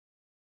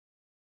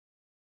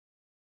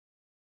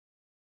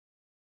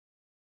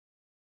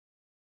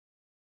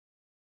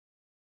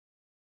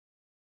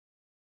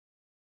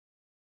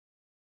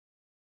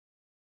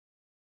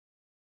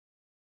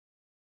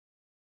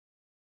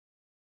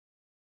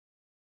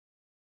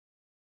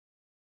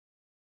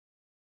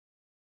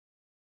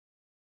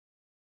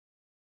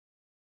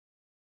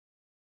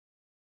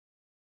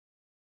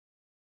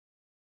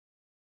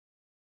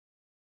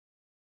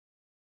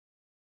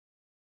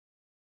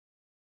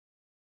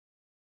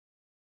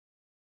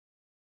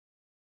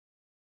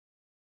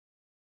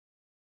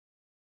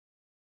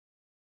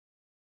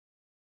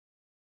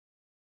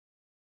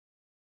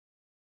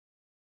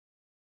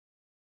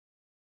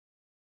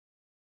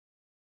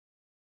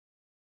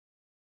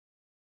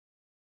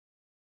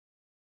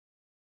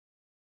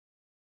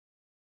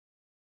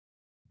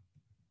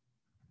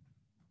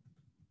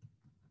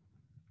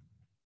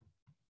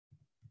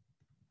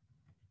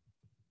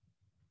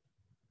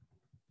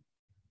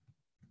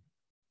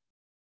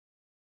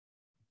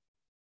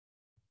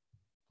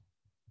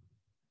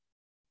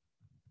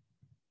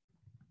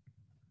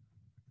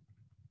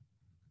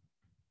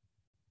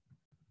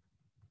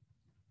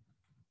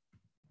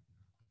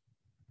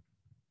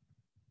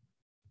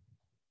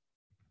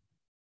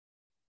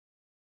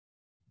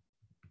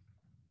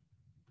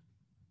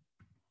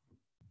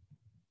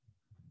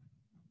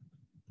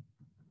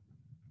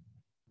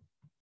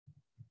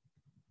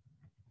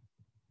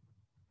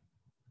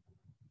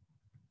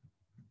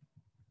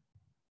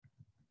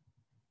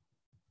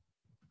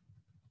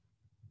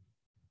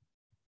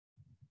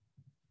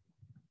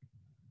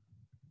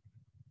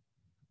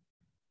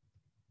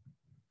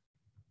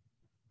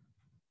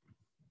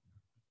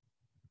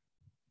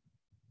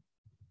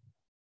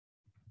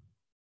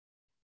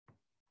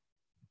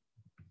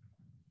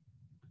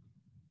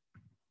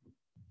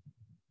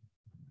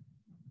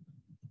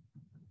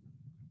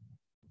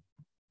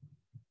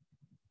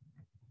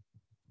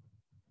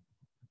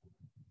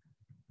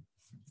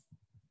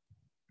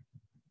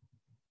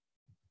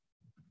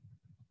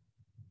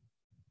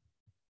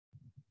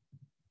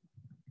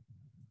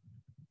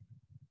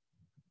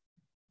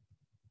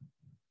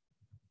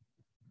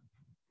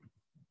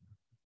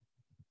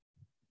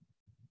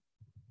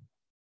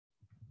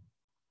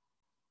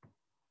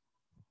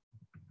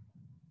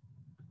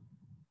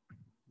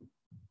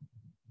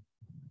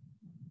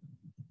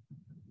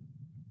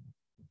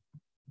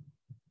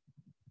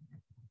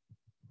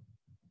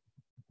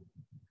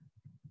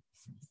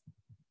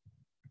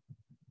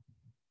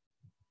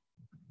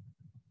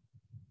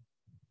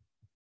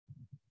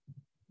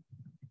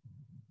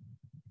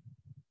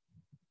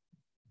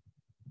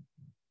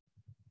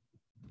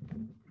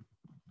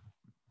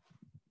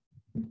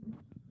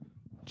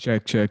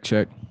Check, check,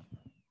 check.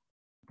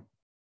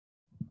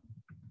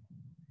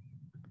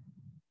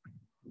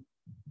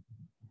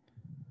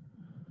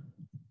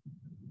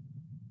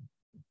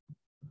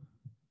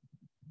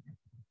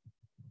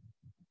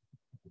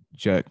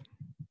 Check.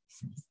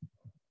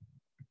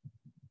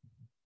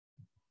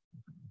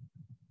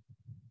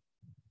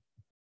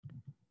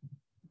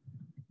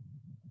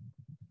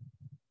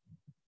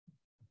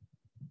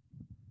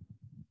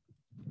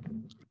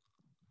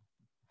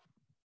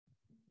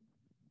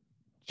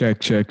 Check,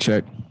 check,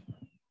 check.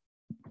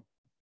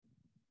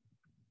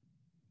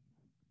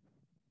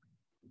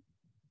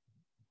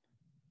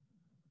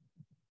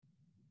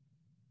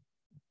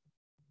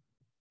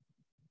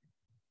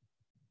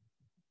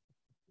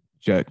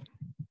 Check.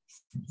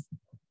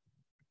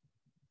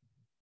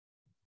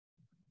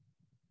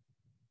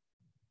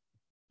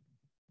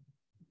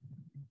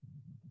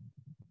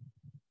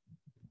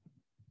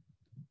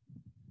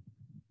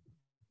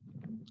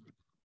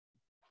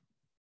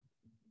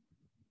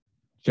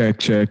 Check,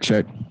 check,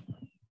 check.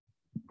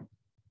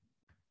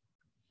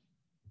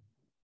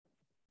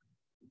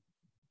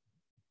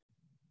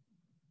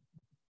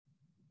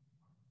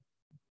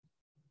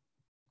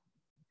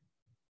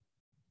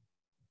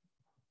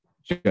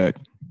 Check.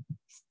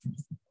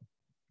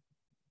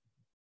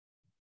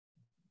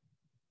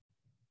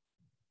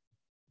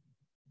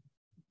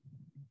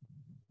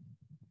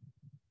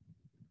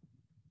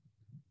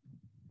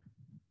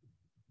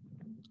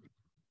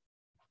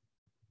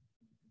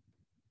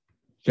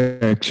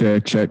 Check,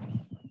 check, check.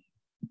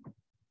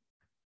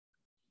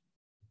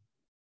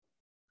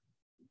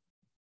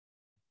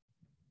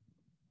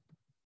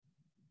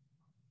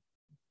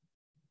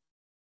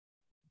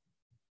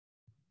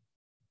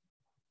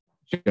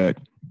 Check.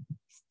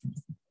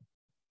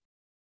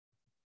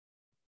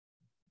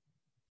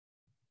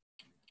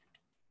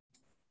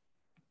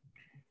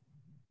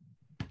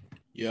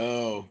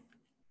 Yo,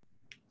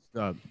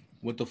 Stop.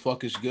 what the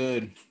fuck is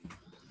good?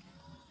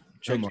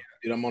 Check, Come on.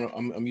 dude.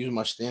 I'm using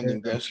my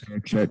standing desk.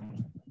 Check, check.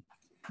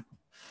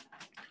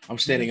 I'm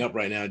standing up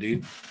right now,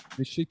 dude.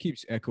 This shit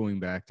keeps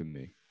echoing back to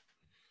me.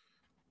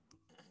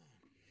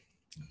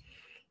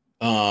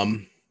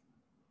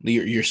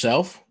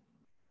 Yourself?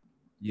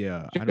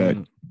 Yeah, I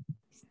don't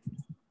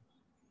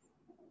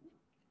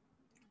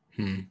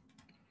know.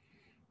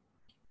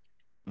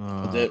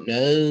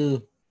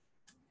 No.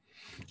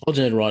 I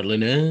did rightly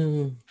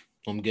no.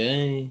 I'm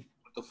gay.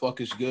 What the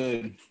fuck is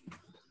good?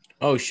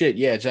 Oh shit,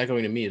 yeah, it's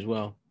echoing to me as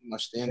well. My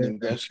standing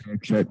desk.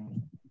 Check, check.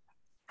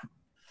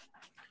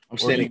 I'm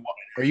standing.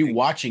 Are you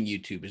watching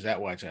YouTube? Is that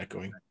why it's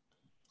echoing?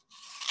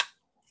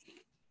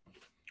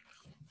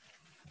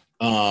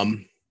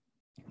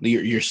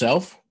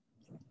 Yourself?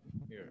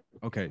 Here.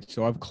 Okay,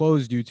 so I've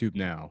closed YouTube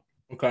now.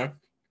 Okay.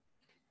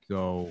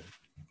 So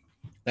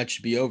that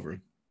should be over.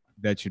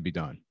 That should be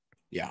done.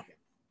 Yeah.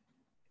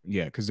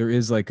 Yeah, because there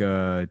is like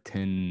a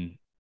 10,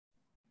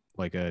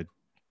 like a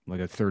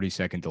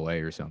 30-second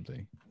delay or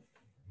something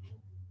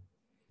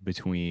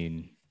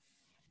between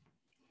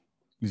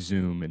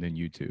Zoom and then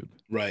YouTube.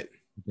 Right.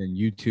 Then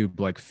YouTube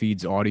like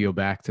feeds audio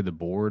back to the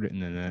board,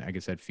 and then I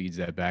guess that feeds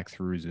that back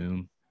through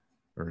Zoom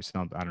or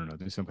something. I don't know.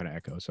 There's some kind of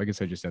echo. So I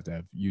guess I just have to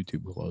have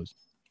YouTube closed.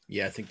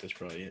 Yeah, I think that's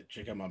probably it.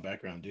 Check out my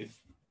background, dude.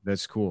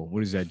 That's cool.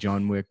 What is that,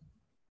 John Wick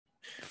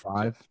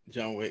 5?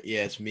 John Wick.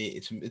 Yeah, it's me.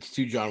 It's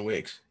two John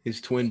Wicks. His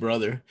twin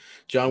brother.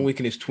 John Wick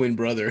and his twin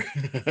brother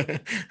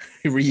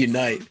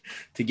reunite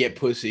to get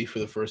pussy for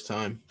the first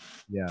time.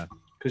 Yeah.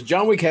 Because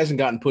John Wick hasn't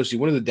gotten pussy.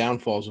 One of the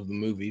downfalls of the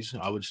movies,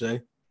 I would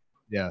say.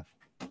 Yeah.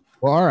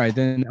 Well, all right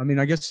then. I mean,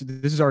 I guess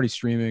this is already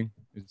streaming.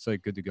 It's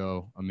like good to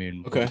go. I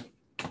mean, okay.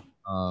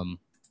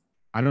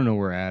 I don't know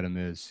where Adam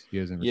is. He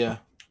hasn't. Yeah,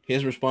 he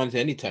hasn't responded to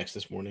any text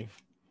this morning.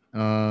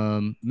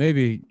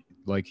 Maybe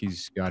like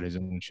he's got his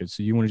own shit.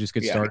 So you want to just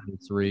get started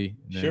with 3?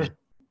 And then... Sure.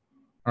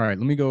 All right,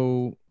 let me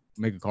go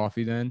make a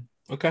coffee then.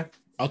 Okay,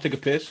 I'll take a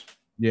piss.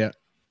 Yeah,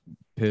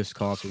 piss,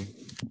 coffee.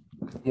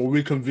 We'll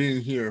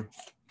reconvene here.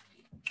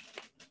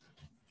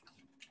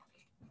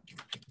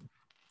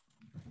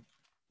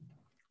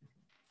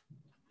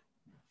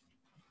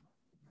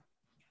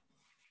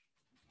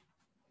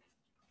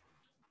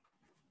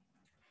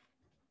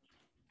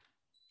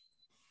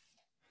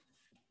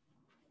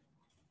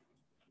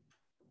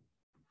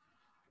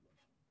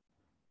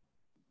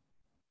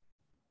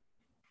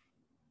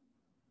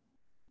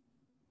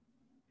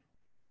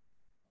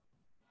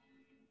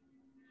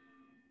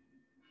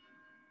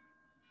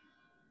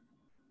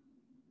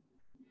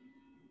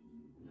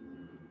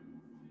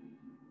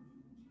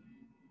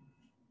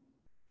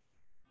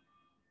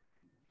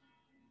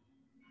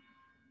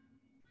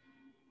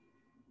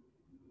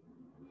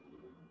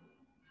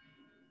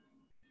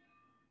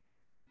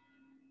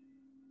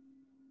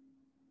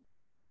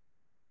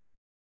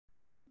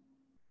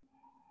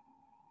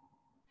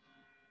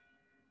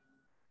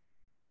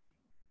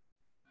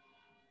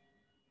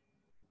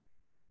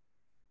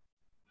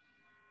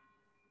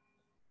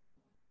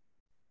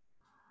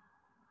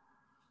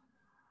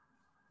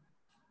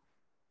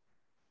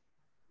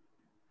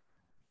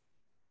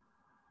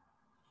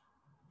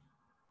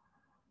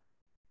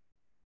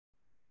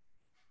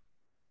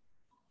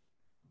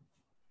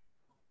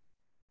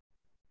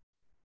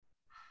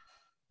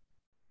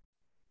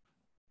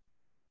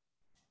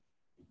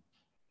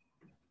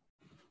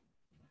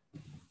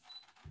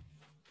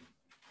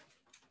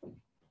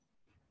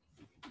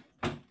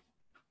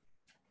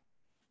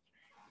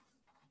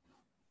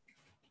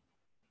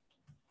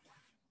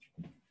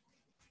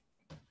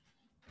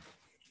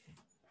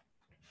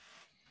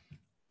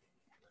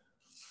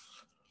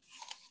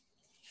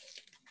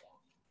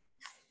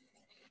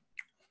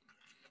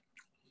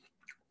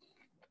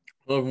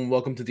 Hello, everyone.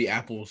 Welcome to the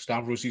Apple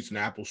Stavros Eats an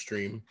Apple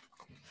stream.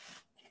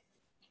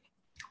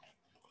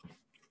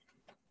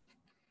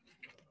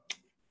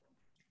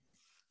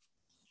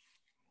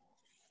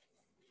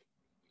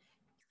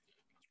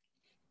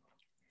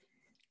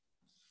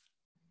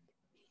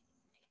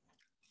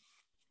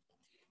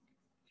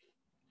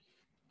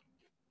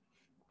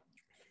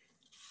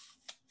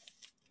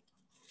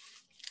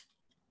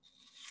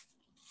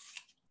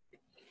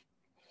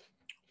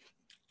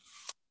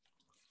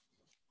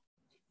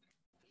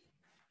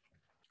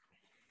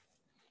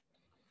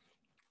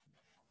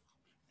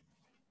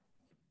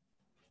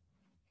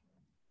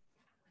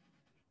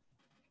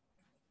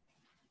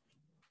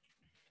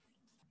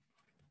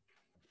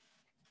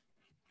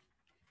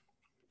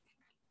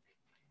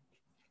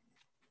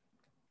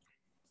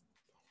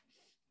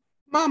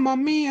 Mamma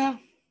mia,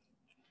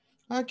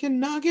 I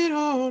cannot get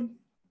on.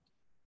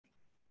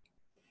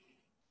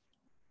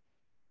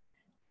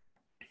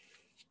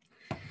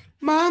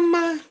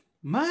 Mama,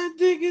 my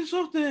dick is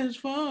soft as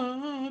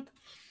fuck.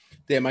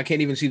 Damn, I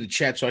can't even see the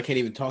chat, so I can't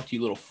even talk to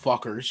you little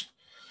fuckers.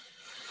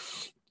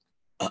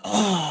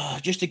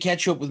 Just to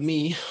catch up with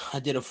me,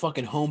 I did a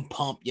fucking home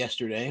pump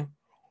yesterday,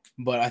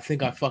 but I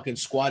think I fucking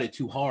squatted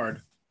too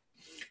hard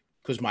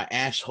because my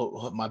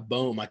asshole, my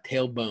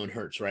tailbone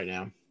hurts right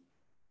now.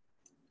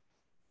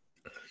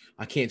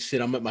 I can't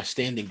sit. I'm at my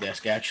standing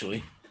desk,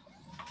 actually.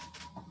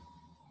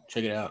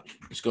 Check it out.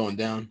 It's going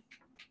down.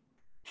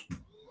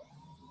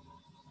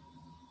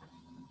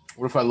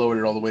 What if I lowered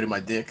it all the way to my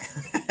dick?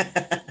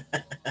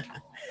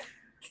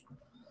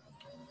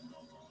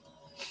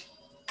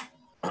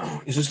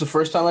 Is this the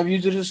first time I've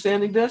used it as a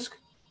standing desk?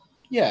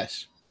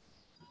 Yes.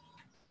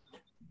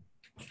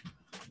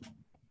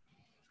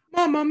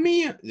 Mamma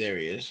mia. There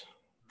he is.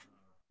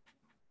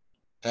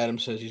 Adam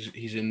says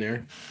he's in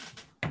there.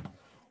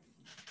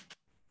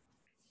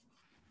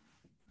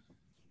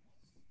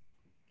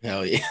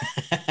 Hell yeah.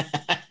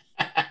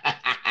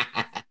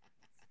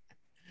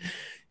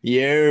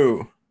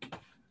 Yo.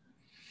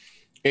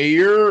 Hey,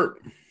 you're.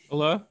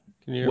 Hello?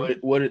 Can you hear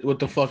me? What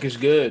the fuck is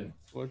good?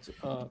 What's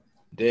up?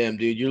 Damn,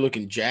 dude, you're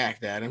looking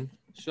jacked, Adam.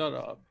 Shut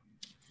up.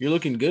 You're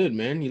looking good,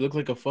 man. You look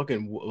like a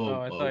fucking.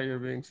 I thought you were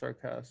being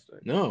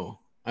sarcastic. No,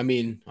 I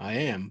mean I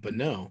am, but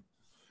no,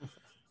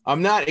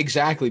 I'm not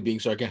exactly being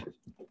sarcastic.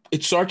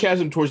 It's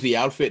sarcasm towards the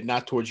outfit,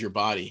 not towards your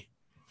body.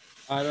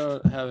 I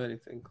don't have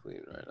anything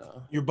clean right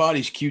now. Your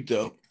body's cute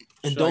though,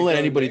 and Should don't I let go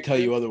anybody naked? tell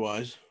you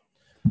otherwise.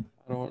 I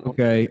don't know.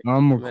 Okay,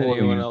 I'm from recording.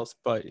 anyone it. else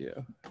but you.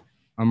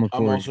 I'm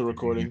recording. I'm also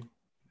recording.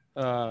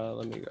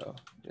 Let me go.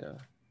 Yeah.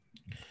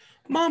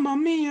 Mamma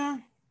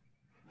mia,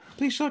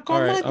 please suck All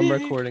on right, my I'm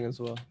dick. recording as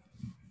well.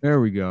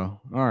 There we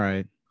go. All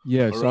right.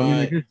 Yeah. All So I mean,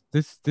 I right.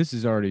 guess this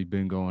has already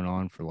been going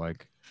on for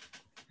like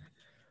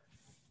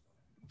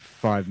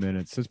 5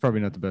 minutes. That's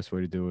probably not the best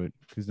way to do it.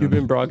 Because You've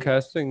been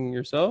broadcasting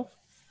yourself?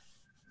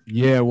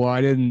 Yeah. Well,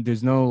 I didn't.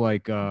 There's no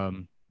like.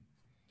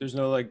 There's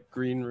no like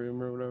green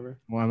room or whatever.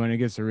 Well, I mean, I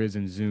guess there is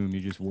in Zoom. You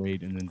just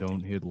wait and then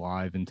don't hit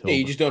live until. Yeah,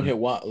 you just don't hit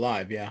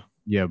live. Yeah,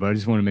 Yeah, but I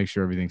just want to make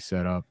sure everything's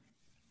set up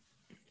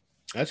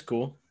that's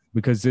cool.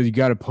 because you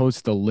got to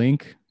post the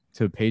link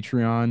to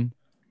Patreon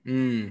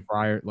Mm,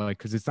 prior, like,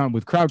 because it's not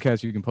with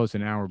Crowdcast. You can post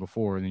an hour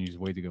before and then you just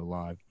wait to go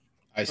live.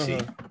 I see.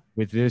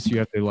 With this, you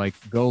have to like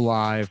go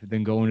live,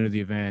 then go into the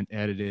event,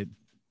 edit it.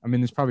 I mean,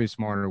 there's probably a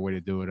smarter way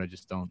to do it. I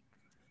just don't.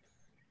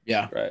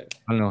 Yeah, Right.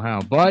 I don't know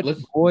how. But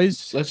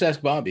boys, let's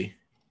ask Bobby.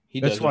 He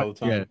does it all the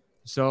time. Yeah.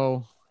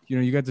 So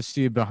you got to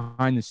see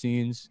behind the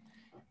scenes.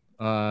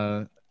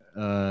 What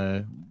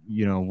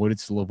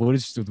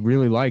it's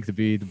really like to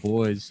be the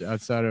boys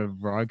outside of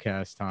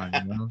broadcast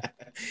time.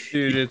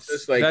 Dude,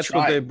 Just that's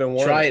what they've been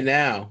wanting. Try it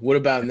now. What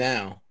about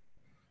now?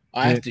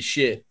 I have to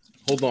shit.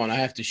 Hold on, I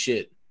have to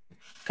shit.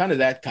 Kind of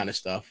that kind of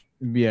stuff.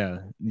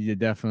 Yeah,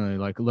 definitely.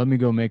 Like, let me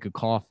go make a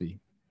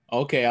coffee.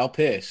 Okay, I'll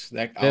piss.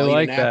 I'll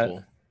like eat an that.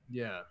 apple.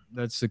 Yeah,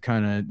 that's the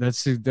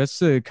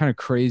kind of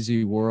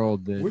crazy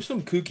world that We're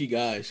some kooky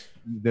guys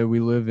that we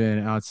live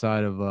in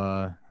outside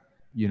of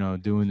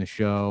doing the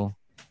show.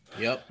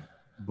 Yep.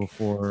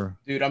 Before,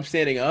 dude, I'm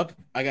standing up.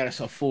 I got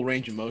a full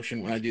range of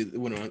motion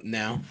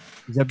now.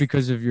 Is that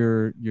because of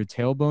your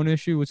tailbone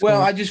issue?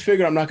 I just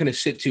figured I'm not going to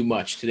sit too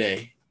much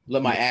today.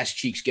 Let my ass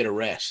cheeks get a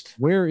rest.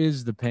 Where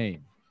is the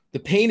pain? The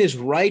pain is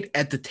right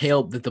at the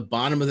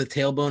bottom of the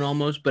tailbone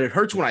almost, but it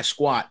hurts when I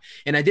squat.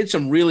 And I did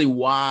some really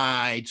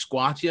wide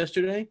squats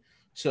yesterday,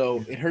 so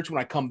it hurts when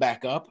I come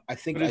back up. I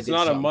think but it's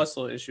not a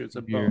muscle issue; it's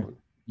a bone.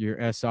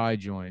 Your SI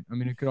joint. I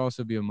mean, it could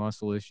also be a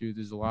muscle issue.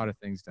 There's a lot of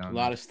things down there. A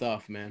lot of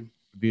stuff, man.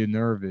 Could be a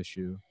nerve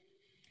issue.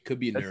 Could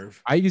be a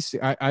nerve. I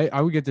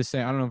would get the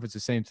same. I don't know if it's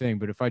the same thing,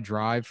 but if I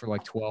drive for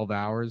like 12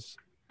 hours,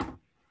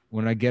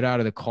 when I get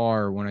out of the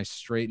car, when I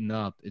straighten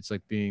up, it's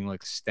like being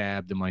like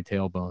stabbed in my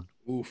tailbone.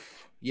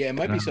 Oof. Yeah, it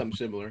might be something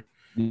similar.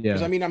 Yeah.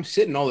 Because I mean, I'm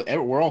sitting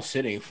we're all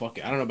sitting. Fuck,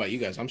 I don't know about you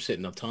guys. I'm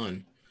sitting a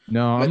ton.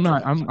 No, I'm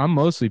not. I'm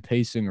mostly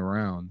pacing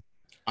around.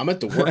 I'm at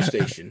the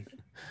workstation.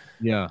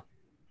 Yeah.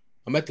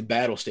 I'm at the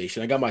battle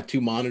station. I got my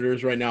 2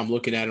 monitors right now. I'm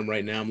looking at them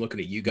right now. I'm looking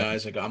at you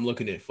guys. I'm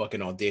looking at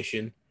fucking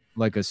Audition.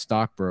 Like a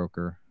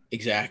stockbroker.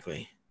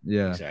 Exactly.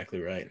 Yeah.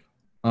 Exactly right.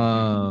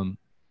 I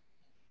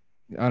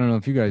don't know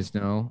if you guys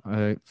know.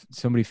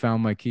 Somebody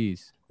found my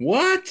keys.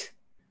 What?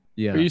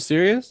 Yeah. Are you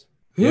serious?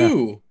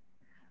 Who?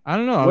 I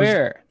don't know.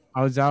 Where?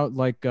 I was out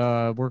like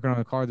working on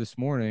a car this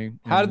morning.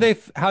 How did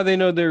they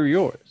know they were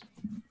yours?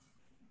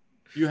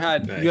 You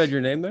had Nice. your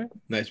name there?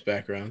 Nice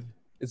background.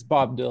 It's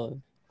Bob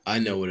Dylan. I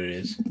know what it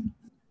is.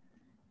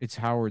 It's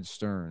Howard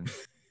Stern.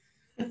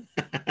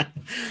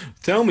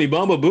 Tell me,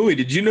 Baba Booey,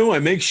 did you know I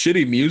make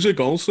shitty music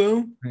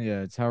also?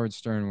 Yeah, it's Howard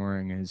Stern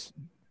wearing his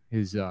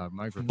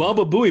microphone.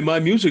 Baba Booey, my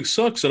music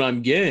sucks and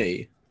I'm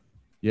gay.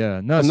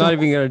 Yeah, no, I'm not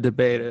even gonna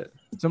debate it.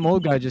 Some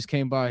old guy just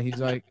came by. He's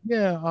like,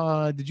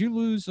 "Yeah, did you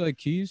lose like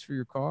keys for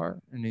your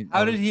car?" And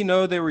how did he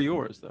know they were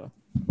yours though?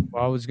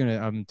 Well,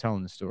 I'm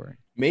telling the story.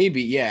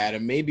 Maybe, yeah,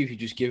 Adam. Maybe if you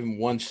just give him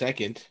 1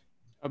 second,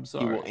 I'm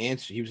sorry. he will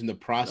answer. He was in the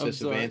process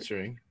of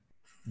answering.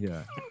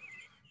 Yeah.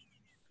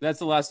 That's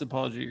the last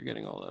apology you're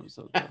getting all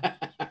episode.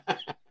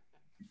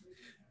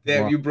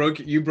 Damn, you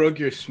broke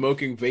your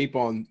smoking vape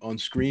on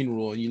screen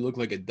rule, and you look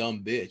like a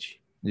dumb bitch.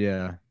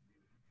 Yeah.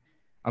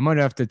 I might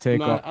have to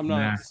take off I'm not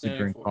mask to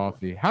drink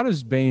coffee. How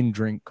does Bane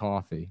drink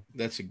coffee?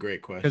 That's a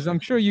great question. Because I'm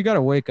sure you got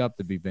to wake up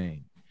to be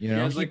Bane. You know,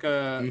 he has like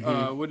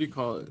a what do you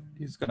call it?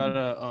 He's got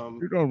a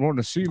You don't want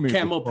to see me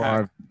camel before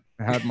pack.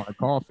 I've had my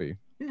coffee.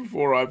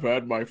 Before I've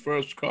had my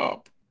first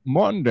cup.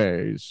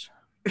 Mondays.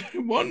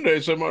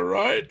 Mondays, am I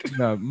right?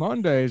 Yeah,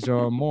 Mondays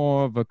are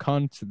more of a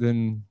cunt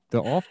than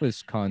the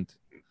office cunt.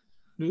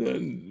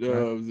 Then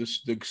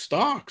the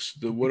stocks,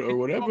 or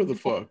whatever the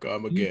fuck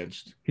I'm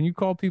against. Can you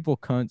call people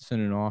cunts in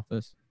an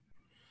office?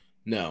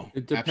 No,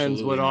 It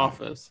depends what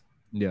office.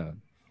 Yeah.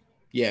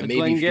 Yeah, The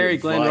maybe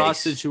Glenn Ross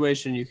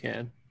situation, you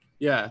can.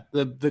 Yeah,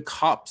 the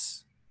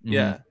cops. Mhm.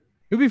 Yeah,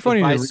 It'd be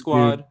funny to Vice redo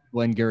Squad.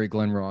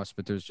 Glenn Ross,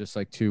 but there's just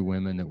like 2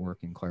 women that work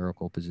in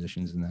clerical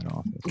positions in that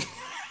office.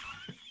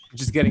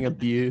 Just getting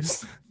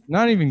abused.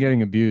 Not even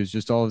getting abused,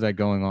 just all of that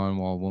going on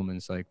while a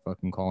woman's like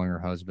fucking calling her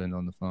husband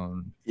on the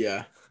phone.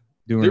 Yeah.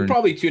 Doing They're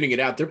probably tuning it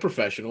out. They're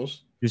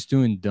professionals. just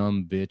doing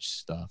dumb bitch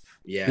stuff.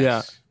 Yes.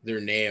 Yeah. Their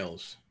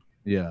nails.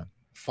 Yeah.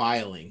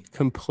 Filing.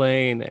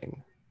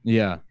 Complaining.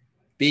 Yeah.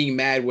 Being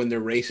mad when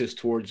they're racist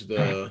towards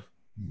the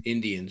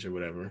Indians or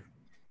whatever.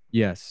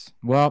 Yes.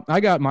 Well, I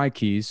got my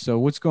keys. So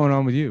what's going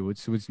on with you?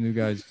 What's new,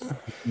 guys?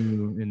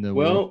 New in the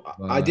Well,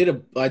 world? I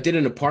did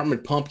an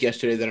apartment pump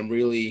yesterday that I'm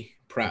really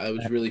proud. It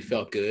was really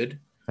felt good.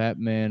 Fat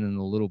man and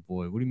the little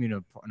boy. What do you mean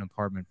an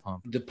apartment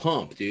pump? The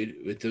pump,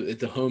 dude, at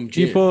the home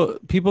gym.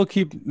 People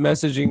keep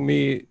messaging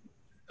me,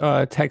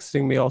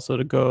 texting me also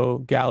to go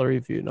gallery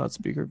view, not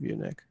speaker view,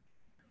 Nick.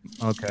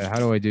 Okay. How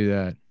do I do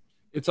that?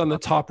 It's on the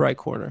top right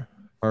corner.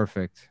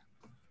 Perfect.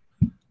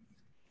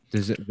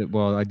 Does it?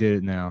 Well, I did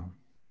it now.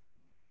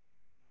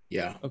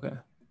 Yeah. Okay.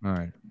 All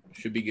right.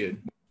 Should be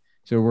good.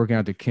 So we're working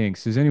out the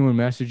kinks. Does anyone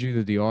message you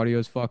that the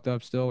audio's fucked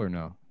up still or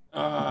no?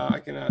 I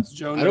can ask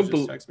Joan. I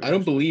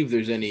don't believe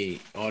there's any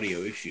audio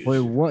issues. Wait,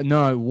 what?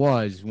 No, it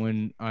was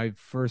when I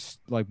first,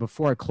 like,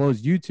 before I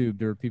closed YouTube,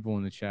 there were people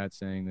in the chat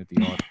saying that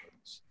the audio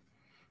was,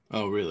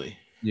 Oh, really?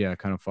 yeah,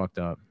 kind of fucked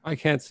up. I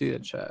can't see the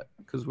chat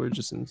because we're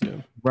just in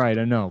Zoom. Right,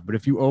 I know. But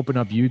if you open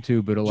up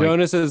YouTube, it'll like,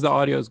 Jonas says the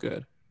audio is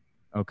good.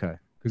 okay,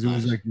 because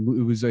it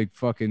was like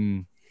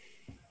fucking.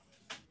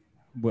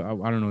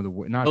 Well, I don't know the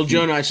word. Not Well,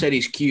 Jonah, I said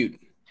he's cute.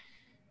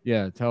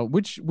 Yeah, tell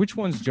which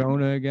one's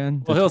Jonah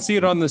again? Well, he'll see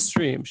it on the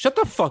stream. Shut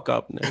the fuck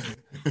up, Nick.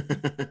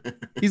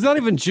 He's not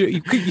even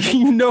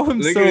you know him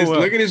Look so well.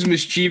 Look at his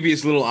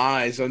mischievous little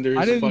eyes under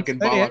his fucking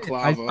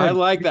balaclava. I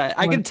like that.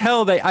 I can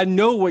tell that. I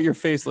know what your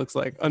face looks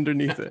like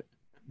underneath it.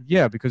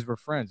 Yeah, because we're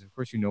friends. Of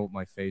course, you know what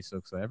my face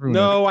looks like. Everyone.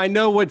 No, I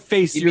know what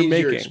face He you're means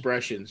making. your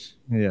expressions.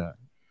 Yeah.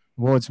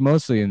 Well, it's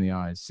mostly in the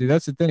eyes. See,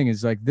 that's the thing.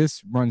 Is like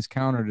this runs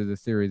counter to the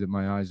theory that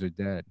my eyes are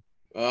dead.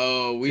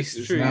 Oh,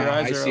 It's true, your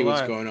eyes I are see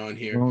what's alive. going on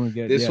here. We only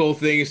get- This yeah. whole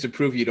thing is to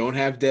prove you don't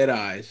have dead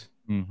eyes.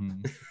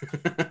 Mhm.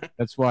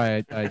 That's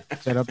why I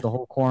set up the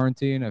whole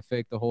quarantine. I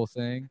faked the whole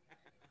thing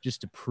just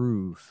to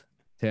prove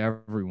to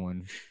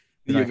everyone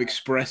You that have I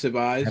expressive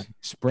eyes. have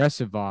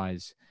expressive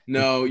eyes.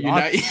 No, you're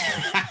not.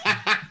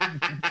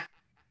 Lots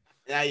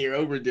Now you're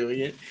overdoing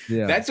it.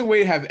 Yeah, That's a way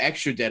to have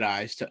extra dead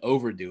eyes, to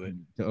overdo it.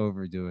 to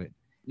overdo it.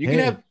 You Hey.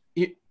 can have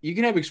you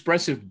can have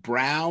expressive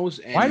brows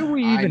and Why do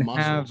we eye even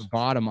muscles. have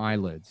bottom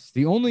eyelids?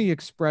 The only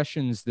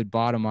expressions that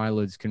bottom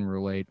eyelids can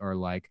relate are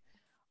like,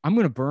 "I'm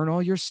gonna burn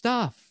all your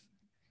stuff."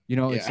 You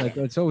know, it's Yeah. like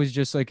it's always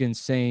just like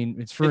insane.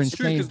 It's for It's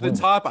true insane. because the women.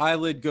 top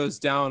eyelid goes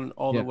down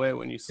all Yeah. the way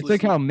when you sleep. It's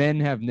like how men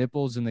have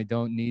nipples and they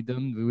don't need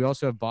them. We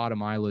also have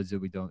bottom eyelids that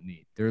we don't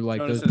need. They're like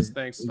Jonas those. says,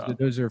 thanks, stop.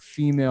 Those are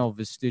female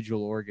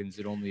vestigial organs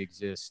that only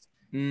exist.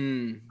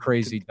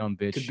 Crazy dumb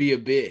bitch. To be a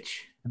bitch.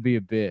 To be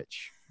a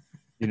bitch.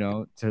 You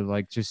know, to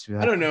like just.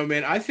 I don't know,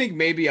 man. I think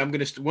maybe I'm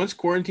gonna once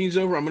quarantine's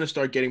over, I'm gonna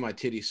start getting my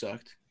titties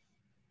sucked.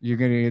 You're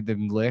gonna get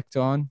them licked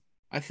on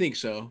I think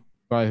so.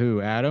 by who?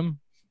 Adam?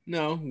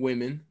 No,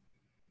 women.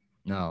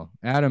 No,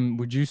 Adam.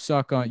 Would you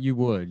suck on? You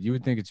would. You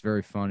would think it's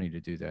very funny to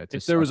do that.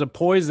 If there was a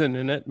poison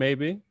in it,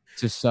 maybe.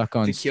 to suck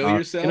on To kill stuff.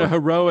 yourself. In a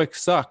heroic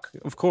suck,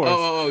 of course.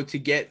 Oh, to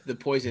get the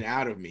poison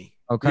out of me.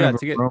 Oh, kind Yeah, of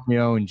to a get-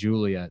 Romeo and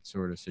Juliet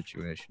sort of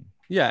situation.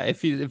 Yeah,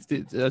 if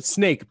a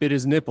snake bit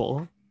his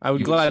nipple, I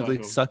would You would gladly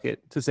suck him. suck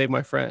it to save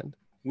my friend.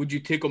 Would you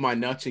tickle my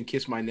nuts and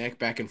kiss my neck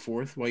back and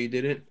forth while you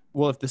did it?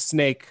 Well, if the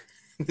snake,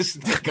 The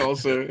snake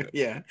also,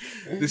 yeah.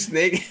 The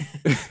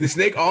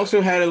snake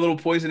also had a little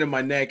poison in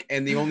my neck,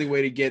 and the only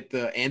way to get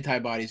the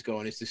antibodies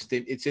going is to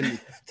it's in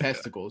the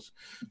testicles.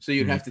 So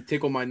you'd have to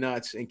tickle my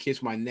nuts and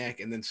kiss my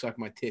neck, and then suck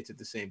my tits at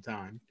the same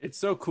time. it's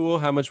so cool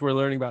how much we're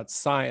learning about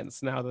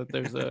science now that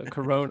there's a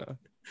corona.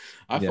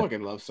 I Yeah.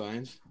 fucking love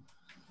science.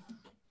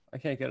 I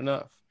can't get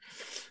enough.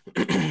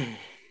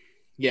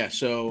 Yeah.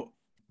 So,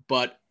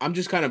 but I'm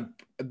just kind of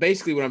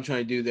basically what I'm trying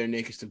to do there,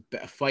 Nick, is to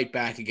fight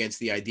back against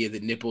the idea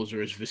that nipples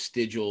are as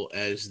vestigial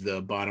as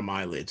the bottom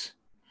eyelids.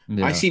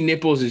 Yeah. I see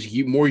nipples as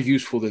more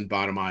useful than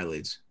bottom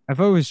eyelids. If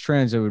I was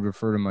trans, I would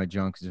refer to my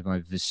junk as my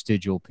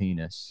vestigial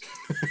penis.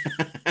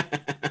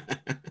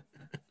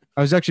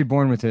 I was actually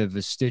born with a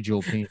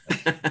vestigial penis.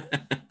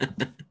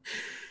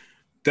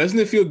 Doesn't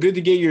it feel good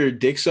to get your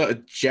dick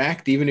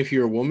jacked, even if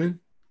you're a woman?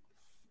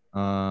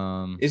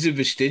 Is it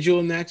vestigial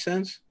in that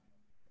sense?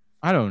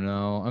 I don't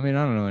know. I mean,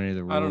 I don't know any of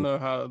the rules. I don't know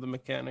how the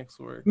mechanics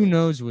work. Who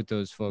knows what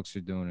those folks are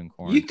doing in You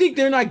quarantine? think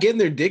they're not getting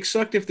their dick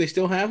sucked if they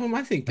still have them?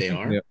 I think they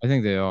are. I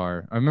think they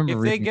are. I remember If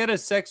they reading. get a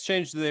sex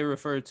change, do they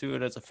refer to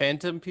it as a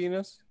phantom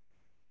penis?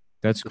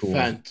 That's The cool.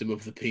 phantom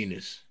of the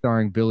penis.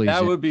 Starring Billy. That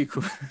Zane. would be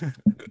cool.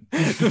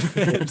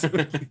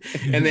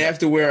 And they have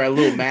to wear a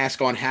little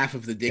mask on half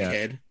of the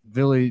dickhead.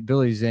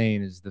 Billy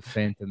Zane is the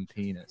phantom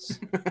penis.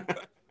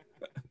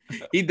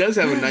 He does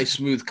have a nice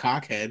smooth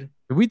cockhead.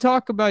 Did we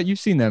talk about? You've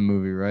seen that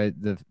movie, right?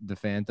 The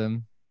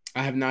Phantom.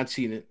 I have not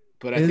seen it,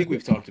 but I think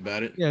we've talked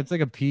about it. Yeah, it's like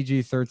a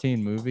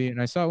PG-13 movie,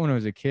 and I saw it when I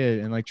was a kid.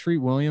 And like Treat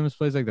Williams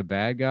plays like the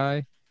bad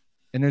guy,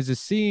 and there's a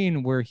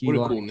scene where he What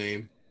a like, cool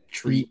name.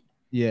 Treat.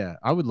 yeah,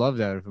 I would love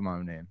that if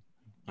my name.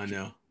 I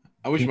know.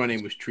 I wish my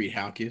name was Treat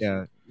Halkis.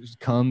 Yeah, just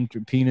come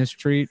to penis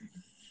treat.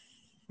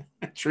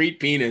 Treat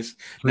Penis.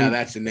 Now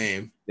that's the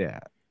name. Yeah,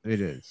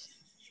 it is.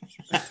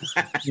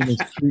 Penis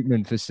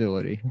treatment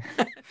facility.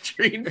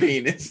 Treat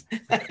Penis.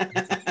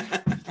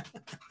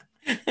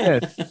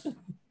 Yes.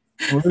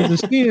 Well, there's a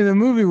scene in the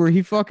movie where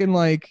he fucking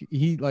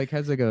he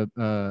has like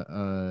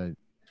a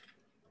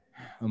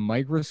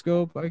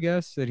microscope, I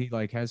guess, that he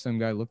like has some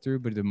guy look through,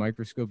 but the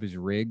microscope is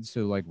rigged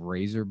so like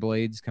razor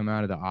blades come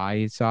out of the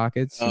eye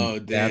sockets. Oh,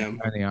 and stab damn.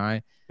 behind the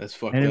eye. That's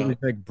fucked And it up. was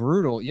like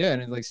brutal. Yeah,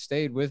 and it like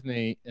stayed with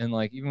me. And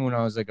like even when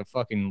I was like a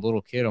fucking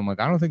little kid, I'm like,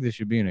 I don't think this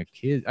should be in a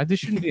kid. This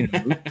shouldn't be in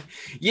a movie.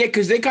 Yeah,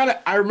 because they kind of,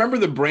 I remember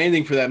the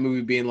branding for that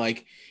movie being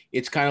like,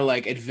 it's kind of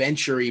like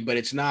adventure-y, but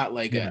it's not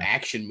like an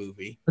action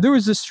movie. But there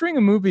was a string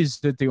of movies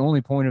that the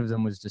only point of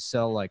them was to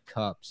sell like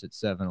cups at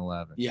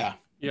 7-Eleven. Yeah.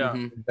 Yeah.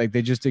 Mhm. Like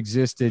they just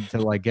existed to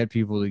like get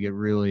people to get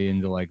really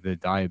into like the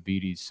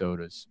diabetes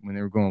sodas when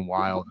they were going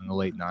wild in the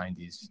late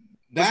 90s.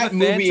 That the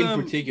movie in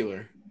Phantom-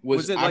 particular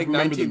Was it I like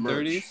remember the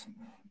merch. 1930s?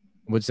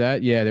 What's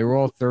that? Yeah, they were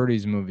all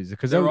 30s movies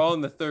because They were all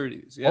in the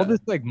 30s. Yeah. all this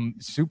like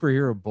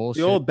superhero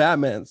bullshit the old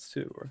Batmans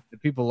too. that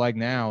people like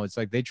now. It's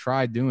like they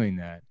tried doing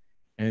that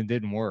and it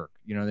didn't work.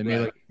 You know, they made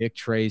Right. like Dick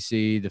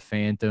Tracy, the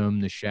Phantom,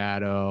 the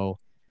Shadow.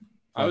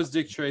 I was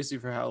Dick Tracy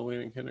for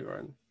Halloween in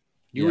kindergarten.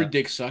 You Yeah. were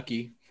Dick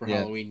Sucky for Yeah.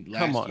 Halloween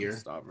Come last on, year.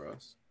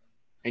 Stavros.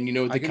 And you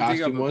know what I the can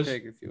dig up costume a was?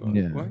 pig if you want.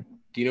 Yeah. What?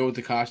 Do you know what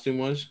the costume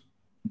was?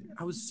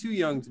 I was too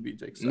young to be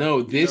Dick Sucky. No,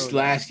 You this know that.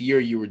 last year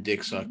you were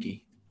Dick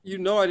Sucky. You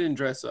know I didn't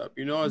dress up.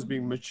 You know I was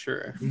being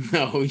mature.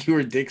 No, you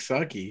were Dick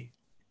Sucky.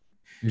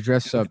 You're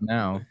dressed up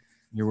now.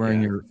 You're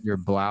wearing Yeah. your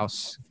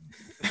blouse.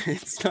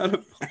 It's not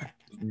a.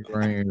 You're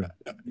wearing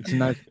it's a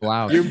nice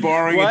blouse. You're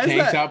borrowing Why a is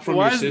tank that- top from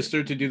why your is-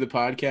 sister to do the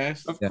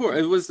podcast. Of Yeah. course,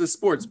 it was the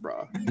sports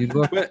bra. You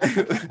look But-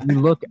 you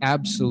look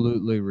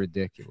absolutely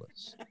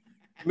ridiculous.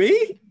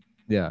 Me?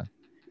 Yeah.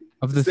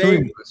 Of the Same. three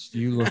of us,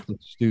 you look the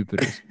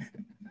stupidest.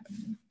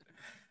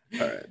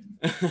 All right.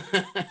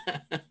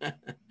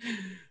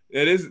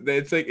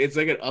 It's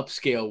like an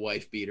upscale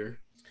wife beater.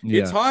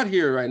 Yeah. It's hot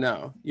here right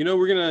now. You know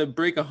we're gonna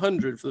break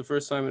 100 for the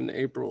first time in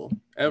April.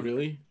 Ever.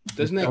 Really?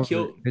 Doesn't that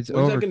kill? It's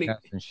when's that overcast gonna-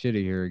 and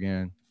shitty here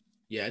again.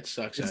 Yeah, it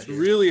sucks It's out here.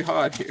 really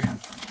hot here,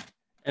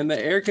 and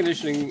the air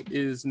conditioning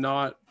is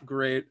not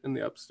great in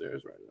the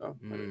upstairs right now.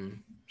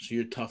 So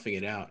you're toughing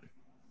it out.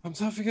 I'm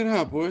toughing it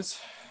out, boys.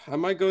 I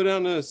might go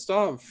down to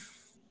Stav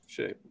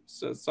shape.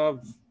 So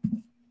Stav,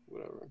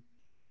 whatever.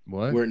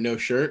 What? Wear no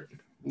shirt.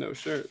 No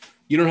shirt.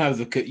 You don't have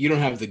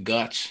the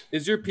guts.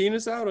 Is your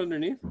penis out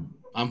underneath?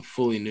 I'm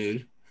fully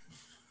nude.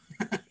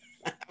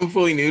 I'm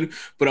fully nude,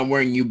 but I'm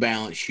wearing New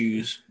Balance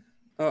shoes.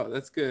 Oh,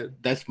 that's good.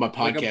 That's my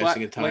podcasting like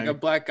attire. a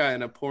black guy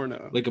in a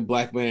porno. Like a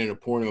black man in a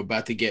porno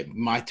about to get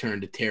my turn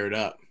to tear it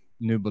up.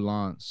 New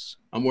Balance.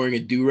 I'm wearing a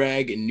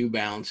do-rag and New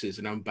Balances,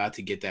 and I'm about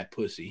to get that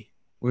pussy.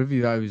 What if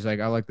you? I was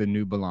like, I like the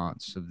New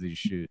Balance of these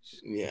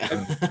shoes. Yeah.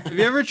 Have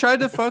you ever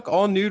tried to fuck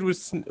all nude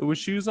with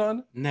shoes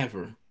on?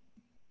 Never.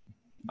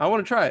 I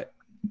want to try it.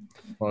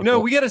 Fuck No,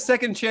 off. we get a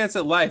second chance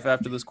at life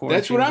after this quarantine.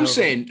 That's what is I'm over.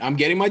 saying. I'm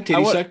getting my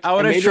titty would- sucked. I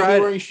would and have maybe I'll be tried-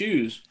 wearing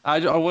shoes. I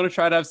want to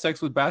try to have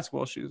sex with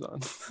basketball shoes on.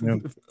 You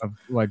know,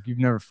 like you've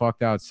never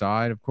fucked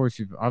outside. Of course,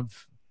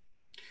 I've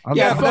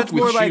Yeah, I but fucked that's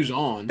with more like shoes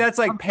on. that's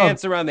like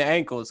pants around the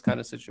ankles kind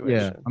of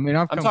situation. Yeah, I mean,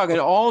 I'm talking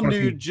all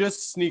nude,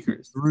 just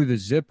sneakers. through the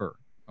zipper.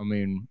 I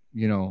mean,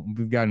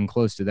 we've gotten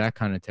close to that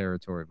kind of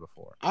territory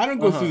before. I don't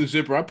go through the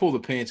zipper. I pull the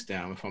pants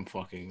down if I'm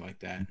fucking like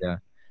that. Yeah.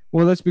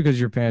 Well, that's because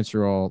your pants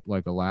are all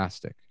like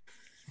elastic.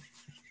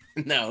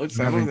 No, it's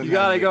You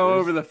gotta go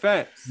over the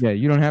fence. Yeah,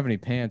 you don't have any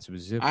pants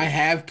with zippers. I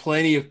have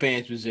plenty of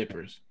pants with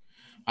zippers.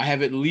 I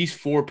have at least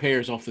 4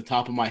 pairs off the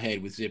top of my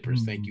head with zippers.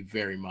 Thank you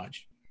very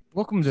much.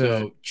 Welcome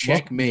to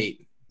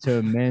checkmate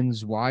to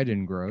Men's Wide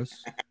and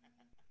Gross.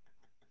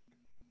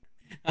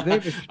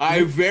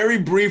 I very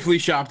briefly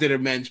shopped at a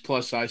men's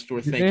plus size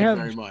store. Thank you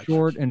very much.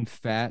 Short and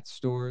fat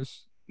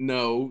stores.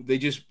 No,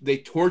 they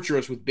torture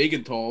us with big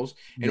and talls,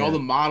 and all the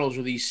models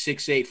are these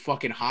 6'8"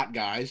 fucking hot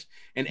guys,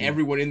 and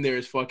everyone in there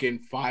is fucking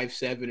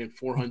 5'7" and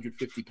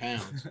 450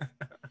 pounds,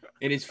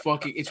 and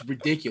it's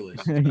ridiculous.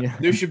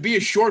 There should be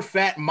a short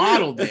fat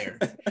model there,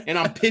 and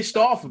I'm pissed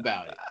off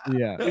about it.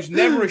 Yeah, there's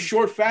never a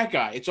short fat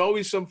guy. It's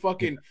always some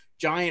fucking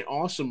giant,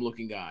 awesome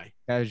looking guy.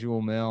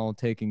 Casual male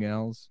taking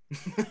L's.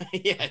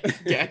 Yeah,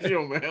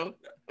 casual male.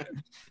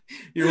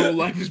 Your whole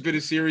life has been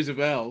a series of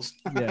L's.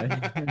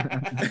 Yeah.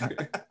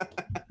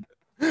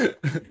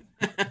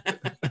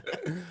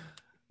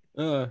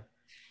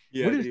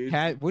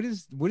 Yeah, what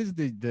is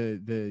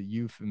the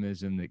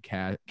euphemism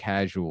that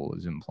casual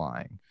is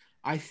implying?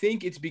 I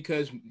think it's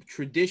because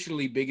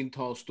traditionally big and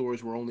tall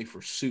stores were only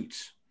for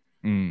suits.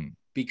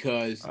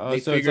 Because so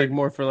it's like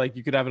more for like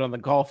you could have it on the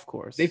golf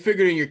course. They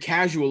figured in your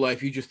casual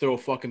life you just throw a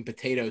fucking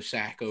potato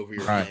sack over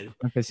your head.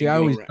 Okay, see, I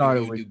always thought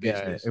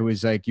it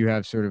was like you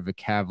have sort of a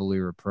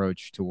cavalier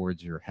approach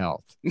towards your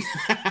health.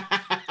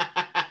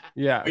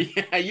 Yeah,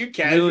 you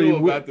casual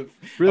about the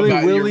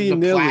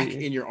plaque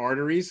in your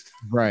arteries.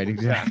 Right,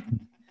 exactly.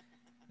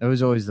 That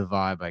was always the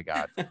vibe I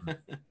got from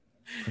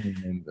the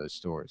name of those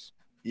stores.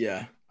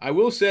 Yeah, I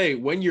will say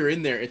when you're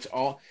in there, it's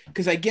all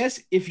because I guess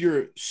if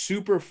you're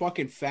super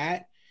fucking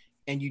fat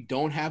and you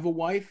don't have a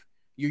wife,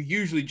 you're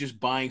usually just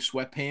buying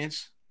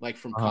sweatpants like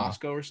from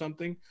Costco or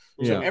something.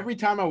 So every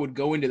time I would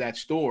go into that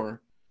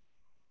store,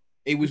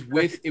 it was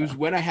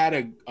when I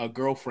had a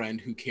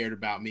girlfriend who cared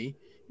about me,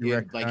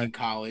 like in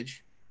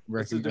college.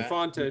 It's a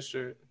DeFonte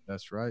shirt.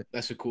 That's right.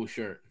 That's a cool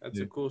shirt. That's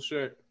a cool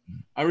shirt.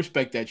 I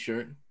respect that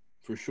shirt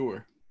for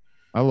sure.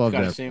 I love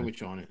that. Got a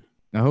sandwich on it.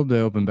 I hope they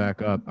open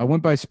back up. I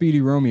went by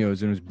Speedy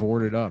Romeo's and it was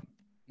boarded up.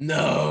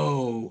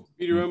 No.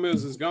 Speedy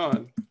Romeo's is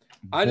gone.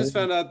 I just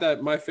found out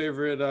that my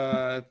favorite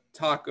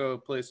taco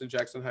place in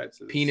Jackson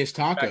Heights is Penis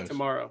Tacos. Back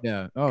tomorrow.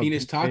 Yeah. Oh,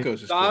 Penis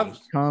Tacos is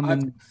closed.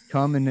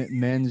 Common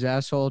Men's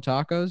Asshole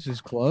Tacos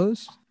is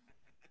closed.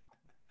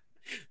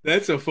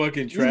 That's a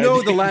fucking tragedy. You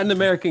know the Latin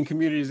American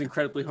community is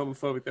incredibly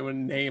homophobic. They would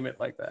name it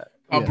like that.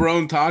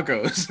 Abron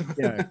Tacos.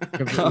 Yeah.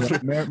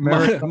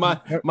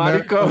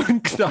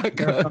 Maricon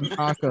Tacos.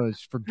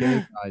 Tacos for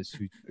gay guys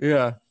who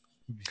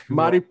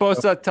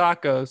Mariposa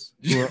Tacos.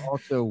 Who are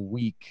also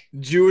weak.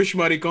 Jewish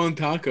Maricon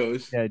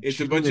Tacos. Yeah, it's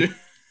a bunch of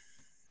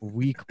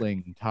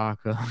weakling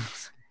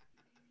tacos.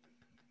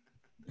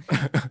 Is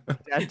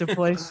that the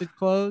place that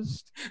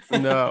closed?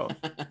 No.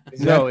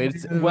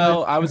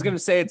 I was gonna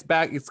say it's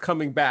back. It's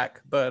coming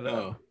back, but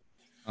well,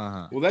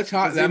 that's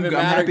hot. I'm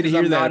happy to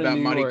hear that about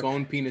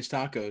Maricon Penis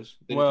Tacos.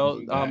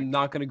 Well, I'm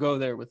not gonna go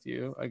there with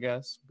you. I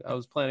guess I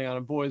was planning on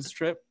a boys'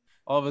 trip.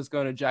 All of us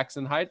going to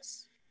Jackson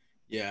Heights.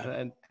 Yeah,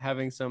 and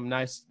having some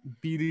nice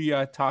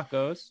birria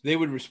tacos. They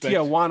would respect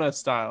Tijuana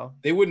style.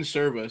 They wouldn't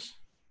serve us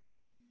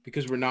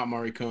because we're not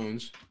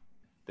Maricones.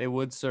 They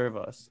would serve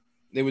us.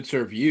 They would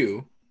serve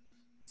you.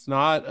 It's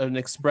not an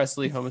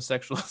expressly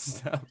homosexual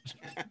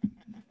establishment.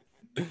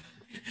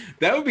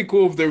 That would be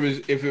cool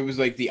if it was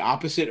like the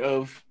opposite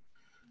of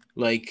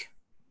like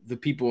the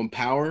people in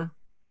power.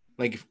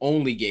 Like if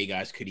only gay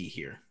guys could eat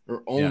here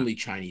or only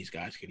Chinese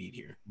guys could eat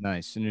here.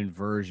 Nice. An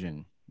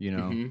inversion,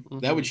 Mm-hmm.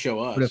 That would show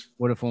us.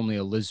 What if only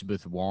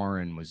Elizabeth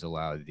Warren was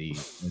allowed to eat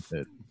with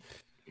it?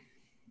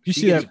 You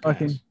see that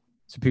fucking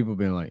so people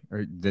being like,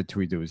 or that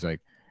tweet that was like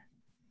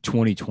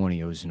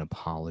 2020 it was an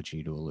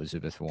apology to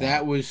Elizabeth Warren.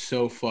 That was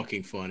so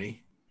fucking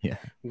funny. Yeah.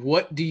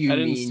 What do you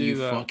mean, you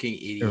fucking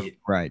idiot?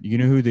 Right. You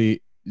know who the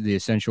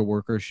essential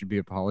workers should be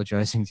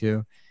apologizing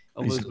to?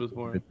 Elizabeth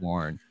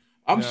Warren.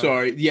 I'm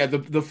sorry. Yeah,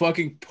 the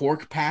fucking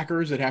pork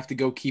packers that have to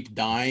go keep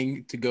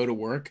dying to go to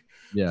work.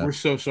 Yeah. We're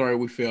so sorry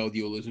we failed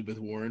you, Elizabeth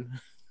Warren.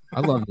 I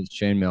love this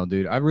chainmail,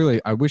 dude.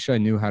 I wish I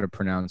knew how to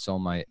pronounce all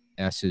my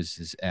S's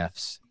as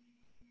F's.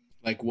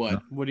 Like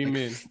what? What do you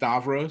mean?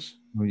 Stavros?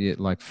 Yeah,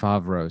 like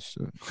Favros.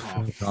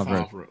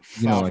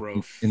 Favros. You know,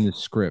 like in the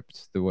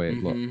script, the way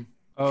it looked.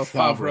 Oh,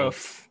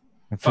 Favros.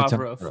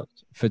 Fatavros.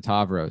 Fat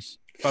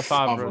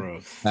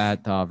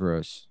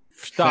Tavros.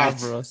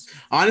 Stavros.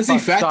 Honestly,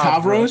 Fat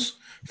Tavros.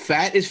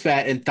 Fat is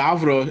fat, and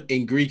Tavros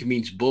in Greek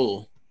means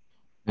bull.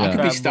 Yeah.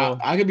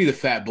 I could be the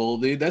fat bull,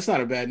 dude. That's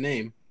not a bad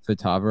name.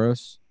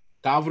 Fatavros.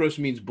 Tavros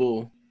means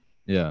bull.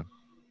 Yeah.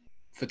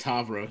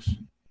 Fatavros.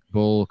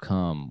 Bull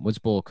cum. What's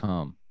bull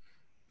cum?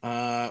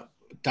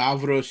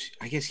 Tavros,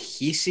 I guess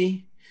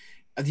hisi.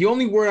 The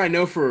only word I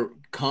know for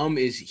cum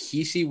is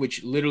hisi,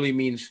 which literally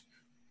means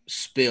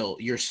spill,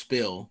 your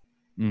spill.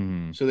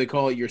 Mm-hmm. So they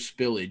call it your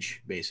spillage,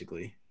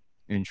 basically.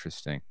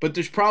 Interesting. But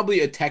there's probably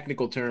a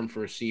technical term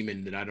for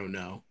semen that I don't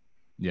know.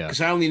 Yeah.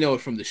 Because I only know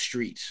it from the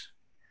streets.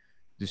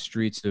 The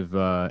streets of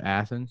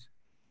Athens.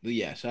 But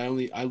yes, I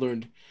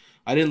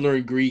didn't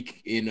learn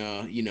Greek in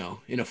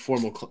in a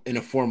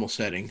formal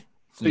setting.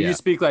 So you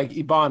speak like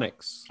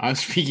Ebonics. I'm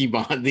speaking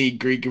about the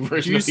Greek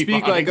version. You of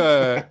speak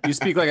Ebonics. you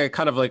speak like a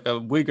kind of like a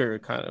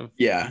Wigger kind of.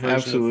 Yeah,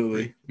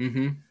 absolutely.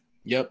 Mm-hmm.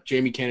 Yep,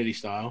 Jamie Kennedy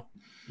style.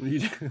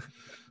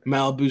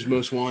 Malibu's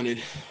Most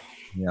Wanted.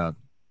 Yeah.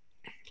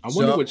 I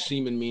wonder what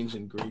semen means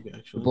in Greek,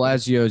 actually.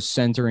 Blasio's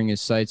centering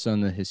his sights on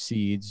the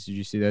Hasids. Did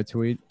you see that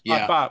tweet?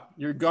 Yeah. Pop,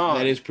 you're gone.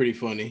 That is pretty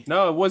funny.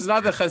 No, it was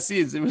not the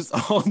Hasids. It was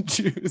all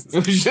Jews.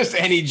 It was just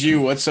any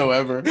Jew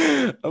whatsoever.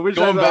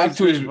 Going back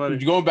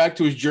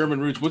to his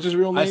German roots. What's his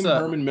real name?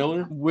 Herman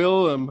Miller?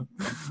 Willem.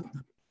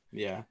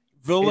 Yeah.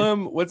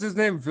 Willem. What's his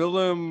name?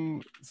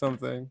 Willem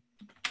something.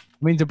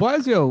 I mean, de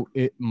Blasio,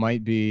 it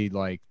might be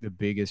like the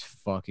biggest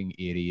fucking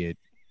idiot.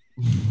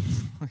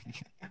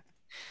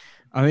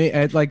 I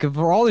mean, like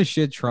for all the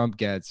shit Trump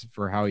gets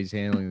for how he's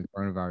handling the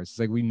coronavirus, it's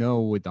like we know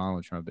what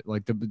Donald Trump is.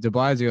 Like de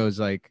Blasio is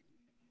like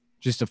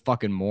just a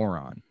fucking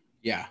moron.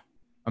 Yeah.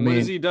 I mean, what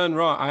has he done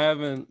wrong? I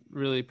haven't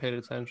really paid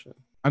attention.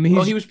 I mean,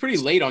 he was pretty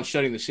late on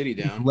shutting the city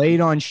down.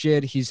 Late on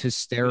shit. He's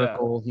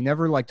hysterical. Yeah. He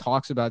never like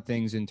talks about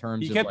things in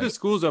terms of. He kept the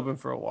schools open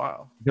for a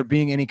while. There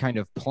being any kind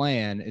of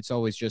plan, it's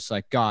always just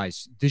like,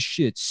 guys, this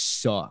shit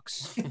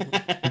sucks.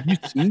 Have you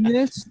seen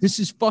this? This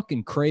is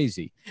fucking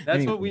crazy.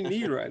 That's what we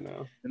need right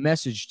now. The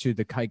message to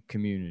the kike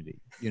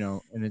community,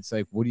 and it's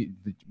like, what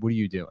are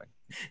you doing?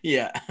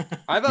 Yeah,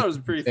 I thought it was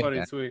a pretty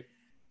funny tweet.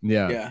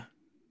 Yeah, yeah,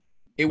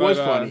 it was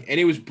funny, and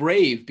it was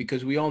brave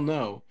because we all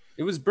know.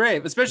 It was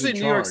brave, especially in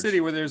New York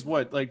City where there's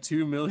like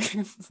 2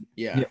 million.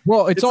 Yeah.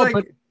 Well, it's all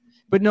like,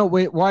 but no,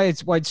 why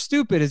it's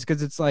stupid is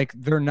because it's like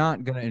they're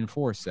not going to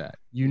enforce that.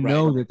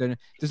 Know that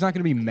there's not going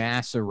to be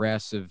mass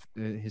arrests of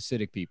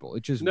Hasidic people.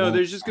 It just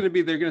there's just going to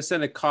be they're going to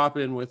send a cop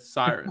in with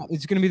sirens.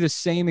 It's going to be the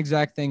same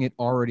exact thing it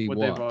already was.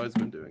 What they've always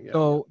been doing. Yeah.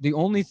 So the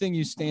only thing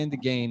you stand to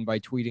gain by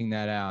tweeting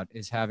that out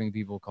is having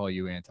people call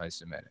you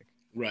anti-Semitic.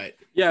 Right.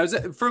 Yeah,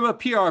 from a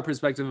PR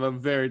perspective, a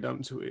very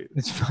dumb tweet.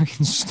 It's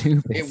fucking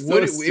stupid.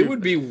 It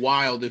would be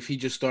wild if he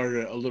just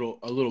started a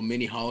little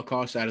mini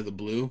Holocaust out of the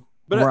blue.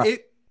 But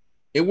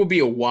it would be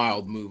a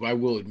wild move. I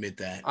will admit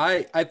that.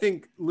 I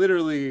think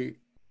literally,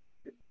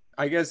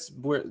 I guess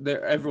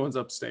everyone's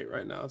upstate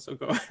right now. So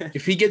go ahead.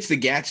 If he gets the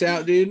gats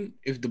out, dude.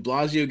 If de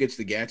Blasio gets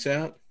the gats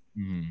out,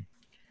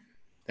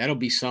 that'll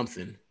be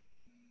something.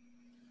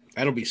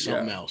 That'll be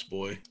something else,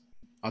 boy.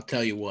 I'll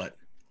tell you what.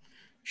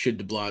 Should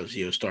de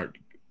Blasio start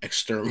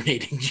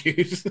exterminating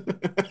Jews?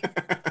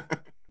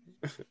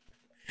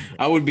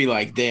 I would be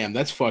like, damn,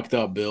 that's fucked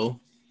up, Bill.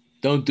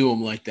 Don't do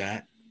him like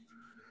that.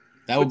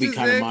 That would be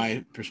kind of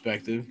my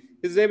perspective.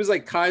 His name is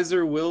like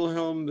Kaiser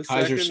Wilhelm II.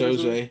 Kaiser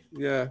Soze.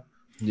 Yeah.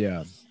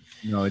 Yeah.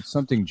 No, it's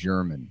something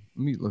German.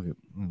 Let me look at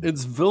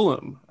It's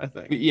Willem, I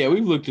think. Yeah,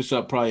 we've looked this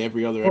up probably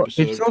every other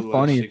episode. It's so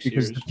funny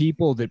because the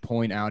people that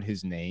point out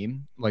his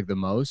name like the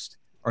most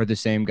are the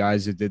same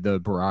guys that did the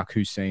Barack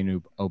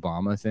Hussein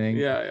Obama thing.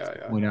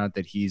 Yeah. Point out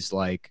that he's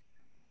like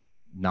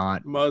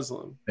not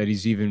Muslim, that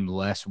he's even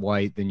less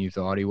white than you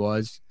thought he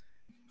was.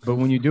 But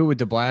when you do it with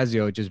de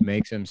Blasio, it just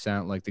makes him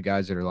sound like the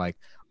guys that are like,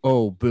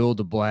 oh, Bill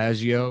de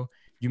Blasio?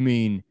 You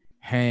mean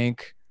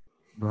Hank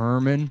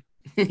Berman?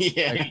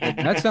 Yeah. Like,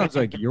 that sounds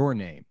like your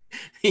name.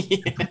 Yeah.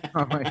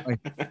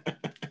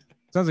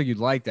 Sounds like you'd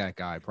like that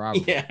guy,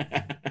 probably.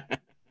 Yeah.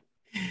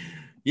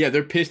 Yeah,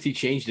 they're pissed he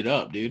changed it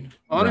up, dude.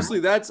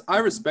 Honestly, I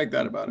respect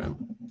that about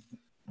him.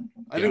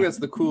 I think that's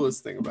the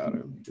coolest thing about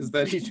him is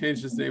that he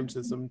changed his name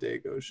to some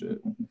Dago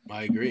shit.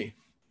 I agree.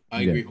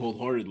 I agree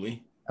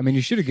wholeheartedly. I mean,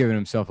 he should have given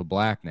himself a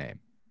black name.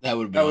 That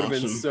would have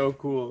been so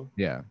cool.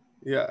 Yeah.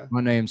 Yeah.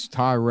 My name's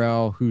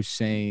Tyrell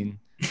Hussein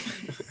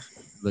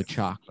Le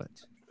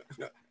Chocolate.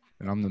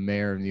 And I'm the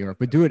mayor of New York.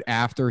 But do it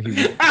after he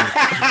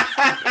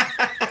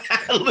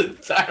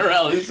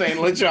Tyrell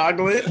Hussein Le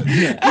Chocolate.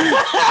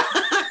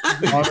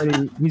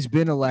 He's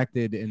been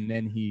elected, and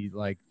then he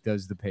like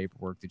does the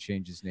paperwork to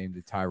change his name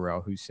to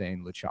Tyrell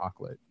Hussein Le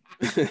Chocolate.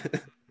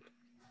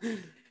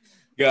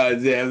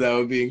 God damn, that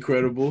would be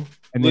incredible.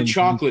 And Le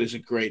Chocolate is a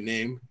great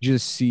name.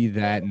 Just see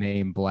that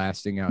name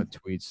blasting out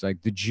tweets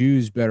like the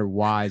Jews better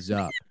wise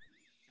up.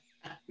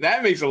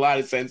 That makes a lot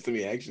of sense to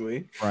me,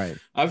 actually. Right.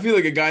 I feel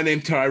like a guy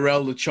named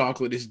Tyrell Le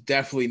Chocolate is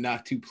definitely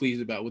not too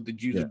pleased about what the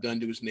Jews have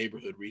done to his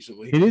neighborhood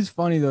recently. It is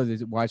funny, though,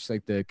 to watch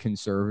like the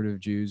conservative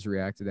Jews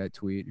react to that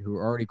tweet who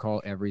already call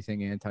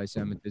everything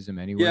anti-Semitism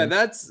anyway. Yeah,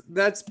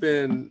 that's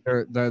been...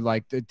 They're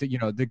like,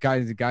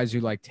 the guys who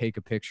like take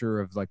a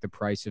picture of like the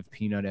price of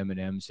peanut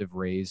M&Ms have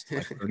raised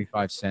like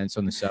 35 cents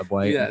on the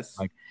subway. Yes.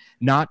 Like,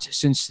 not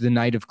since the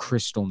night of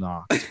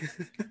Kristallnacht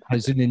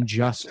has an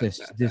injustice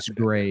this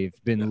grave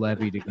been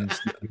levied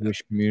against the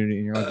Jewish community.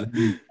 And you're like, what are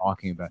you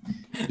talking about?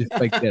 Just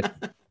like this.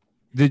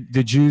 The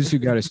Jews who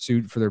got a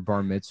suit for their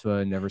bar mitzvah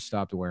and never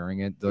stopped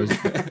wearing it. Those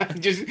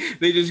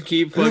they just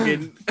keep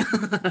fucking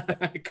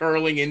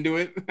curling into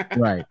it.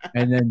 right,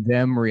 and then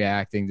them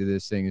reacting to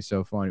this thing is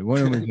so funny. One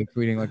of them was like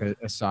tweeting like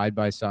a side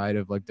by side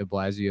of like De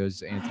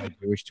Blasio's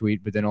anti-Jewish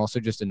tweet, but then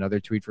also just another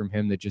tweet from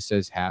him that just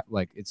says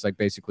like it's like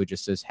basically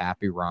just says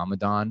Happy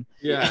Ramadan.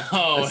 Yeah,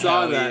 Oh, I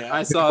saw that. yeah.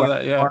 I saw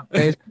that.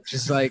 Yeah.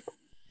 Just like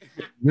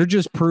you're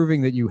just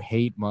proving that you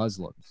hate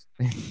Muslims.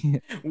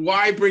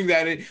 Why bring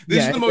that in? This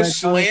Yeah, is the most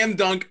exactly. slam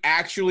dunk,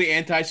 actually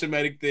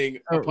anti-Semitic thing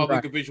a Oh, public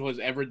right. official has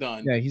ever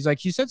done. Yeah, he's like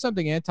he said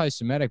something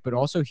anti-Semitic, but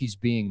also he's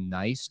being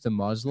nice to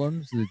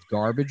Muslims, the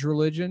garbage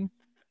religion,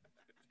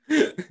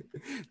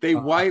 They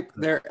wipe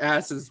their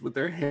asses with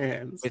their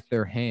hands. with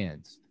their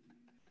hands.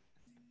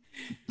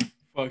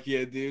 Fuck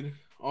yeah, dude.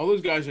 All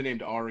those guys are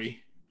named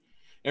Ari.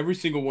 Every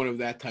single one of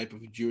that type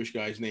of Jewish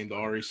guy is named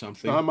Ari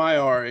something. Not my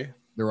Ari.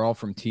 They're all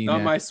from T.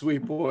 Not my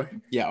sweet boy.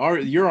 Yeah,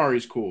 Ari, your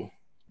Ari's cool.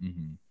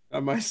 Mm-hmm.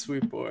 Not my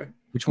sweet boy.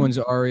 Which one's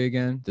Ari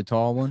again? The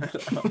tall one?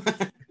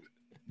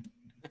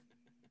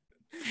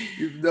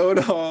 You've known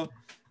all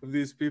of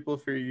these people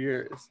for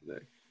years,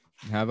 Nick.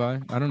 Have I?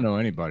 I don't know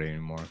anybody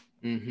anymore.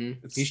 Mm-hmm.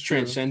 It's He's true.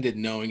 transcended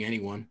knowing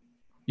anyone.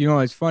 You know,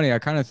 it's funny. I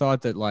kind of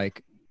thought that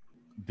like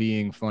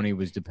being funny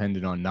was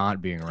dependent on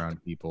not being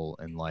around people,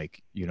 and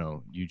like you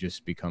know, you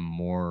just become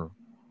more.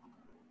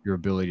 Your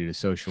ability to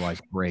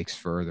socialize breaks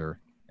further,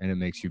 and it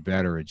makes you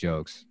better at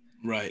jokes.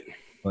 Right.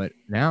 But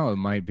now it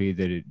might be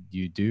that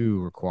you do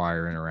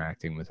require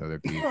interacting with other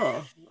people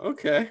Oh,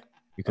 okay.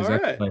 because all I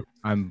feel right. like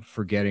I'm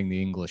forgetting the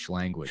English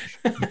language.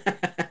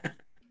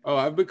 Oh,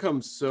 I've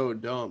become so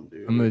dumb,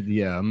 dude.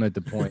 I'm at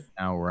the point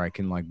now where I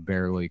can like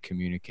barely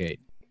communicate.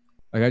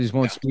 Like I just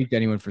won't speak to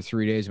anyone for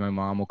 3 days. My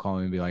mom will call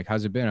me and be like,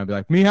 "How's it been?" I'll be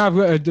like, "Me have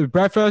the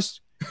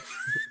breakfast."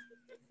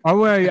 Oh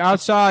wait,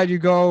 outside you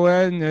go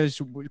and there's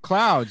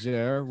clouds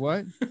there.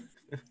 What?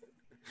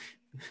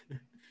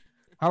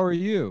 How are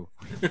you?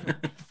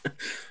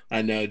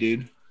 I know,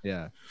 dude.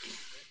 Yeah.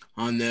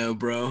 I know,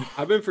 bro.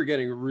 I've been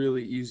forgetting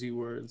really easy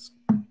words.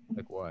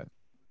 Like what?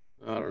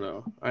 I don't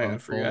know. I Uncle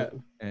forget.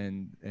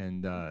 And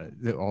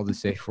all the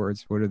safe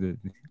words. What are the?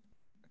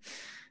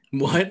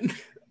 What?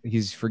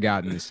 He's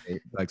forgotten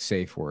the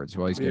safe words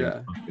while he's getting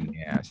Yeah. fucked in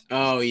the ass.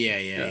 Oh,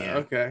 yeah.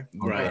 Okay.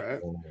 Right. All right.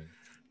 Or,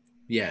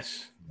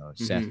 Yes. you know,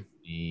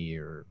 Sesame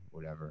or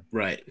whatever.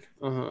 Right.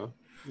 Uh-huh.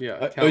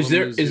 Yeah. Is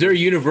there a Kalamazoo.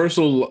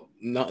 universal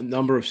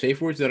number of safe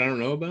words that I don't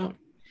know about?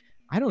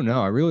 I don't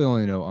know. I really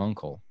only know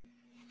uncle.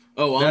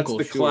 Oh, That's uncle.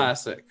 the sure.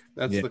 classic.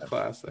 That's Yeah. the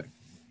classic.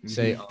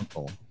 Say Mhm.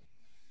 uncle.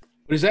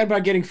 But is that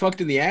about getting fucked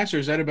in the ass, or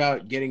is that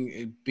about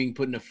being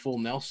put in a full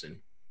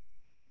Nelson?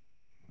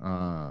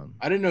 I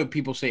didn't know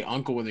people say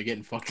uncle when they're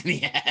getting fucked in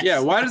the ass. Yeah.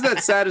 Why does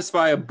that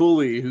satisfy a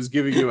bully who's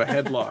giving you a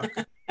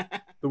headlock?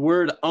 The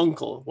word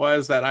uncle. Why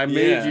is that? I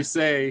made Yeah. you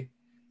say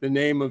the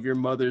name of your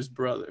mother's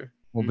brother.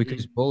 Well,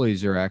 because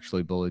bullies are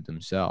actually bullied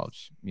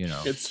themselves. You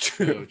know, It's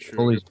So true. true.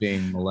 bully's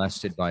being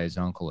molested by his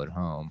uncle at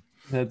home.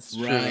 That's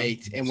true.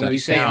 Right. And So when you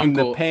say now- And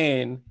the uncle,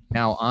 pain.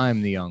 Now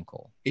I'm the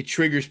uncle. it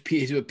triggers a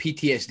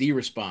PTSD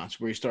response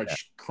where he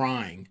starts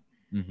crying.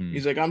 Mhm.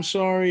 He's like, "I'm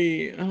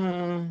sorry."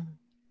 And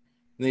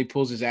then he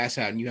pulls his ass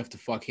out, and you have to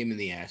fuck him in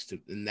the ass,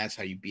 and that's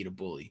how you beat a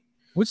bully.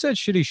 What's that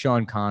shitty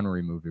Sean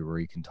Connery movie where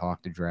he can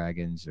talk to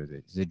dragons? Or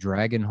is it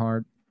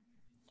Dragonheart?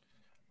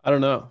 I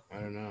don't know. I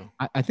don't know.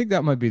 I think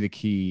that might be the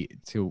key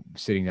to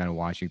sitting down and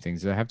watching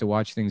things. I have to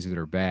watch things that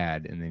are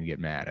bad and then get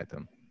mad at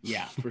them.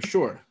 Yeah, for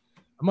sure.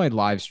 I might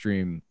live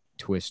stream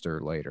Twister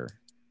later.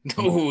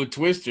 Oh,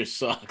 Twister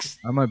sucks.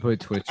 I might put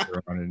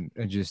Twister on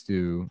and just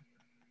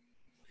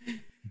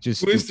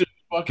Twister's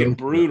fucking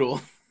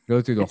brutal.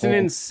 go through the It's whole an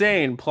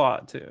insane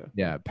plot too.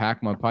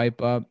 pack my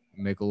pipe up,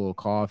 make a little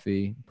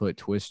coffee, put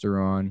Twister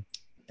on,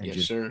 and Yes,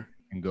 just sir.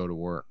 and go to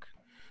work.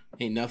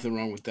 Ain't nothing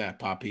wrong with that,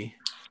 Poppy.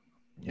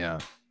 Yeah.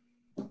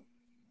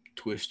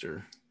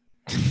 Twister.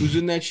 Who's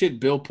in that shit?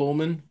 Bill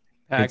Pullman?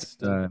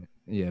 Paxton.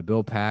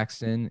 Bill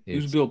Paxton.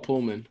 Who's It's Bill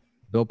Pullman?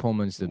 Bill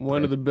Pullman's the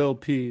One of the Bill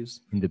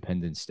P's.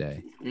 Independence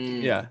Day.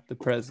 Mm. Yeah, the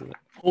president.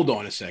 Hold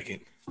on a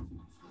second.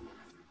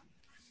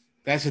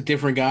 That's a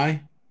different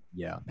guy?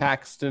 Yeah.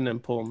 Paxton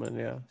and Pullman.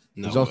 Yeah.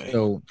 No There's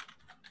way.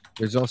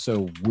 there's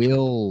also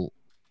Will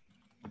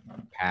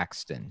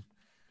Paxton.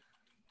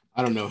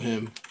 I don't know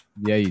him.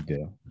 Yeah, you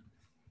do.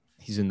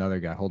 He's another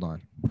guy. Hold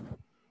on.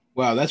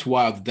 Wow, that's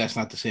wild. That's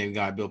not the same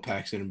guy, Bill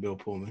Paxton and Bill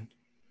Pullman.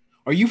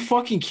 Are you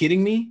fucking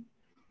kidding me?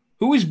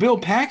 Who is Bill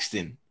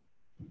Paxton?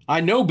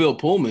 I know Bill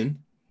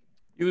Pullman.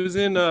 He was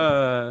in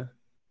Yeah,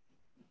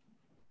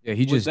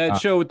 he was just that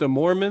show with the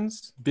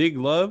Mormons, Big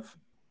Love.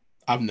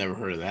 I've never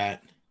heard of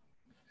that.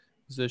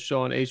 Is that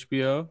show on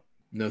HBO?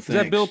 No Is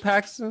thanks. that Bill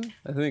Paxton?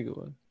 I think it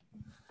was.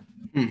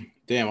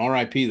 Damn,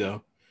 R.I.P.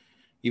 though.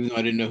 Even though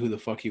I didn't know who the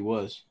fuck he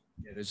was.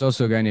 yeah, there's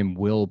also a guy named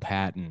Will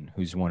Patton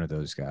who's one of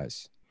those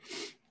guys.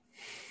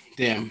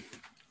 Damn.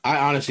 I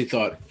honestly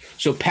thought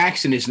so.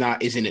 Paxton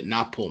isn't it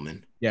not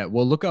Pullman? Yeah,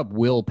 well, look up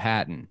Will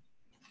Patton.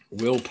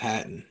 Will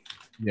Patton.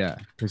 Yeah,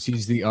 because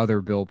he's the other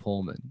Bill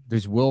Pullman.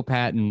 There's Will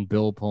Patton,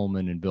 Bill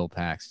Pullman, and Bill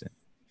Paxton.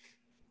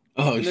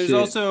 Oh And there's shit.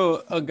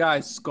 also a guy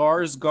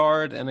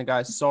Skarsgård and a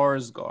guy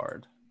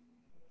Sarsgaard.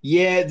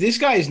 Yeah, this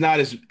guy is not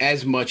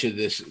as much of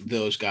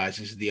those guys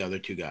as the other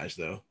two guys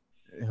though.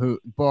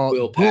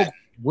 Will Patton.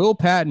 Will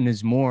Patton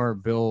is more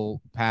Bill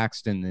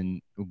Paxton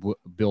than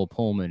Bill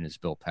Pullman is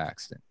Bill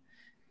Paxton.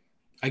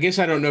 I guess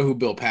I don't know who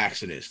Bill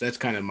Paxton is. That's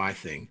kind of my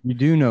thing. You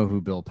do know who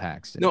Bill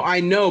Paxton No, is.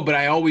 I know, but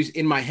I always,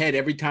 in my head,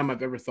 every time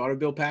I've ever thought of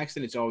Bill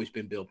Paxton, it's always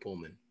been Bill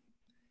Pullman.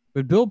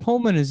 But Bill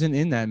Pullman isn't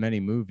in that many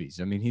movies.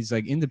 I mean, he's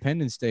like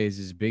Independence Day is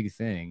his big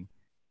thing.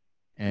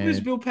 And Who is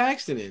Bill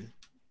Paxton in?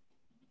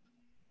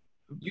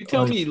 You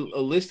tell me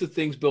a list of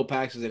things Bill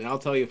Paxton's in, and I'll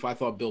tell you if I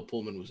thought Bill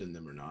Pullman was in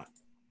them or not.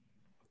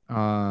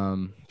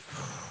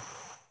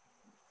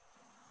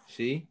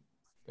 See?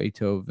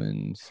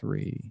 Beethoven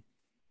 3.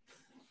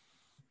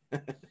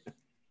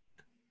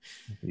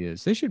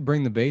 Yes, they should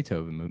bring the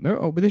Beethoven movie.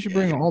 Oh, but they should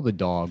bring all the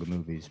dog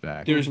movies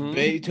back. There's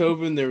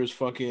Beethoven. There was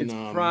fucking It's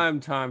prime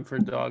time for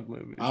dog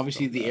movies.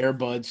 obviously the Air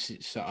Buds.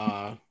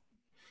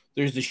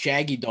 There's the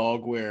Shaggy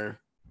Dog where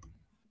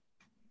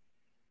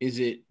is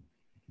it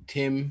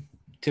Tim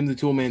the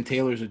Toolman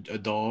Taylor's a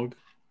dog, and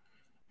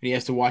he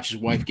has to watch his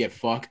wife get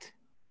fucked.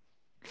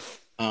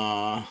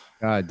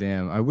 God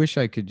damn! I wish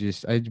I could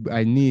just.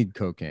 I need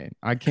cocaine.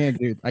 I can't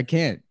do. I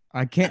can't.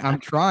 I'm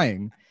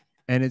trying,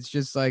 and it's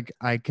just like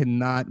I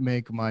cannot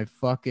make my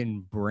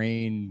fucking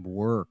brain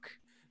work.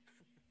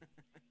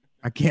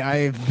 I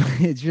can't.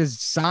 It's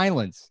just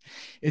silence.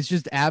 It's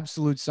just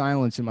absolute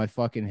silence in my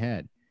fucking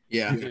head.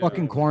 Yeah,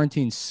 Fucking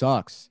quarantine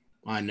sucks.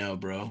 I know,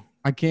 bro.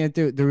 I can't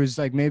do it. There was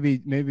like maybe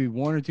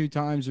one or two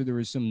times where there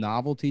was some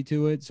novelty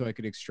to it, so I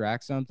could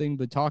extract something.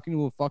 But talking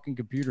to a fucking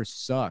computer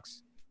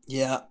sucks.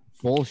 Yeah,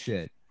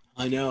 Bullshit.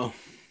 I know.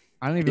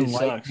 I don't even It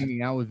like sucks.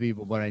 hanging out with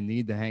people, but I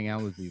need to hang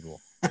out with people.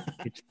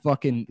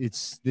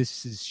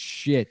 This is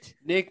shit.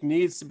 Nick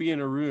needs to be in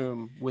a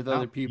room with other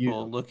Not people you.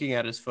 looking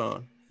at his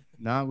phone.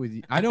 Not with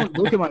you. I don't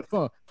look at my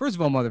phone. First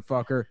of all,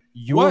 motherfucker,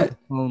 you're What? a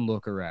phone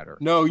looker at her.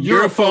 No,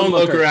 You're a phone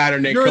looker at her,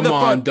 Nick. You're Come the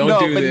on, don't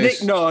do but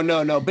this. Nick,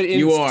 no. But in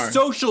You are.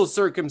 social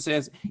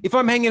circumstance, if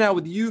I'm hanging out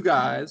with you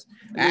guys,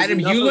 and there's Adam,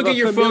 enough you of look a at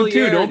your phone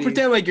too. Don't familiarity-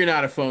 pretend like you're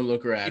not a phone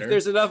looker at If her.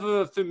 there's enough of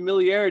a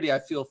familiarity, I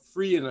feel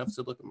free enough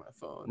to look at my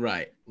phone.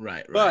 Right.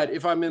 But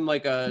if I'm in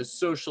like a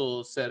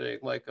social setting,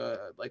 like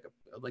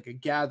a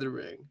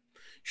gathering, I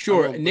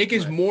Sure, won't Nick look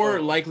is at my more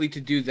phone. likely to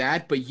do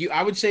that, but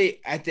I would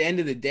say at the end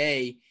of the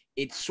day,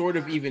 it sort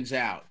of evens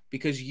out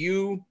because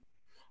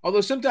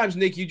although sometimes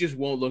Nick, you just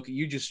won't look,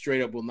 you just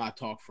straight up will not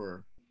talk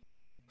for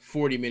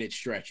 40-minute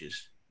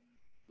stretches.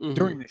 Mhm.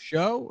 During the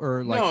show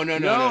or like No,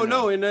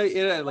 no, in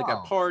a like a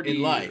Oh, party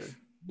in life.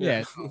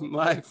 Yeah. in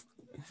life.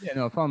 yeah,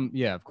 no,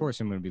 of course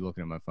I'm gonna be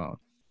looking at my phone.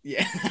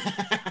 Yeah.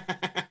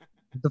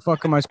 What the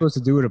fuck am I supposed to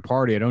do at a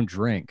party? I don't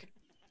drink.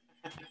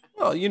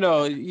 Well,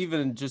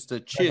 even just a oh,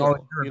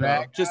 chill, you're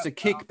back just a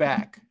kick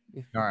back.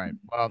 All right.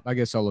 Well, I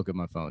guess I'll look at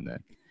my phone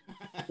then.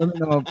 Let me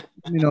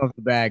know if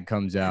the bag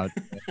comes out.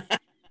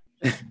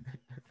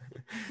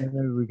 And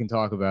maybe we can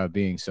talk about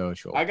being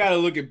social. I gotta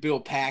look at Bill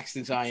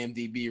Paxton's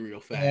IMDb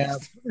real Yeah,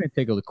 fast. we're gonna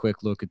take a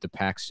quick look at the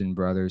Paxton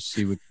brothers,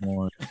 see which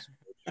one.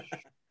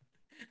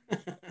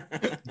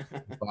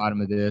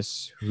 Bottom of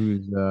this,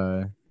 who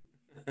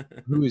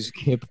is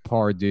Kip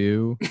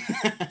Pardue?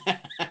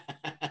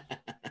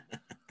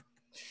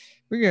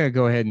 We're gonna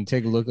go ahead and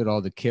take a look at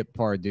all the Kip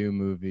Pardue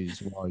movies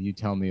while you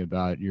tell me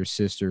about your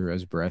sister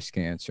has breast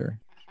cancer.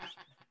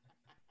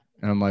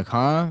 And I'm like,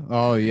 huh?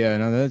 Oh yeah,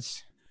 no,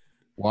 that's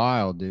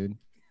wild, dude.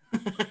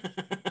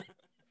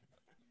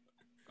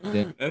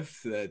 Damn,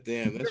 that's You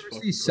fucking ever see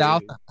crazy.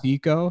 South of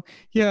Pico?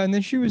 Yeah, and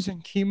then she was in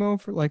chemo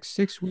for like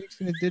 6 weeks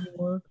and it didn't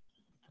work.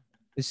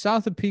 Is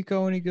South of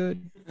Pico any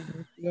good?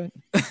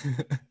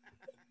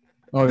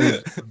 Oh, yeah.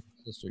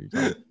 Sister, you're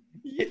talking.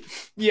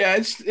 Yeah,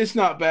 it's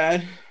not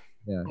bad.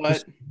 Yeah, But-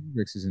 Christina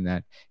Hendricks is in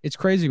that. It's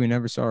crazy we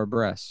never saw her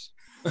breasts.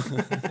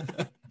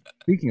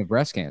 Speaking of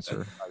breast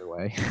cancer, by the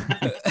way.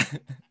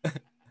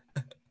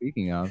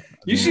 Speaking of,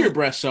 You see her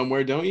breast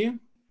somewhere, don't you?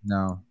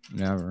 No,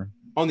 never.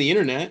 On the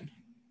internet.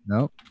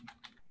 Nope.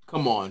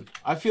 Come on.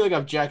 I feel like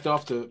I've jacked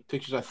off to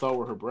pictures I thought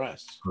were her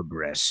breasts. Her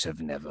breasts have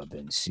never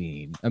been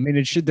seen. I mean,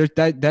 it should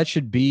that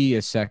should be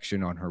a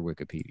section on her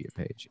Wikipedia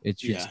page.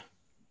 It's just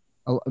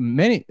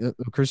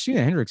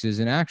Christina Hendricks is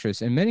an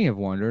actress, and many have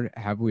wondered,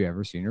 have we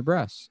ever seen her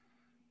breasts?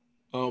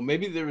 Oh,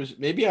 maybe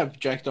I've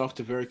jacked off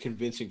to very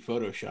convincing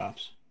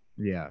photoshops.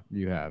 Yeah,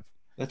 you have.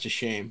 That's a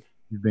shame.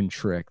 You've been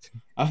tricked.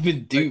 I've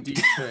been duped. Deep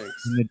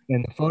tricks.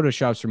 And the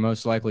photoshops are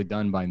most likely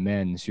done by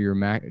men, so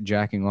you're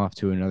jacking off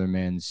to another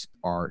man's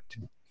art,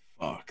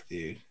 Fuck,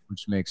 dude.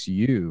 which makes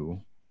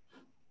you.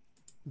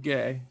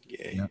 Gay.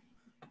 Gay. Yeah.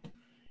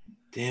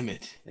 Damn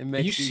it. It Are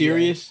makes you you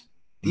serious?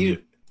 gay.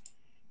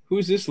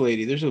 Who's this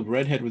lady? There's a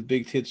redhead with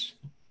big tits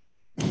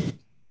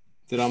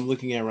that I'm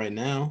looking at right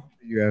now.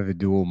 You have a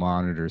dual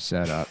monitor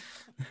setup.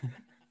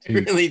 I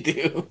really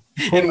do.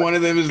 And one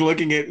of them is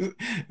looking at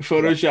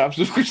photoshops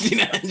of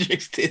Christina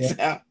Hendricks' tits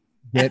out.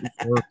 Get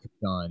work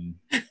done.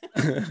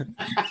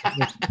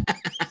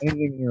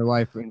 Anything in your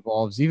life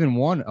involves even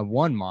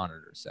one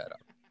monitor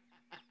setup.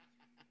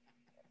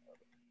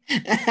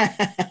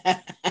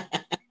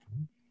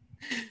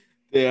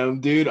 Damn,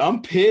 dude,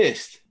 I'm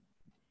pissed.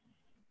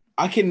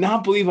 I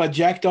cannot believe I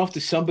jacked off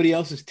to somebody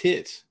else's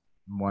tits.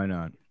 Why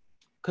not?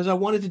 Because I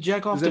wanted to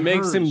jack off to It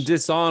makes hers. him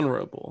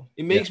dishonorable.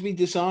 It makes me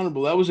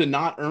dishonorable. That was a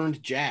not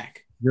earned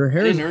jack. Your I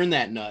hair didn't earn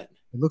that nut.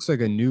 It looks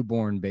like a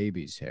newborn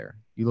baby's hair.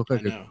 You look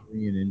like a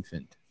Korean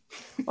infant.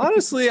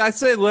 Honestly, I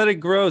say let it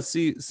grow.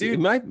 See, it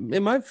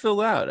might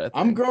fill out. I think.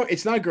 I'm growing.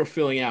 It's not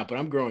filling out, but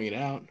I'm growing it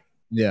out.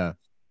 Yeah.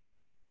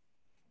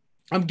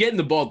 I'm getting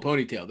the bald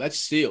ponytail. That's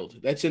sealed.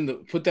 That's in the.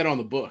 Put that on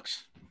the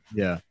books.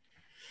 Yeah.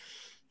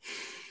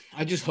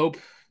 I just hope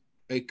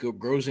it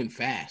grows in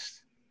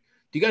fast.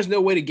 Do you guys know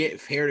a way to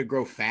get hair to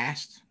grow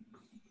fast?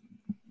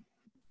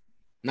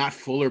 Not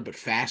fuller, but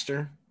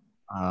faster.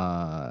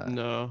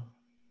 No.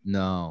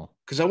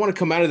 Because I want to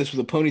come out of this with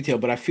a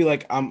ponytail, but I feel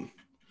like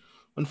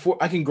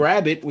I can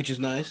grab it, which is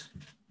nice.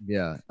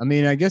 Yeah. I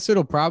mean, I guess this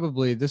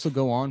will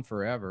go on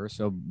forever.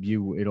 So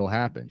it'll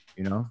happen,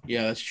 you know?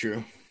 Yeah, that's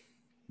true.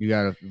 You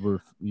want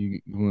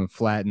to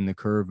flatten the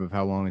curve of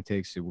how long it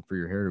takes for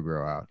your hair to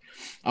grow out.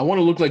 I want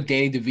to look like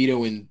Danny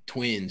DeVito in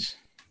Twins.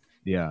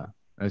 Yeah.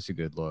 That's a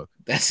good look.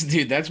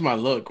 That's my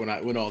look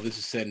when all this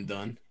is said and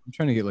done. I'm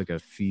trying to get like a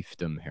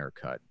fiefdom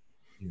haircut,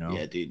 you know?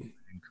 Yeah, dude.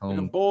 And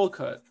a bowl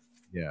cut.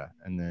 Yeah.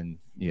 And then,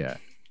 yeah.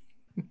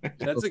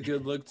 That's a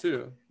good look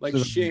too. Like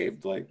So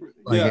shaved,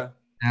 yeah.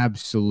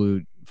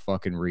 Absolute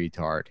fucking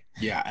retard.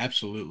 Yeah,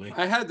 absolutely.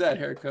 I had that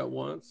haircut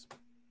once.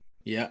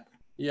 Yeah.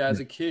 Yeah,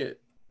 as a kid.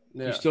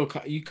 Yeah.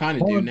 You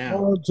kind of do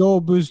now. Our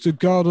job is to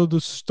gather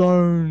the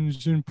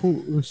stones and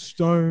put the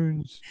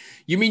stones.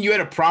 You mean you had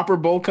a proper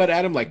bowl cut,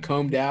 Adam, like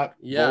combed out?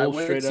 Yeah, I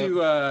went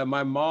to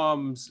my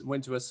mom's.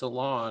 Went to a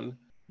salon.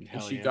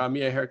 And she got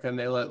me a haircut, and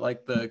they let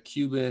like the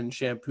Cuban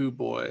shampoo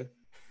boy,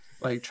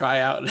 like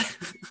try out.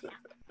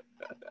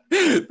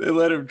 They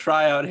let him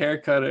try out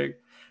haircutting,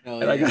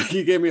 and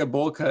he gave me a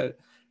bowl cut,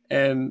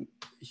 and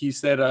he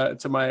said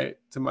to my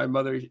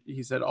mother,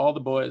 he said all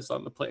the boys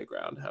on the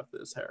playground have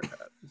this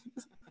haircut.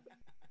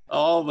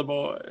 All the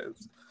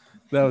boys.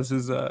 That was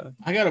his. I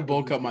got a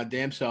bowl cut my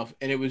damn self,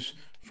 and it was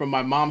from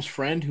my mom's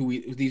friend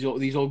these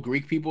old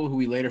Greek people who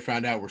we later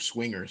found out were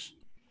swingers.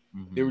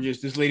 Mm-hmm. They were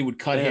just this lady would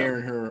cut hair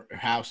in her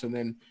house, and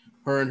then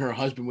her and her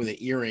husband with an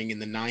earring in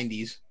the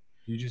 90s.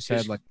 You just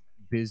had like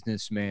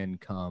businessman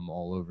cum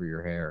all over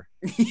your hair.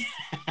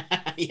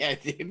 Yeah,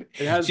 dude.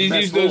 She's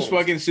used those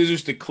fucking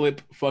scissors to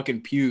clip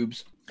fucking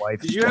pubes.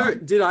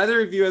 Did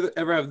either of you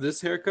ever have this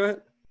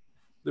haircut?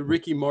 The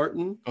Ricky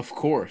Martin? Of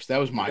course. That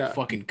was my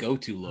fucking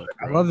go-to look.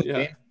 Bro. I love that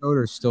Dan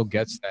Soder still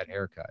gets that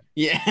haircut.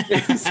 Yeah.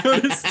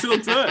 Soder still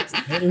does.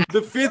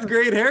 The 5th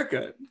grade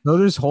haircut.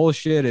 Soder's whole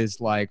shit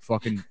is like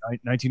fucking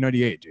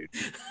 1998, dude.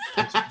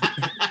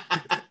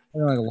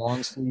 Like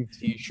long sleeve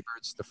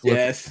t-shirts. The flip.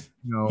 Yes.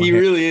 He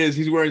really is.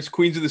 He's wearing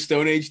Queens of the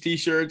Stone Age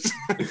t-shirts.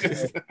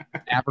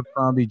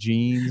 Abercrombie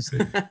jeans.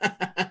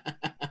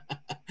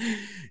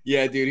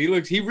 Yeah,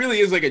 dude. He really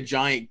is like a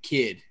giant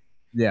kid.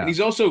 Yeah. And he's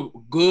also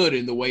good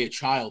in the way a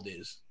child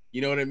is.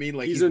 You know what I mean?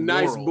 Like he's a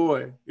nice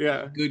boy.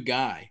 Yeah. Good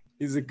guy.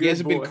 He's a good boy. He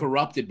hasn't been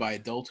corrupted by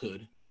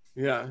adulthood.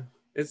 Yeah,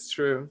 it's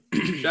true.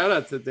 Shout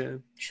out to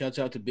Dan. Shouts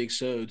out to Big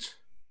Sods.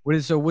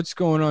 What's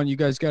going on? You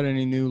guys got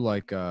any new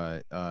like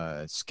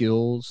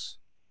skills?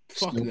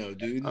 Fuck no,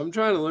 dude. I'm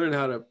trying to learn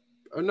how to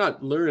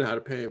not learn how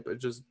to paint, but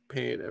just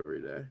paint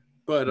every day.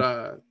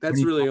 But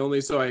that's really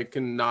only so I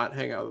can not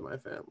hang out with my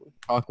family.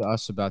 Talk to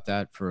us about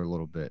that for a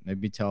little bit.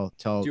 Maybe tell.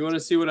 Do you want to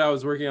see what I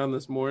was working on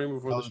this morning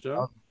before the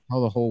show?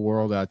 Tell the whole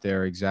world out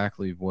there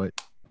exactly what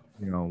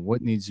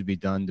needs to be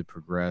done to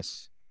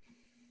progress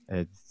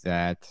at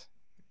that.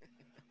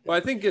 Well,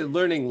 I think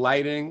learning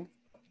lighting.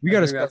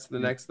 That's the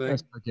next thing.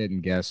 Start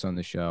getting guests on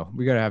the show.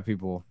 We got to have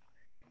people.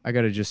 I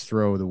got to just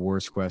throw the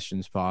worst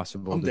questions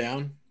possible. I'm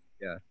down.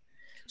 Yeah.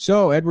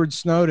 So Edward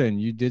Snowden,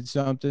 you did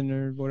something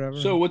or whatever?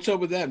 So what's up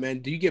with that, man?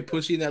 Do you get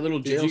pussy in that little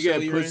jail? Did you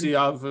get pussy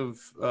off of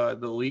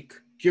the leak?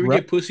 Did you ever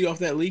get pussy off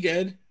that leak,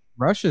 Ed?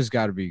 Russia's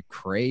got to be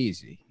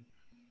crazy.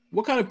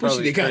 What kind of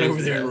pussy they got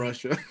over there in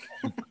Russia?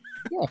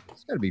 Yeah,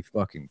 it's got to be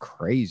fucking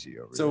crazy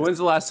over there. So when's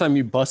the last time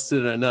you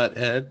busted a nut,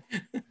 Ed?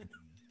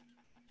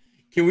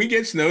 Can we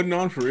get Snowden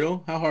on for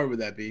real? How hard would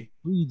that be?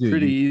 What do you do?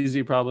 Pretty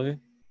easy, probably.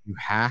 You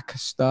hack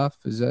stuff?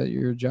 Is that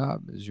your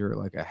job? Is you're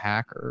like a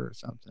hacker or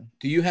something?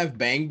 Do you have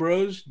Bang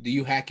Bros? Do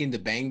you hack into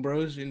Bang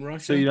Bros in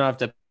Russia? So you don't have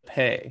to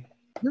pay.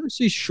 You ever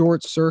see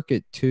Short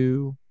Circuit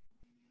 2?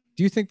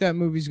 Do you think that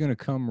movie's gonna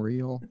come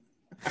real?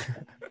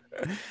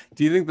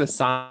 Do you think the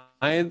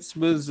science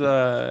was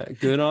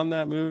good on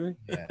that movie?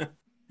 Yeah. Do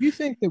you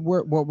think that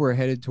what we're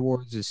headed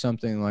towards is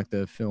something like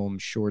the film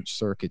Short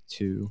Circuit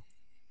 2?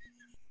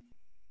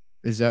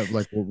 Is that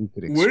like what we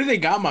could expect? Where do they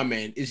got my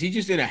man? Is he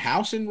just in a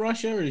house in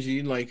Russia, or is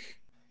he like?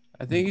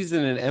 I think he's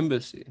in an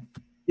embassy.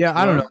 Yeah,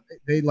 I don't know.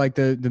 They like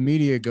the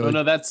media goes. Oh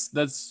no, that's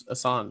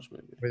Assange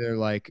movie. Where they're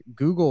like,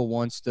 Google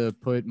wants to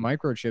put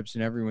microchips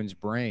in everyone's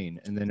brain,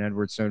 and then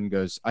Edward Snowden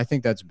goes, "I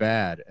think that's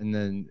bad," and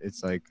then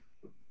it's like,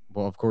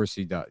 well, of course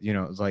he does. You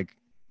know, it's like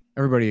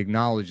everybody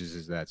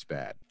acknowledges that's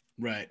bad.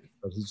 Right.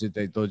 But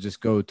they'll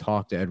just go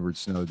talk to Edward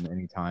Snowden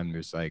anytime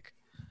there's like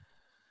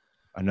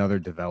another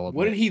development.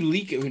 What did he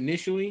leak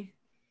initially?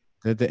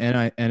 That the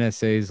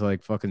NSA's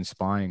like fucking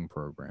spying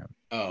program.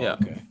 Oh, yeah.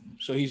 Okay.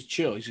 So he's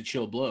chill. He's a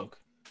chill bloke.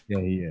 Yeah,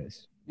 he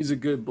is. He's a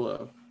good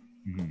blow.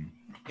 Mm-hmm.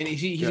 And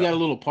he's got a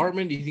little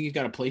apartment. Do you think he's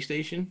got a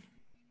PlayStation?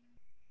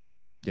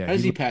 Yeah. How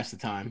does he pass the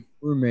time?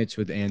 Roommates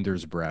with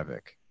Anders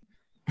Breivik.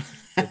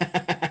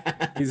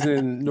 He's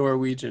in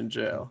Norwegian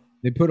jail.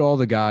 They put all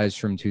the guys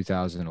from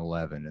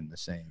 2011 in the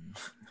same.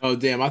 Oh,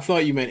 damn. I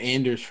thought you meant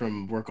Anders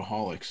from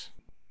Workaholics.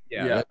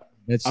 Yeah.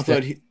 I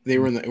thought they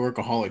were in the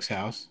Workaholics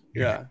house.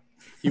 Yeah.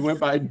 He went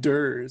by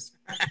Durs.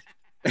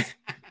 Who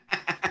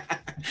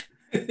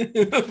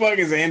the fuck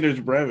is Anders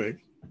Breivik?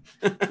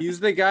 He's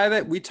the guy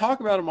that we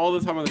talk about him all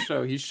the time on the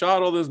show. He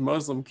shot all those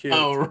Muslim kids.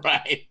 Oh,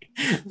 right.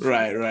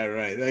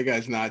 That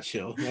guy's not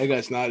chill. That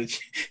guy's not.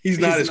 He's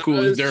not as cool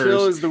as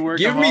Durs.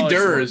 Give me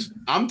Durs.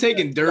 One. I'm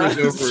taking Durs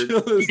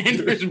over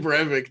Anders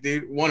Breivik,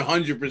 dude.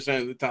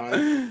 100% of the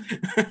time.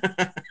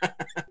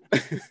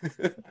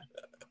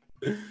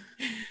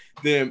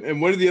 Damn.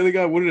 And what did the other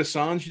guy? What did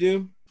Assange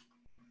do?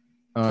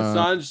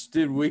 Assange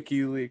did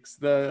WikiLeaks.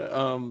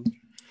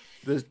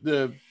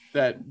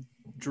 That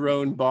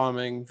drone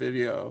bombing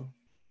video.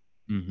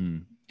 Mm-hmm.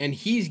 And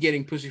he's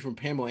getting pussy from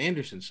Pamela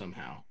Anderson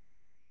somehow.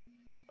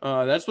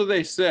 That's what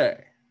they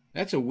say.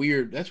 That's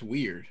weird.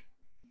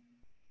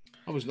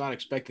 I was not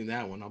expecting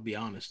that one. I'll be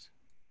honest.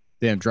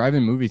 Damn,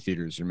 drive-in movie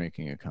theaters are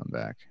making a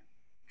comeback.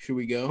 Should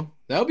we go?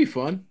 That would be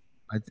fun.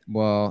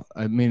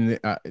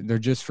 They're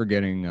just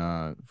forgetting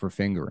for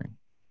fingering.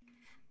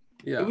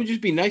 Yeah, it would just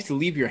be nice to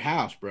leave your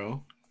house,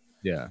 bro.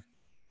 Yeah,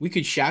 we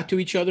could shout to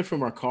each other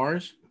from our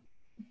cars.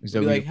 Be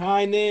like,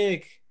 "Hi,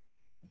 Nick."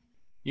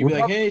 You'd be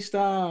like, "Hey,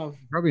 stop."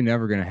 Probably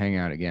never gonna hang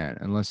out again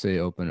unless they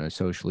open a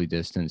socially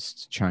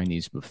distanced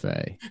Chinese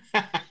buffet.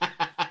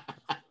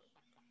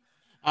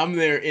 I'm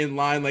there in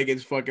line like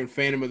it's fucking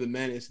Phantom of the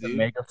Menace, dude. The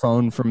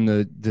megaphone from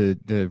the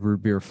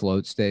root beer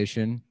float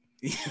station.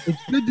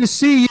 It's good to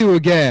see you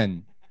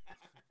again.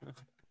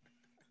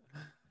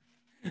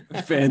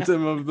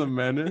 Phantom of the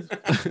Menace.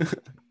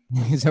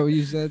 Is that what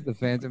you said? The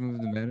Phantom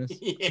of the Menace?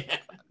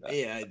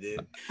 Yeah, I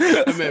did.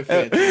 I meant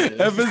Phantom.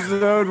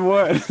 Episode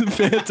 1,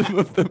 Phantom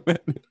of the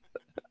Menace.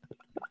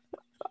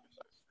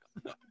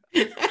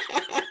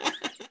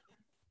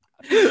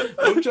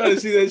 I'm trying to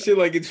see that shit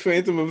like it's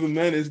Phantom of the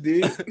Menace,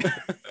 dude.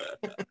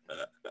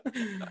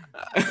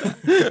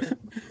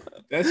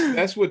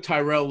 That's what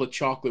Tyrell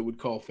LaChocolate would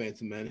call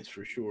Phantom Menace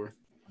for sure.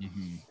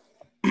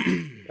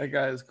 Mm-hmm. That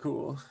guy is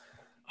cool.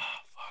 Oh,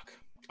 fuck.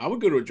 I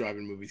would go to a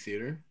drive-in movie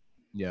theater.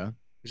 Yeah.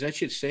 Is that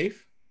shit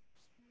safe?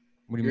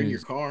 What do you You're mean? in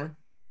your car.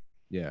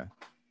 Yeah.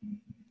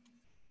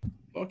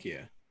 Fuck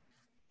yeah.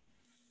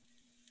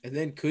 And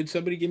then could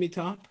somebody give me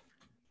top?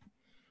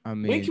 I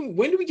mean,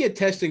 when do we get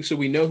testing so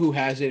we know who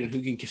has it and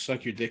who can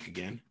suck your dick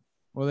again?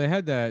 Well, they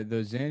had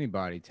those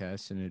antibody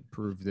tests, and it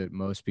proved that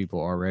most people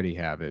already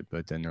have it.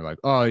 But then they're like,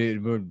 "Oh,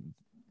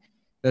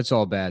 that's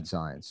all bad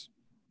science."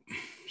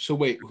 So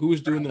wait, who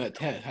was doing that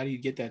test? How do you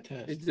get that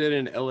test? It did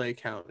in LA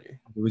County.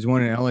 There was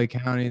one in LA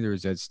County. There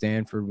was that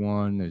Stanford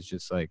one. There's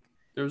just like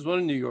there was one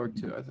in New York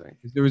too, I think.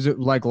 There was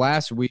like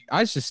last week.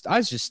 I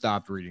just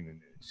stopped reading the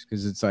news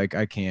because it's like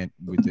I can't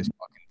with this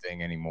fucking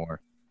thing anymore.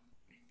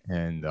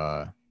 And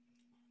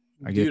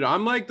dude,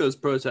 I'm like those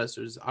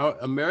protesters.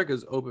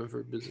 America's open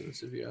for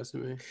business, if you ask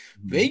me.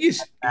 Vegas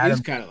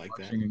is kind of like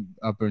that.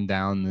 Up and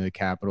down the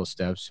Capitol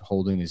steps,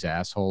 holding his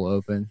asshole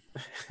open.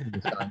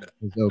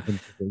 He's open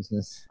for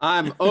business.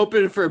 I'm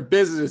open for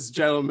business,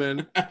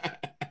 gentlemen.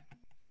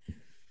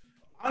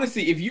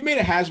 Honestly, if you made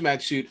a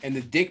hazmat suit and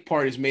the dick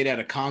part is made out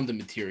of condom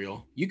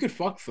material, you could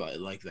fuck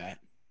it like that.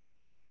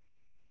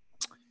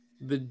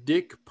 The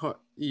dick part,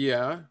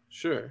 yeah,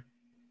 sure.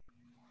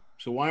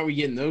 So why are we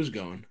getting those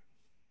going?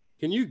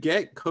 Can you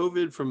get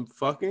COVID from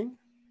fucking?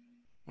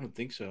 I don't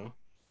think so.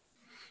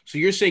 So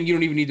you're saying you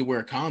don't even need to wear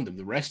a condom.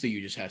 The rest of you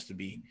just has to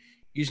be.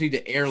 You just need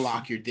to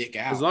airlock your dick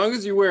out. As long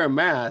as you wear a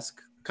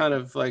mask, kind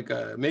of like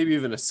maybe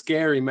even a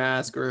scary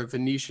mask or a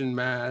Venetian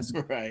mask.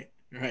 Right.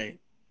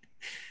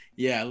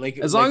 Yeah, like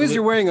as long as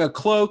you're wearing a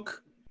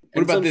cloak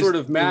and some sort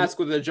of mask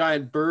with a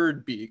giant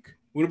bird beak.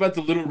 What about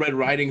the Little Red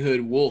Riding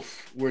Hood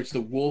wolf, where it's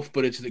the wolf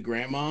but it's the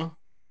grandma?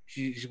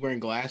 She's wearing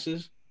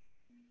glasses.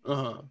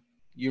 Uh-huh.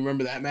 You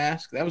remember that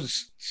mask? That was a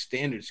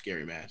standard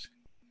scary mask.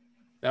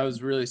 That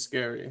was really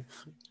scary.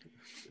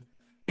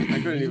 I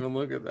couldn't even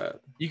look at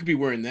that. You could be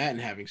wearing that and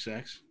having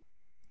sex.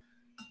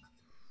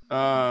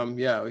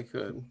 Yeah, we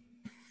could.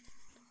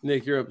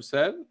 Nick, you're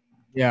upset?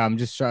 Yeah, I'm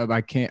just trying.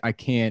 I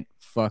can't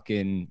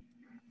fucking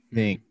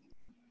think.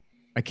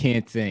 I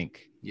can't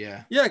think.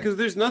 Yeah, because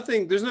there's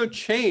no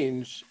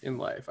change in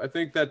life. I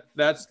think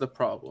that's the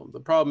problem. The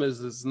problem is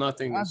there's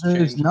nothing.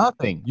 There's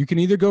nothing. You can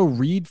either go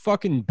read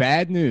fucking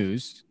bad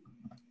news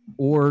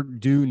or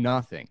do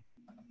nothing.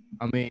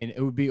 I mean,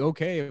 it would be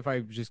okay if I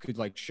just could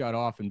like shut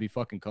off and be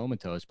fucking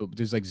comatose, but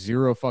there's like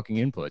zero fucking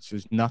inputs.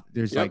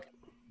 There's like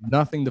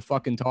nothing to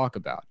fucking talk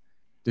about.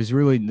 There's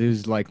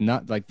like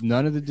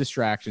none of the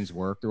distractions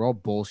work. They're all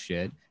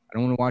bullshit. I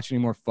don't want to watch any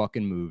more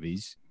fucking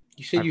movies.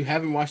 You said you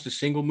haven't watched a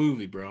single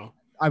movie, bro.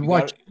 I've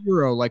watched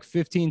Hero like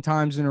 15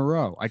 times in a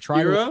row. I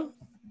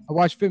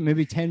watched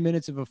maybe 10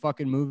 minutes of a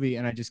fucking movie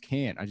and I just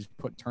can't. I just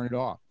turn it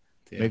off.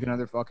 Yeah. Make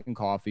another fucking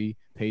coffee,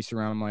 pace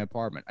around my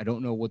apartment. I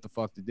don't know what the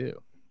fuck to do.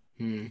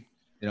 You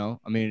know,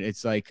 I mean,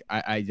 it's like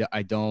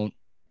I don't.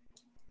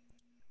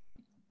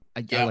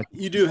 Like,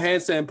 you do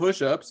handstand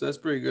push-ups. That's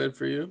pretty good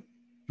for you.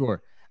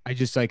 Sure. I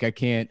just like I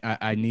can't.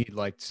 I need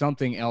like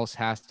something else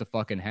has to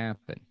fucking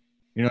happen.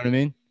 You know what I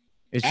mean?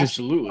 It's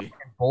absolutely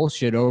just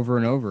bullshit over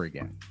and over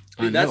again.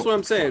 Dude, that's what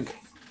I'm saying.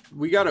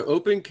 We got to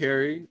open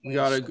carry. We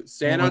got to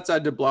stand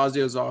outside de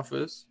Blasio's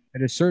office.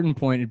 At a certain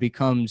point, it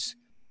becomes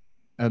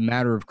a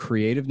matter of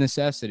creative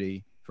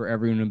necessity for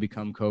everyone to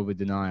become COVID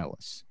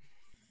denialists.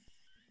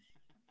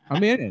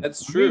 I'm in it.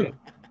 That's true.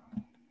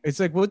 It's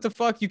like, what the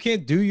fuck? You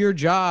can't do your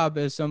job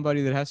as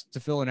somebody that has to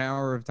fill an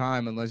hour of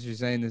time unless you're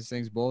saying this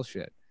thing's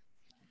bullshit.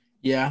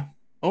 Yeah.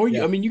 Or,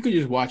 I mean, you could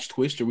just watch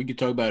Twister. We could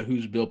talk about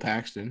who's Bill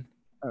Paxton.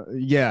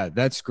 Yeah,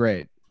 that's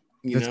great.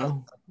 That's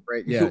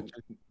great. Yeah.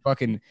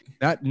 Fucking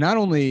not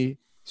only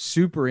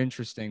super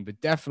interesting, but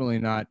definitely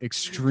not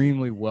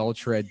extremely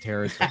well-tread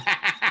territory.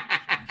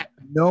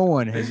 No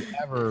one has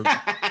ever.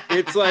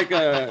 It's like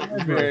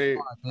a very.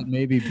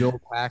 Maybe Bill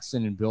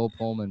Paxton and Bill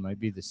Pullman might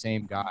be the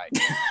same guy.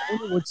 I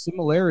wonder what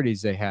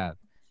similarities they have,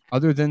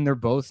 other than they're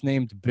both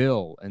named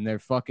Bill and they're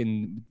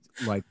fucking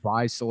like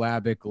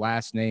bisyllabic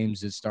last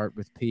names that start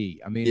with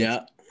P. I mean,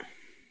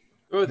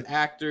 both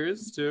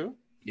actors too.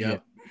 Yep. Yeah.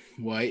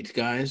 White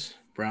guys,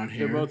 brown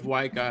hair. They're both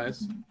white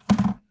guys.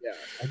 Yeah.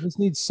 I just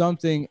need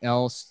something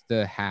else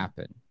to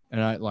happen.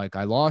 And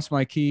I lost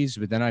my keys,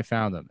 but then I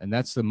found them. And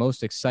that's the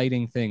most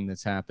exciting thing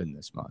that's happened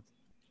this month.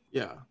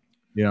 Yeah.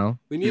 You know?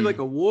 We need like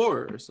a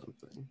war or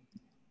something.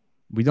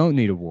 We don't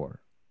need a war.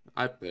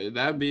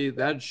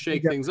 That'd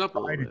shake things up a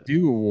little bit.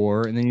 Do a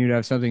war, and then you'd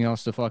have something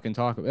else to fucking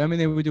talk about. I mean,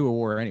 they would do a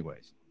war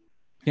anyways.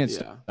 Can't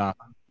stop.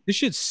 This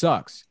shit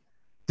sucks.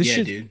 This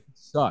shit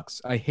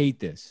sucks. I hate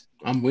this.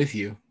 I'm with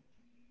you.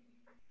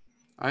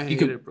 I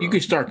hate it, bro. You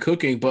could start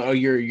cooking, but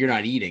you're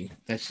not eating.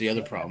 That's the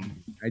other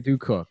problem. I do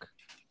cook.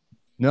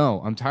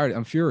 No, I'm tired.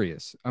 I'm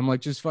furious. I'm like,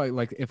 just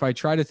like if I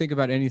try to think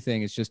about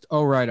anything, it's just,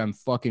 oh, right, I'm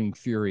fucking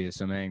furious.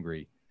 I'm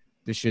angry.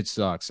 This shit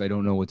sucks. I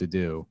don't know what to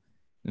do.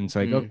 And it's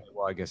like, okay,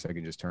 well, I guess I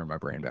can just turn my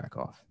brain back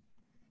off.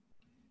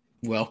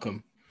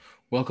 Welcome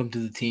to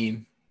the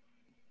team.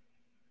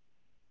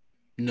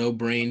 No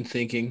brain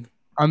thinking.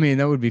 I mean,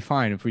 that would be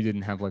fine if we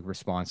didn't have like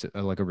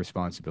a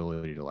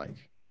responsibility to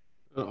like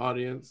the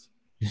audience.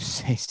 Just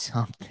say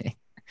something.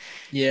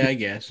 Yeah, I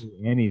guess.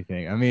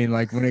 Anything. I mean,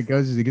 like when it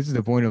gets to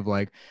the point of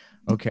like,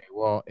 okay,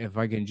 well, if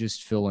I can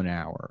just fill an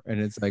hour, and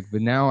it's like,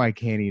 but now I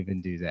can't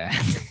even do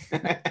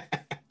that.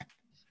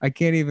 I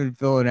can't even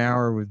fill an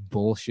hour with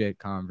bullshit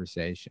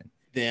conversation.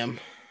 Damn.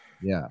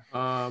 Yeah.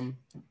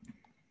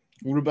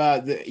 What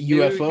about the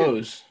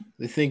UFOs?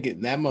 They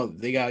think that month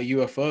they got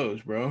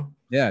UFOs, bro.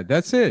 Yeah,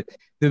 that's it.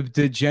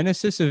 The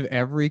genesis of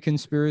every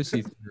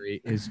conspiracy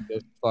theory is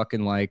just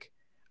fucking like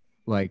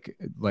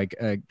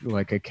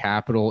a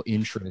capital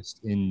interest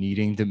in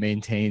needing to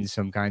maintain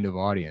some kind of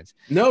audience.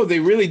 No,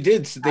 they really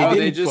did.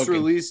 They just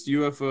released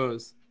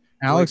UFOs.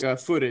 Alex,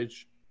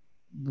 footage.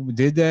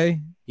 Did they?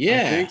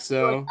 Yeah, I think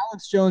so. Like,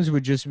 Alex Jones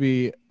would just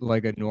be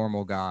like a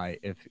normal guy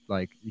if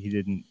like he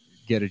didn't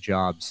get a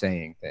job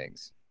saying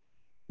things.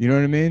 You know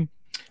what I mean?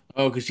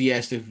 Oh, because he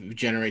has to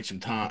generate some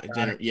time.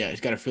 He's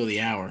got to fill the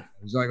hour.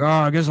 He's like, oh,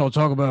 I guess I'll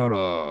talk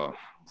about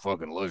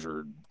fucking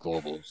lizard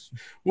globals.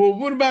 Well,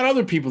 what about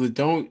other people that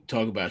don't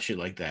talk about shit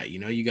like that? You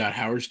know, you got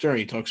Howard Stern.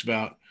 He talks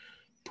about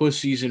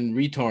pussies and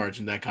retards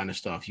and that kind of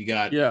stuff. You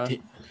got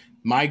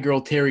my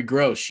girl Terry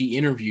Gross. She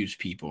interviews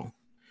people.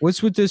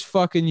 What's with this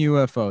fucking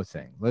UFO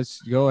thing?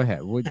 Let's go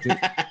ahead.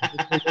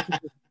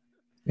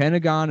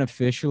 Pentagon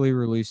officially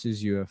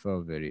releases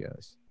UFO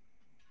videos.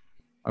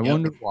 I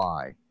wonder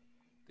why.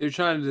 They're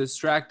trying to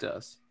distract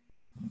us.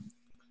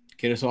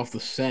 Get us off the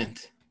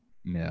scent.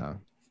 Yeah.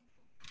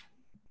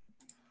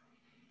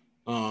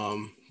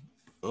 Oh,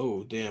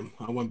 damn.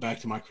 I went back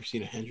to my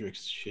Christina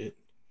Hendricks shit.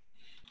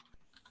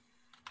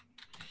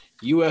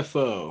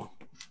 UFO.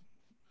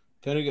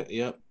 Pentagon.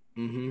 Yep.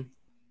 Mm-hmm.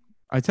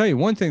 I tell you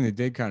one thing that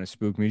did kind of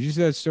spook me. Did you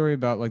see that story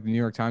about like the New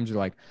York Times are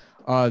like,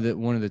 that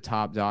one of the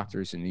top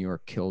doctors in New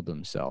York killed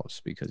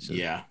themselves because of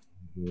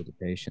the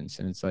patients,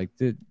 and it's like,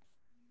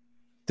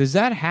 does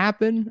that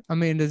happen? I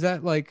mean, does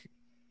that like?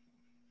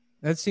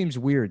 That seems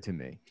weird to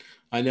me.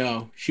 I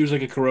know. She was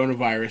like a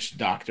coronavirus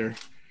doctor,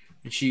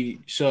 and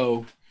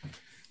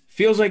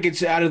feels like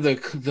it's out of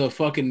the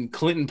fucking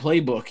Clinton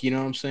playbook. You know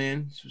what I'm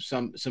saying?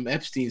 Some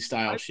Epstein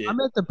style shit. I'm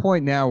at the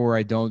point now where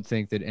I don't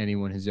think that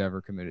anyone has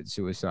ever committed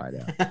suicide.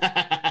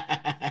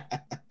 I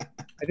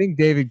think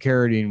David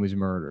Carradine was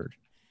murdered.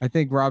 I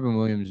think Robin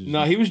Williams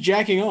he was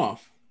jacking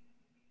off.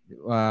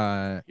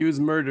 He was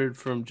murdered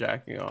from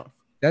jacking off.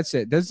 That's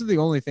it. Those are the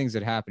only things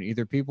that happened.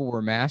 Either people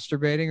were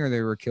masturbating or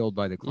they were killed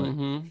by the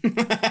Clintons.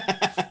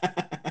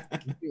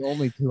 Mm-hmm. The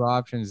only two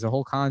options. The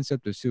whole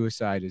concept of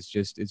suicide is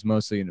it's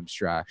mostly an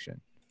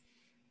abstraction.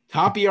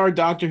 Top ER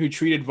doctor who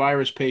treated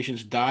virus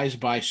patients dies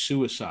by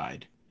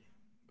suicide,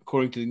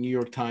 according to the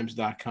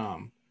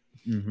NewYorkTimes.com.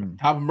 Mm-hmm.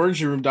 Top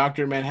emergency room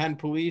doctor, Manhattan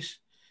police,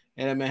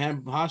 and a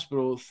Manhattan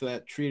hospital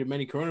that treated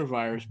many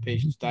coronavirus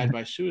patients died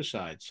by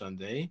suicide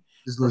Sunday.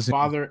 Her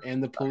father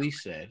and the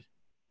police said.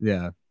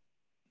 Yeah.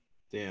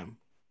 Damn.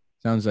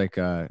 Sounds like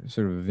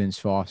sort of a Vince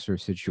Foster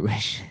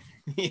situation.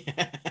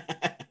 Yeah.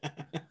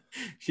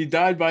 She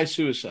died by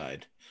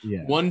suicide.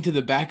 Yeah. One to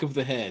the back of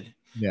the head.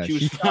 Yeah. She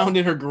was found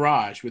in her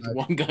garage with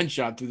one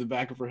gunshot through the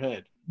back of her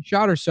head. She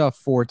shot herself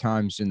 4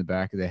 times in the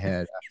back of the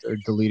head after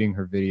deleting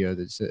her video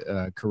that said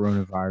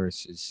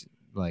coronavirus is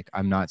like,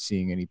 I'm not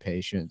seeing any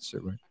patients.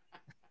 Or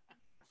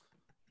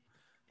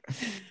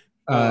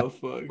oh,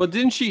 fuck. But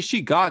didn't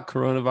she got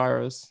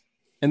coronavirus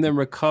and then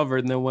recovered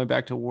and then went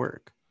back to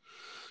work?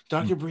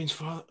 Dr. Breen's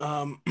father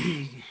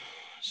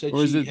said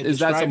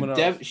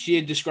she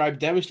had described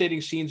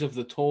devastating scenes of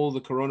the toll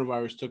the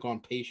coronavirus took on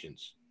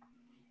patients.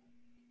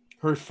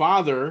 Her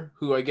father,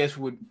 who I guess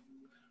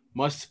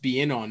must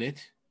be in on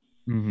it,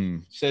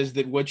 says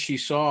that what she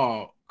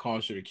saw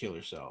caused her to kill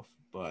herself.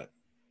 But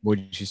what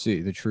did she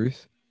see? The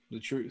truth? The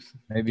truth.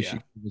 Maybe she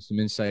could give some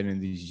insight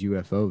into these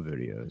UFO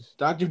videos.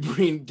 Dr.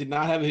 Breen did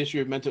not have a history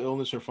of mental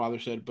illness, her father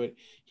said, but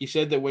he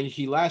said that when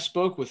he last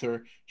spoke with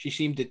her, she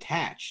seemed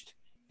detached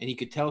and he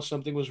could tell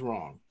something was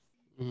wrong.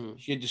 Mm-hmm.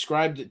 She had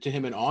described to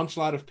him an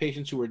onslaught of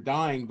patients who were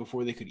dying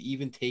before they could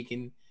even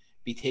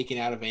be taken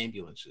out of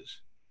ambulances.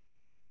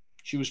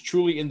 She was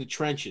truly in the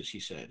trenches,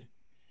 he said.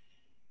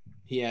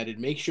 He added,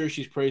 make sure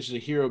she's praised as a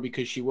hero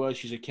because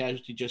she's a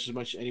casualty just as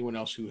much as anyone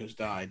else who has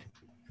died.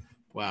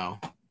 Wow.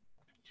 I'd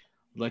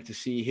like to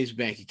see his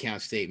bank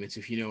account statements,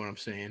 if you know what I'm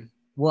saying.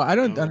 Well, I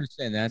don't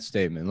understand that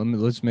statement.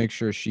 Let's make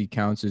sure she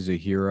counts as a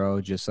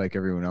hero just like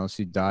everyone else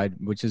who died,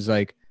 which is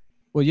like,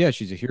 well, yeah,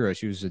 she's a hero.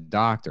 She was a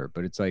doctor,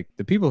 but it's like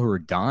the people who are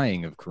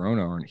dying of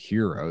corona aren't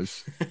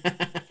heroes.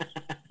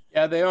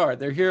 Yeah, they are.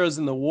 They're heroes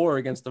in the war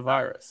against the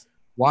virus.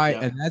 Why?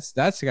 Yeah. And that's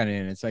kind of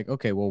in. It's like,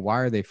 okay, well, why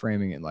are they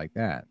framing it like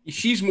that?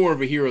 She's more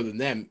of a hero than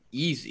them.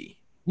 Easy,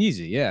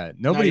 yeah.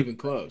 Nobody not even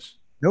close.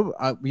 No,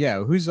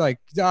 yeah. Who's like,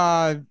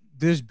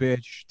 this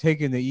bitch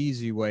taking the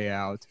easy way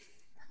out?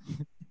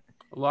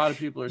 A lot of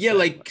people are. Yeah,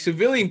 like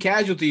civilian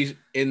casualties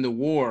in the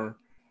war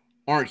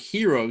aren't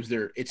heroes.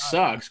 It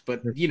sucks,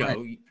 but you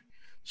know,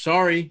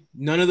 sorry,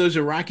 none of those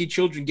Iraqi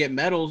children get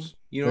medals.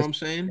 You know what I'm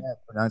saying? Yeah,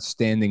 for not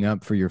standing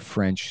up for your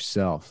French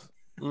self.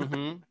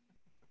 Mm-hmm.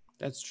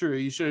 That's true.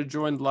 You should have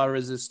joined La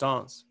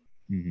Resistance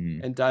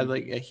and died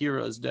like a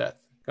hero's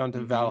death. Gone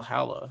to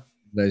Valhalla.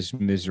 Les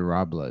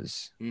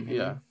Miserables. Mm-hmm.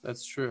 Yeah,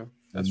 that's true.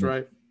 That's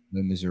right.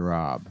 Les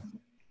Miserables.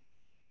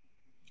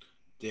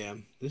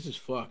 Damn, this is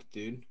fucked,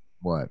 dude.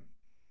 What?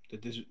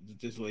 That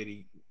this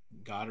lady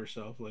got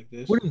herself like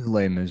this? What is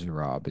Les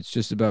Miserables? It's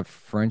just about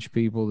French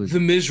people. The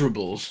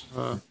Miserables.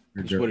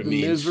 That's what it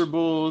means.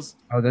 Miserables.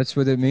 Oh, that's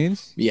what it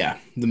means? Yeah,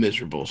 the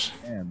Miserables.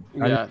 Damn.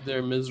 Yeah,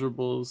 they're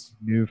Miserables.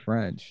 New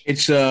French.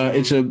 It's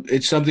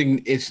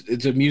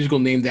a musical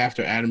named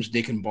after Adam's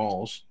Dick and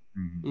Balls.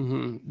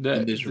 Mm-hmm.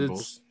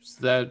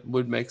 That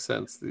would make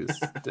sense these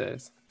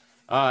days.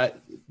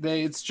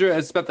 It's true.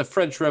 It's about the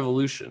French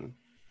Revolution.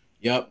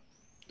 Yep.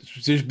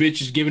 There's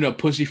bitches giving up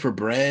pussy for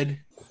bread.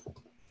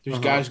 There's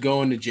guys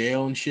going to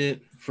jail and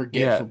shit for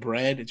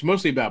bread. It's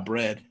mostly about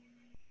bread.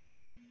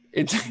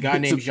 It's a guy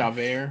named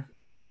Javert.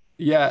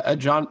 Yeah,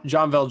 Jean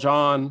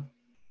Valjean.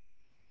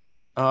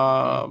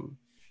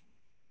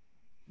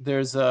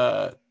 There's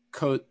a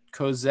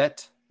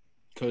Cosette.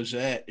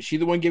 Cosette. Is she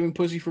the one giving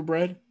pussy for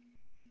bread?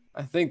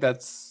 I think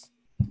so.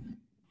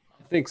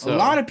 A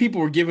lot of people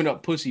were giving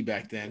up pussy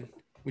back then,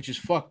 which is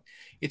fucked.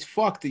 It's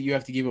fucked that you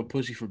have to give up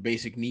pussy for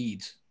basic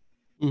needs.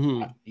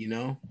 Mm-hmm. You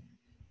know?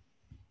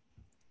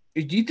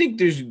 Do you think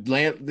there's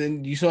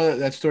then you saw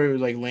that story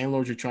was like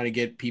landlords are trying to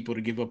get people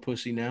to give up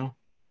pussy now?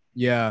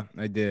 Yeah,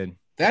 I did.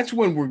 That's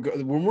when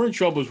we're in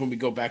trouble is when we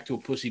go back to a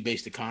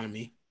pussy-based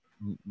economy.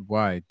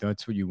 Why?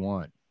 That's what you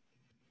want.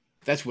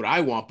 That's what I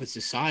want, but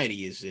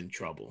society is in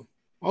trouble.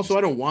 Also,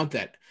 I don't want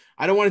that.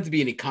 I don't want it to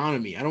be an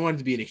economy. I don't want it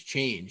to be an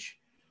exchange.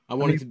 I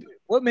want it to be.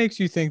 What makes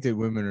you think that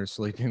women are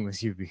sleeping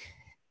with you?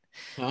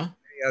 Huh?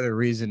 Any other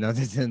reason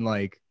other than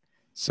like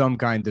some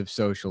kind of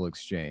social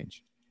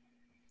exchange?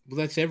 Well,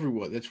 that's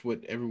everyone. That's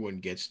what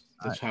everyone gets.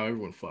 That's how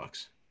everyone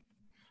fucks.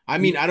 I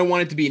mean, I don't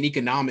want it to be an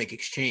economic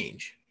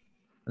exchange.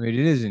 I mean,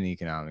 it is an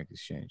economic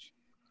exchange.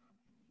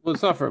 Well,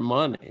 it's not for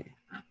money.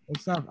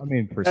 It's not. I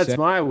mean, that's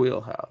my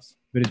wheelhouse.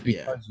 But it's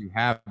because you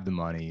have the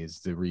money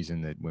is the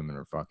reason that women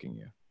are fucking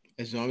you.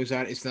 As long as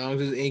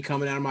it ain't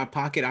coming out of my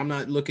pocket, I'm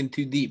not looking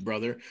too deep,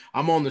 brother.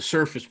 I'm on the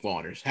surface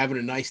waters, having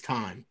a nice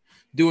time,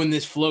 doing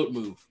this float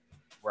move.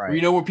 Right. Where,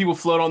 you know where people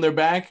float on their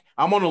back?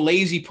 I'm on a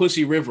lazy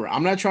pussy river.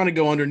 I'm not trying to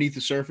go underneath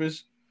the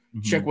surface.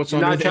 Check what's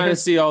under there. Not trying to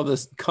see all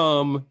this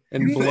cum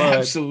and blood.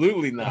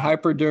 Absolutely not.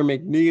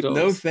 Hypodermic needles.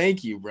 No,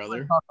 thank you,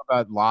 brother. Talk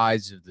about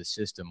lies of the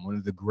system. One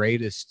of the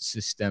greatest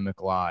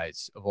systemic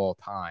lies of all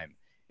time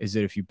is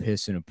that if you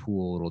piss in a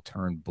pool, it'll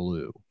turn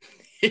blue.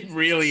 It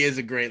really is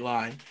a great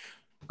lie.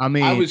 I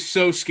mean, I was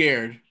so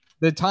scared.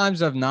 The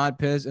times I've not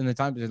pissed and the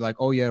times they're like,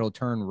 oh yeah, it'll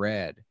turn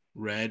red.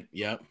 Red.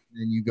 Yep.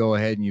 Then you go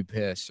ahead and you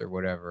piss or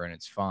whatever, and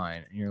it's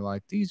fine. And you're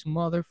like, these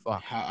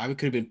motherfuckers. I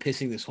could have been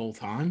pissing this whole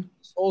time.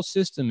 This whole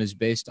system is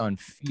based on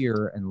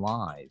fear and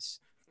lies.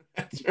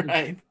 That's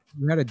right.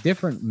 You had a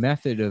different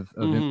method of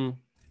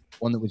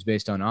one that was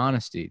based on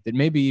honesty that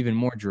may be even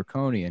more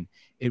draconian.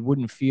 It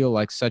wouldn't feel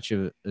like such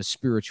a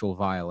spiritual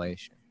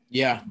violation.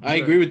 Yeah, I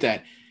agree with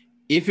that.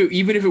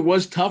 Even if it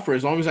was tougher,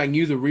 as long as I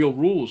knew the real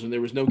rules and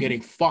there was no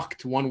getting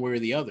fucked one way or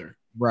the other.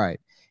 Right.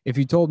 If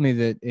you told me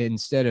that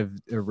instead of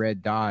a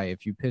red dye,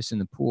 if you piss in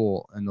the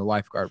pool and the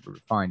lifeguard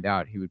would find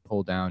out, he would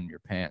pull down your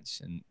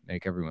pants and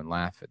make everyone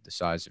laugh at the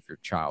size of your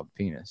child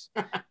penis,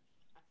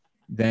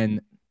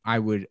 then I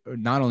would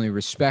not only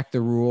respect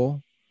the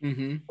rule, but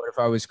if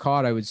I was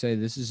caught, I would say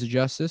this is a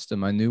just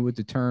system. I knew what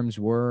the terms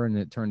were, and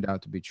it turned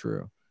out to be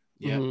true.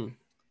 Yeah.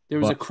 There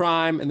was a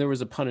crime and there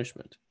was a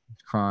punishment.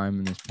 Crime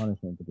and there's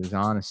punishment, but there's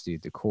honesty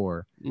at the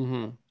core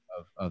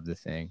of the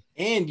thing.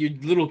 And your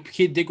little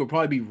kid dick would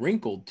probably be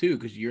wrinkled too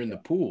because you're in the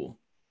pool.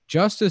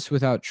 Justice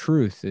without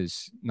truth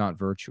is not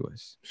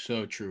virtuous.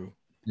 So true.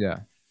 Yeah.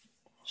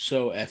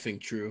 So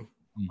effing true.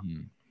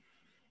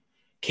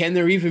 Can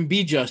there even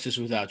be justice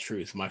without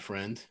truth, my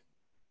friend?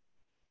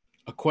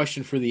 A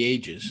question for the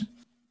ages.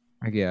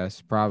 I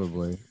guess,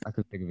 probably. I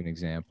could think of an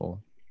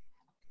example.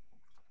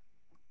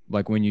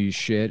 Like when you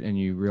shit and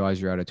you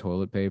realize you're out of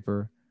toilet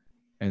paper,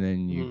 and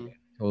then you get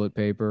toilet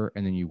paper,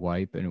 and then you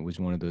wipe, and it was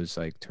one of those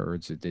like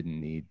turds that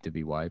didn't need to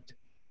be wiped.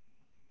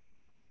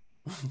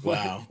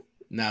 Wow.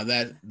 Now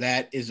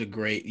that is a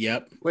great,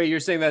 yep. Wait,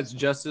 you're saying that's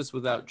justice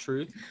without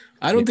truth?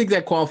 I don't think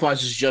that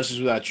qualifies as justice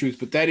without truth,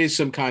 but that is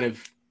some kind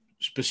of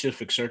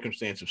specific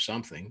circumstance of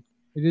something.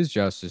 It is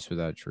justice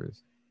without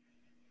truth.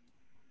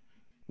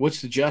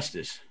 What's the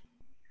justice?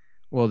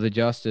 Well, the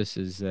justice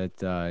is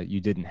that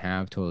you didn't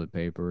have toilet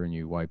paper and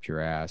you wiped your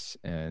ass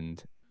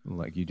and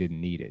like you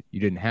didn't need it. You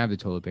didn't have the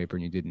toilet paper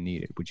and you didn't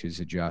need it, which is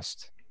a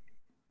just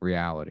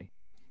reality.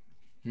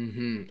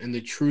 And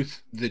the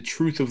truth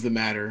of the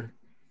matter,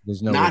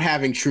 there's no not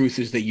having truth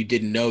is that you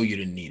didn't know you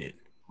didn't need it.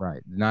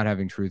 Right. Not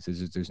having truth is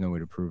that there's no way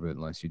to prove it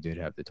unless you did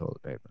have the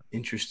toilet paper.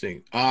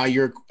 Interesting. I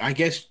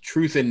guess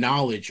truth and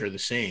knowledge are the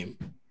same.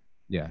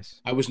 Yes.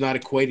 I was not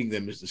equating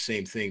them as the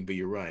same thing, but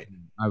you're right.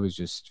 I was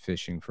just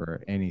fishing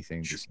for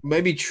anything.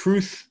 Maybe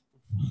truth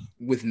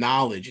with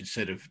knowledge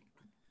instead of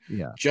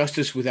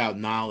justice without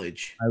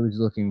knowledge. I was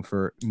looking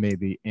for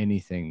maybe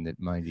anything that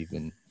might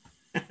even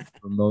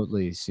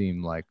remotely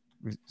seem like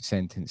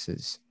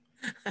sentences.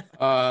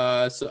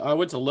 So I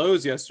went to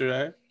Lowe's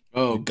yesterday.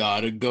 Oh,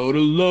 gotta go to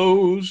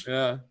Lowe's.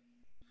 Yeah.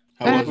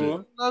 How was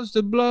it? Loves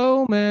to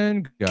blow,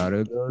 man.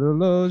 Gotta go to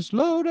Lowe's.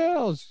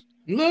 Lowdells.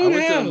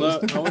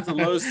 Lowdells. I went to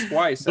Lowe's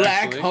twice.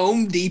 Black actually.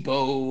 Home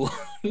Depot.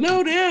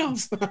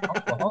 Lowdells.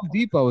 Home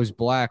Depot is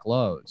black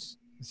Lowe's.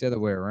 It's the other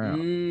way around.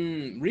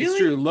 Really? It's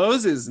true.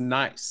 Lowe's is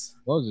nice.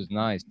 Lowe's is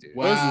nice, dude.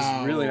 Wow. Lowe's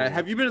is really nice.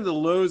 Have you been to the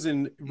Lowe's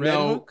in Red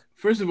Hook?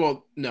 First of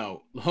all,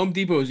 no. Home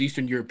Depot is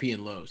Eastern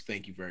European Lowe's.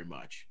 Thank you very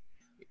much.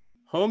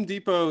 Home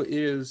Depot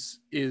is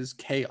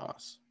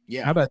chaos.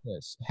 Yeah. How about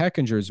this?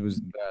 Heckinger's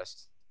was the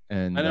best.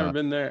 And I've never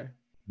been there.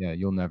 Yeah,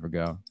 you'll never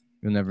go.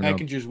 You'll never know.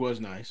 Heckinger's was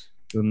nice.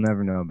 You'll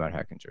never know about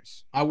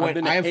Heckinger's. I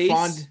have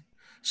Ace.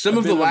 Some I've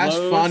of the been to last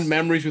Lowe's. fond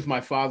memories with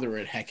my father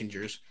at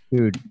Heckinger's.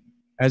 Dude,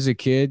 as a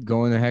kid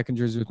going to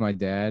Heckinger's with my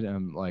dad,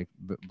 like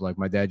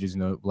my dad just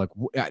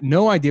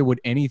no idea what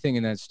anything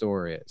in that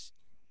store is,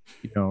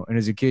 you know. And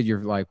as a kid,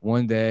 you're like,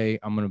 one day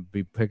I'm gonna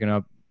be picking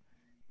up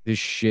this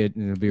shit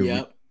and it'll be a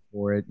reason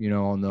for it, you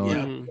know. I'll know.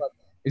 Yep.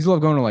 I used to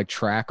love going to like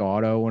Track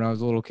Auto when I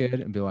was a little kid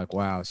and be like,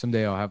 wow,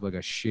 someday I'll have like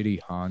a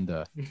shitty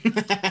Honda.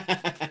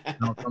 And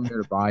I'll come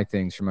there to buy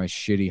things for my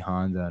shitty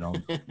Honda.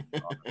 And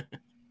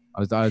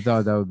I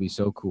thought that would be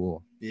so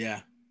cool.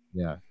 Yeah.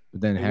 Yeah. But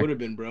then it would have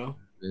been, bro.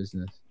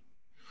 Business.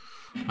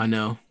 I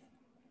know.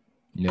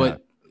 Yeah.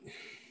 But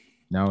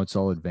now it's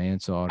all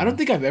advanced auto. I don't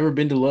think I've ever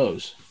been to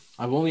Lowe's.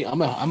 I'm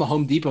a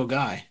Home Depot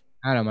guy.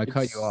 Adam, I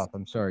cut you off.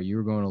 I'm sorry. You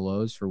were going to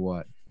Lowe's for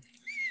what?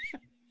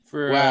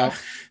 Wow.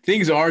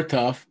 Things are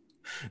tough.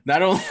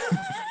 Not only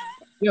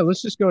Yeah,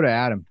 let's just go to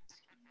Adam.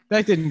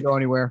 That didn't go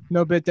anywhere.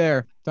 No bit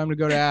there. Time to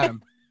go to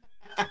Adam.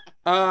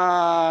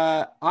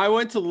 I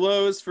went to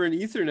Lowe's for an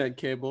Ethernet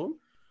cable.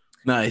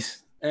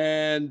 Nice.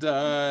 And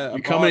you're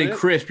coming in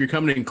crisp. You're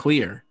coming in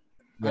clear.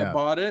 Yeah. I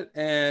bought it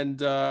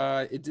and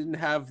it didn't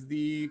have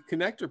the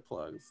connector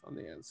plugs on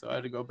the end, so I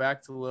had to go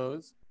back to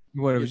Lowe's.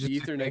 What? It was the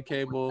just Ethernet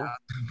cable.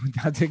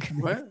 Without the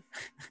What?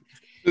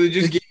 So they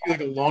just gave you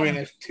like a long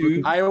ass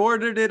tube. I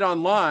ordered it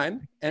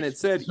online and it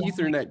said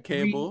Ethernet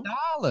cable.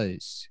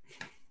 $3.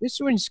 This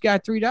one's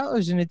got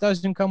 $3 and it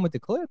doesn't come with the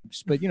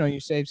clips, but you know, you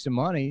save some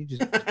money.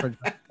 Just plug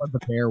the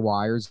bare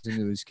wires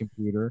into his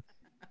computer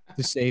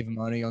to save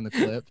money on the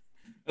clip.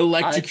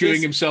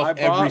 Electrocuting himself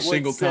every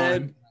single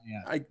time.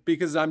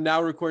 Because I'm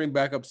now recording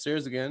back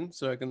upstairs again,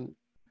 so I can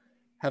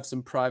have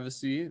some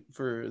privacy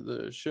for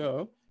the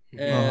show.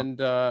 And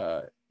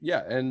they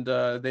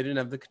didn't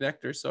have the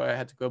connector, so I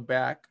had to go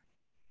back.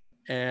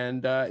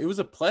 And it was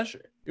a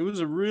pleasure. It was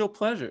a real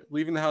pleasure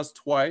leaving the house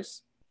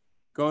twice,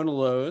 going to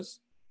Lowe's.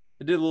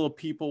 I did a little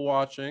people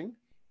watching.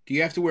 Do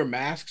you have to wear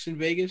masks in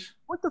Vegas?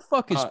 What the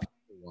fuck is people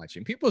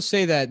watching? People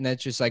say that, and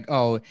that's just like,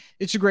 oh,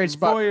 it's a great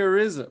spot.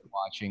 Voyeurism.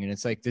 Watching, and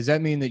it's like, does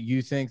that mean that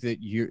you think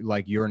that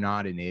you're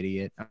not an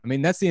idiot? I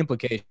mean, that's the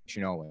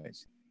implication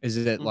always.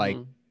 Is that like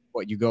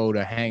what you go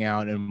to hang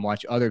out and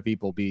watch other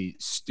people be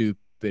stupid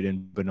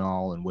and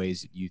banal in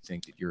ways that you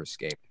think that you're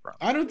escaping from?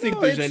 I don't think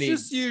there's any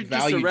just you're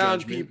value just around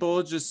judgment.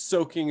 people, just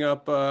soaking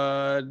up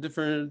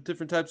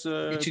different types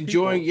of it's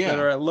enjoying, that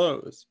are at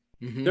Lowe's.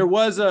 There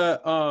was I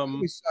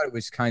always thought it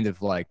was kind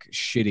of like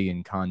shitty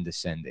and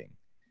condescending,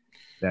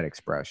 that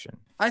expression.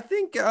 I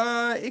think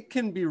it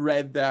can be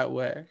read that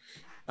way.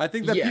 I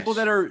think that people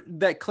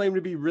that claim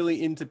to be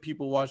really into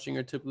people watching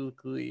are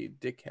typically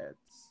dickheads.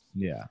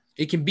 Yeah,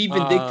 it can be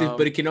vindictive,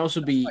 but it can also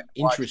be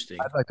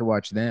interesting. I'd like to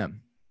watch them.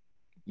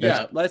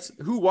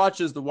 Who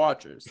watches the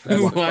watchers?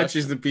 Who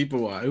watches the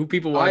people watch? Who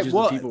people watches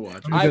the people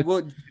watch? I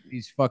would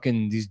these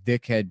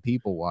dickhead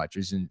people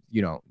watchers, and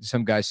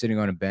some guy sitting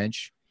on a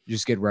bench, you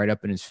just get right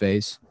up in his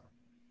face.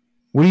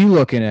 What are you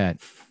looking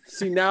at?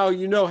 See, now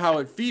you know how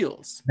it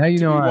feels. Now you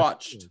know how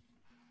watched.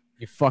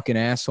 You fucking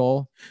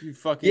asshole. You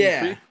fucking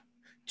freak.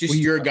 Just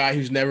you're a guy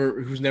who's never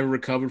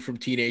recovered from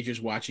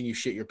teenagers watching you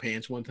shit your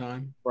pants one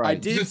time. Right.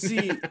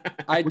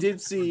 I did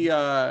see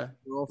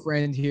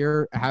girlfriend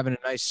here having a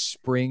nice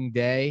spring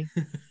day.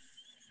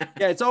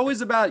 Yeah, it's always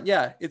about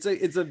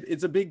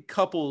it's a big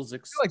couples. I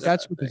feel like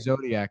that's what the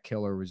Zodiac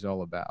Killer was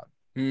all about.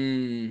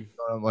 I'm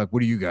like,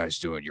 what are you guys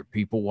doing? You're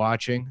people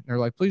watching? And they're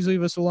like, please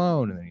leave us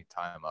alone. And then you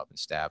tie them up and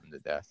stab them to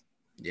death.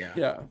 Yeah.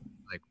 Yeah.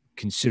 Like,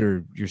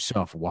 consider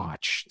yourself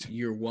watched.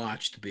 You're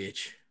watched,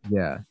 bitch.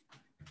 Yeah.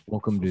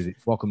 Welcome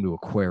to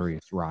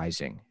Aquarius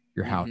Rising.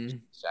 Your house is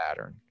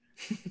Saturn.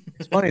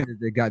 It's funny that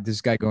they got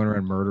this guy going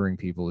around murdering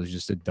people is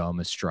just a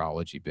dumb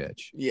astrology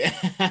bitch. Yeah.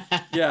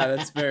 Yeah,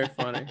 that's very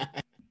funny.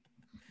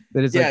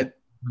 But it's like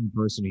one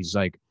person, he's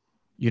like,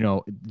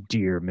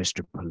 dear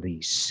Mr.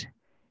 Police,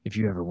 if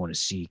you ever want to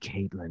see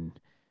Caitlin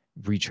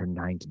reach her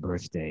 9th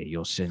birthday,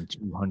 you'll send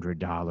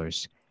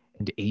 $200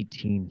 and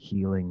 18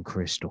 healing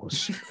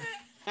crystals.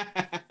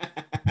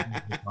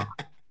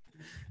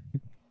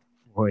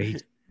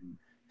 Wait.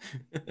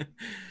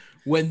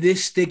 When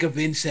this stick of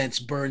incense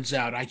burns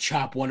out, I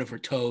chop one of her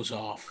toes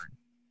off.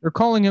 They're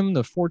calling him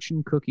the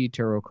Fortune Cookie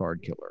Tarot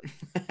Card Killer.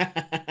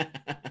 They're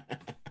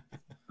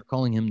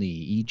calling him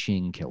the I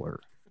Ching Killer.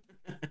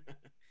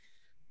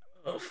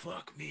 Oh,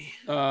 fuck me.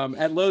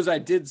 At Lowe's, I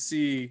did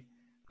see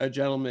a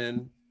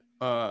gentleman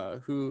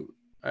who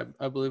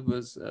I believe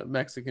was a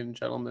Mexican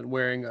gentleman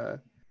wearing a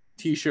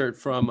T-shirt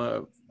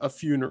from a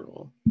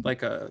funeral,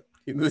 like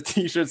the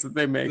T-shirts that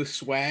they make. The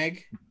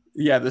swag?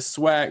 Yeah, the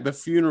swag, the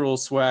funeral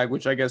swag,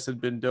 which I guess had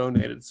been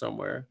donated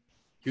somewhere.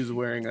 He was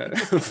wearing a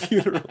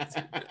funeral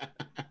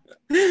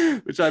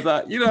T-shirt, which I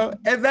thought,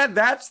 and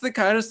that's the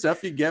kind of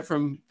stuff you get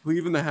from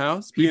leaving the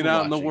house, being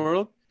out in the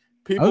world,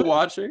 people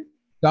watching.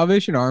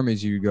 Salvation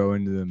Armies, you go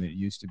into them, it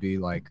used to be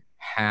like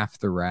half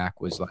the rack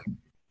was like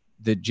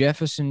the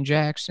Jefferson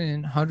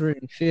Jackson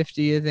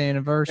 150th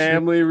anniversary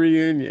family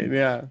reunion,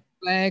 yeah,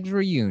 flags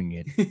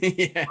reunion,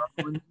 yeah,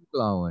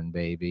 blowing,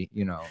 baby,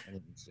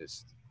 and it's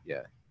just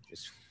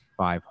just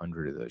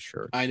 500 of those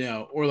shirts. I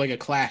know, or like a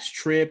class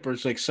trip, or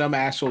it's like some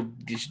asshole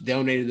just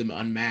donated them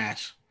en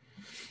masse.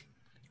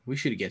 We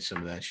should get some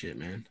of that shit,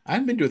 man. I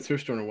haven't been to a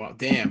thrift store in a while.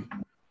 Damn,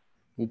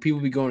 will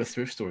people be going to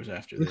thrift stores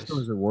after this? Thrift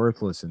stores are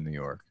worthless in New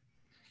York.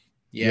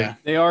 Yeah,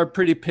 they are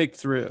pretty picked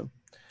through.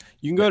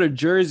 You can go to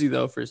Jersey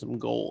though for some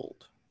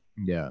gold.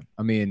 Yeah,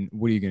 I mean,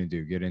 what are you gonna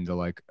do? Get into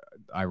like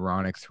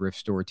ironic thrift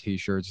store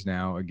T-shirts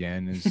now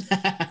again? Is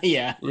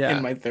yeah,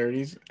 in my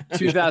 30s,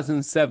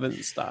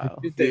 2007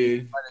 style.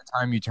 Dude, by the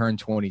time you turn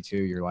 22,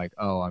 you're like,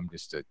 oh, I'm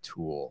just a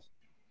tool.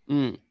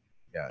 Yeah,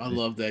 I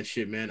love that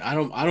shit, man. I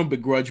don't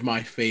begrudge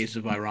my phase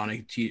of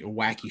ironic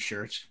wacky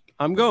shirts.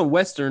 I'm going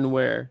Western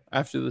wear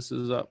after this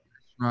is up.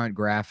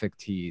 Graphic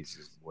tees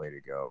is the way to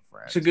go,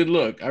 friends. It's a good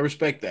look. I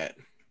respect that.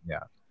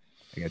 Yeah.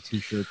 I got 2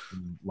 shirts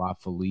from La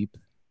Philippe.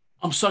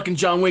 I'm sucking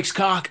John Wick's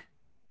cock.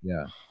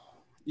 Yeah.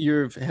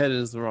 Your head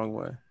is the wrong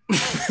way.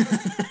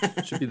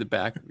 It should be the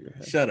back of your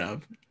head. Shut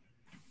up.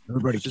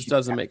 Everybody just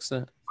doesn't make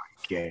sense.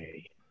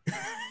 Gay.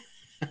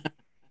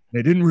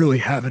 They didn't really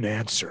have an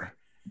answer.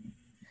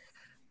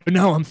 But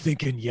now I'm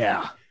thinking,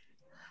 yeah,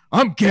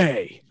 I'm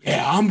gay.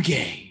 Yeah, I'm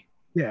gay.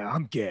 Yeah,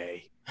 I'm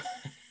gay.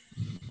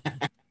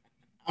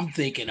 I'm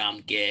thinking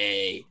I'm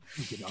gay.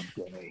 I'm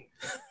gay.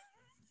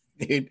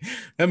 Dude,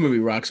 that movie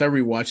rocks. I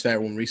rewatched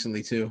that one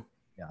recently too.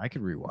 Yeah, I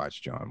could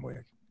rewatch John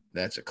Wick.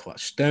 That's a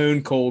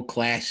stone cold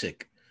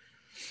classic.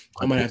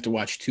 I'm gonna have to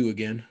watch 2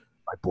 again.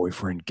 My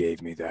boyfriend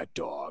gave me that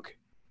dog.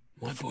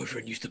 My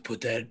boyfriend used to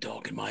put that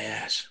dog in my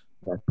ass.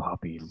 That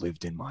puppy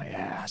lived in my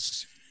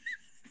ass.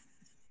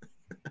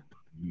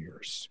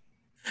 Years.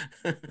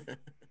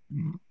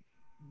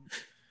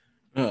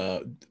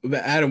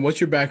 Adam, what's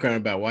your background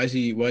about? Why is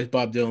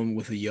Bob Dylan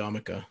with a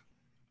yarmulke?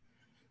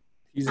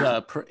 He's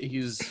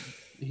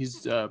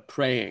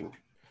praying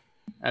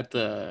at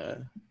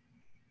the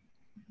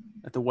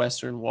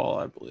Western Wall,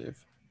 I believe,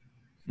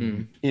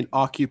 in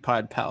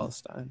occupied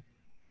Palestine.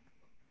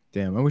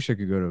 Damn, I wish I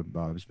could go to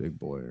Bob's Big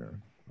Boy or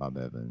Bob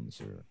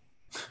Evans or.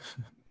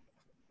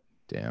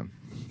 Damn.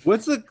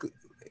 What's the?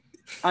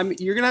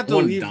 You're gonna have to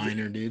One leave.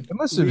 diner, dude. It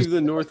must have Leave been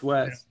the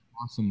Northwest.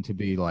 awesome to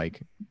be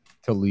like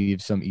to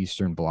leave some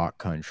Eastern Bloc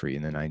country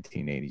in the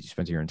 1980s. You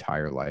spent your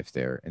entire life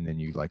there, and then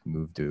you like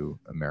moved to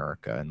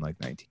America in like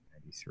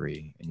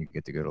 1993, and you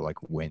get to go to like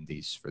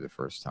Wendy's for the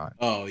first time.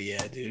 Oh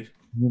yeah, dude.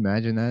 Can you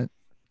imagine that?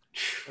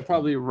 I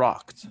probably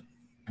rocked.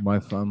 My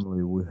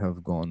family, we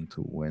have gone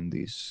to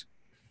Wendy's,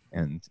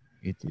 and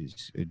it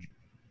is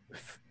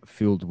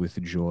filled with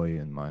joy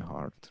in my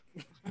heart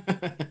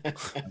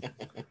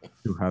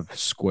to have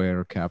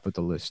square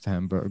capitalist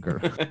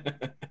hamburger.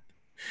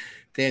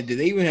 Damn, do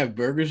they even have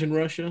burgers in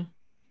Russia?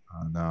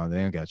 No,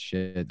 they ain't got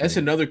shit. That's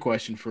dude. another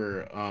question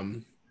for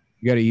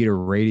You got to eat a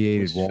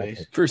radiated what's his wall.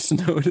 face? For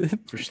Snowden.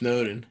 For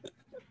Snowden.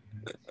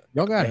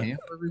 Y'all got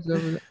hamburgers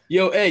over there?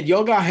 Yo, Ed,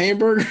 y'all got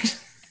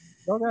hamburgers?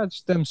 Y'all got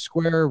them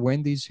square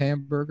Wendy's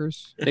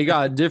hamburgers? They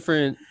got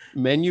different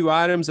menu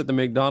items at the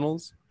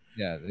McDonald's.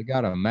 Yeah, they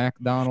got a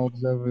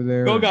McDonald's over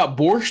there. Y'all got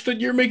borscht at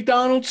your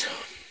McDonald's?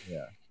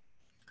 Yeah.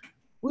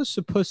 What's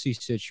the pussy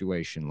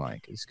situation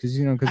like? It's because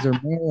they're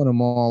mailing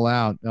them all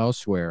out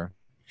elsewhere.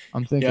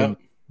 I'm thinking, Yep.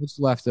 what's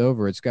left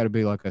over? It's got to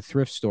be like a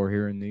thrift store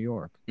here in New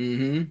York.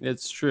 Mm-hmm.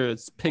 It's true.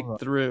 It's picked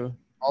through.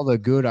 All the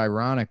good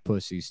ironic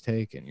pussy's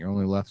taken. You're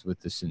only left with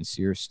the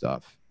sincere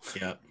stuff.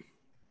 Yep.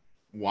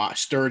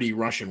 Sturdy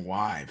Russian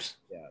wives.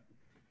 Yeah.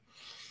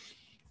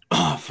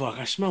 Oh, fuck.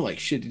 I smell like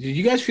shit. Did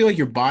you guys feel like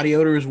your body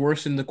odor is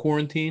worse in the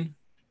quarantine?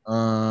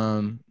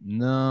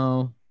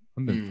 No.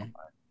 I've been fine.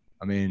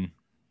 I mean,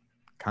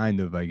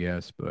 kind of, I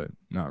guess, but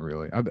not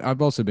really.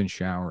 I've also been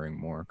showering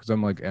more because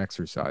I'm like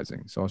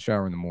exercising. So I'll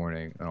shower in the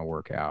morning and I'll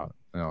work out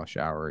and I'll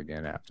shower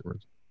again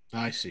afterwards.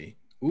 I see.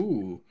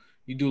 Ooh.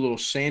 You do a little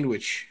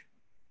sandwich.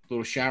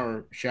 Little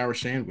shower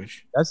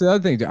sandwich. That's the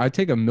other thing. I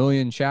take a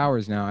million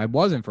showers now. I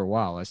wasn't for a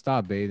while. I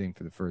stopped bathing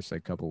for the first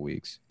like couple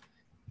weeks.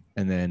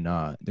 And then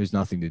there's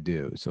nothing to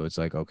do. So it's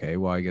like, okay,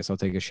 well, I guess I'll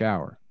take a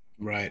shower.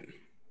 Right.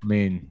 I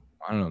mean,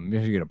 I don't know. Maybe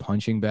I should get a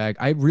punching bag.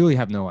 I really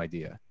have no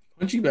idea.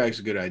 Punching bag's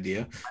a good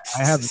idea.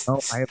 I have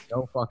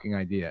no fucking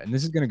idea. And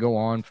this is going to go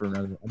on for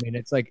another. I mean,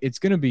 it's like, it's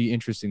going to be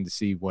interesting to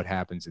see what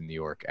happens in New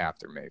York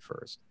after May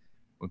 1st.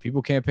 When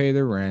people can't pay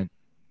their rent.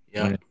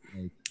 Yeah.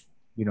 Like,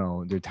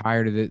 they're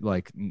tired of it.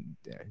 Like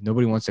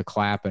nobody wants to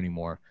clap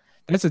anymore.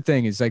 That's the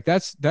thing. It's like,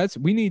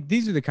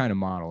 these are the kind of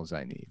models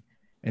I need.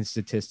 And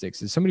statistics.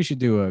 Somebody should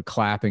do a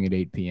clapping at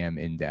 8 p.m.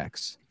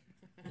 index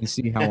and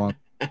see how long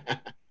it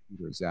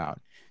goes out.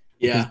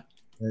 Yeah.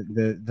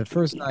 The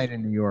first night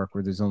in New York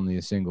where there's only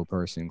a single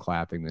person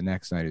clapping, the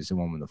next night is the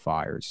one when the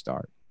fires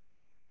start.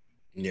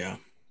 Yeah.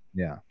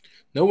 Yeah.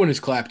 No one has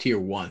clapped here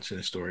once in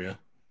Astoria.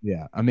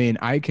 Yeah. I mean,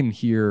 I can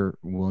hear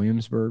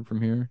Williamsburg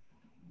from here.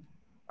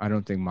 I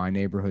don't think my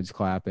neighborhood's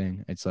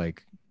clapping. It's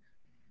like,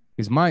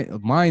 because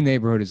my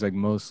neighborhood is like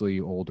mostly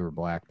older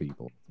black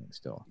people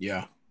still.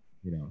 Yeah.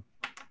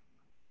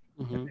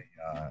 Mm-hmm.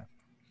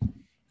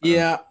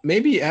 Yeah,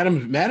 maybe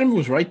Adam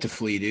was right to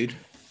flee, dude.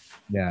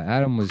 Yeah,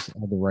 Adam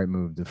had the right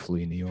move to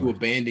flee New To York.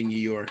 abandon New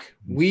York.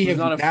 We have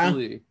not a now,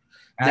 flea.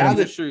 now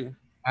that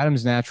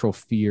Adam's natural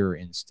fear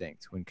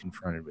instinct when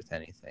confronted with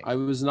anything. It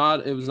was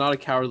not a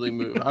cowardly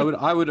move.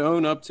 I would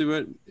own up to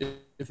it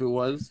if it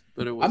was,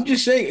 but it was. I'm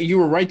just saying you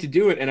were right to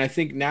do it, and I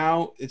think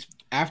now it's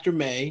after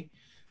May.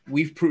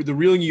 The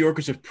real New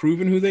Yorkers have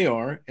proven who they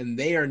are, and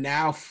they are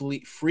now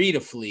free to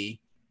flee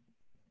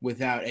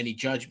without any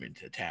judgment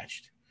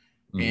attached.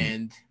 Mhm.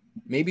 And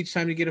maybe it's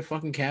time to get a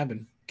fucking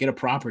cabin, get a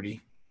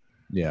property,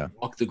 Yeah.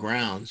 walk the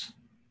grounds.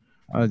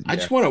 Yeah.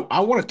 I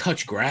want to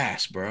touch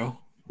grass, bro.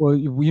 Well,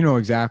 you know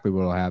exactly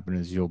what will happen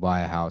is you'll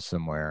buy a house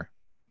somewhere,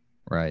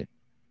 right,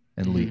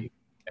 and Mhm. leave,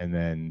 and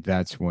then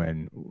that's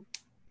when,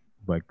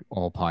 like,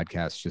 all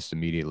podcasts just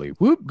immediately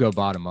whoop go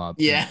bottom up.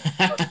 Yeah.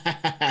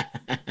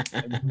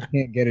 And you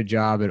can't get a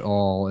job at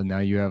all, and now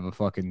you have a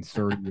fucking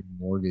 30-year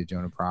mortgage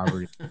on a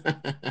property.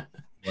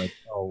 Like,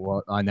 oh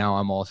well, now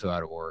I'm also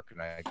out of work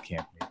and I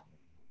can't pay.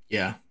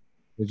 Yeah.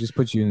 It just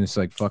puts you in this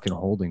like fucking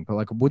holding. But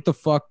like, what the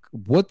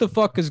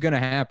fuck is gonna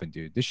happen,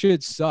 dude? This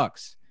shit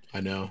sucks.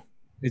 I know.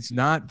 It's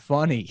not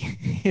funny.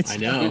 I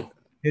know.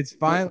 It's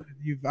finally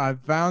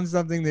I've found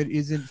something that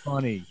isn't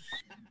funny.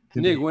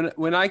 Nick,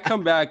 when I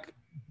come back,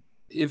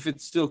 if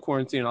it's still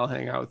quarantine, I'll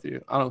hang out with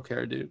you. I don't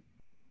care, dude.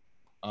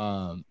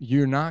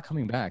 You're not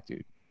coming back,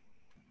 dude.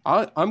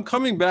 I'm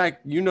coming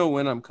back. You know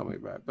when I'm coming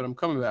back, but I'm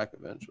coming back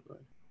eventually.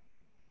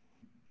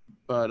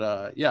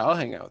 But yeah, I'll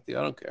hang out with you.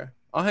 I don't care.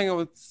 I'll hang out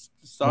with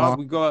Stav.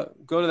 We go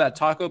to that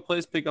taco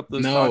place, pick up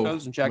those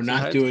tacos in Jackson we're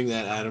not Heights. doing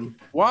that, Adam.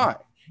 Why?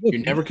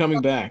 You're never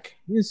coming back.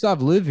 Me and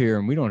Stav live here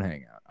and we don't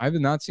hang out. I have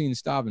not seen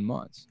Stav in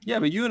months. Yeah,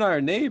 but you and I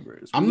are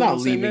neighbors. I'm not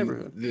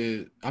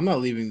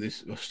leaving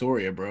this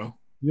Astoria, bro.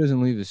 He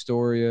doesn't leave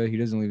Astoria. He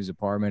doesn't leave his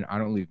apartment. I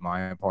don't leave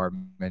my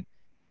apartment.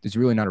 There's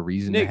really not a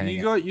reason Nick, to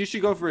hang out. you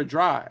should go for a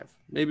drive.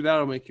 Maybe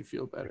that'll make you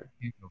feel better.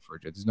 I can't go for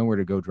it. There's nowhere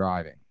to go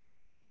driving.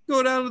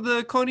 Go down to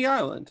the Coney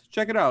Island.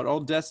 Check it out. All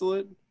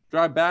desolate.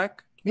 Drive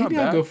back. Maybe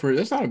I'll go for it.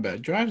 That's not a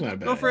bad drive's not a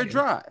bad. Go for a idea.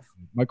 drive.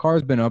 My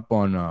car's been up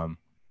on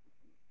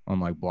on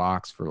like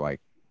blocks for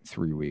like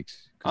 3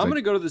 weeks. I'm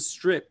gonna go to the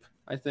Strip,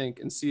 I think,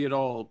 and see it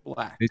all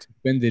black. They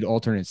suspended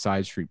alternate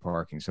side street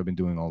parking, so I've been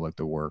doing all like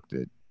the work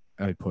that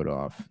I put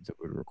off that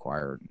would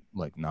require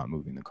like not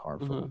moving the car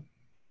forward.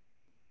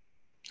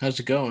 How's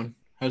it going?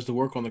 How's the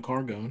work on the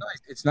car going?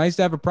 It's nice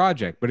to have a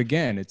project, but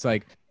again, it's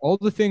like all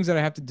the things that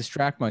I have to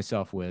distract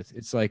myself with.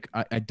 It's like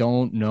I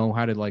don't know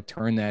how to like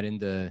turn that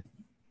into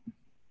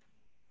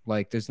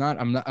like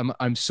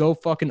I'm so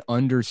fucking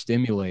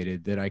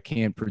understimulated that I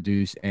can't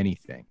produce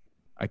anything.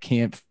 I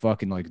can't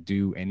fucking like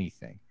do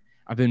anything.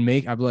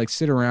 I've like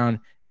sit around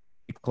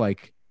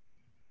like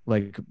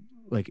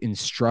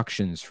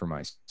instructions for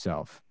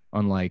myself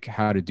on like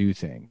how to do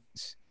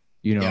things,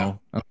 you know.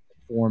 Yeah.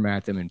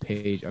 Format them in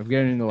page. I'm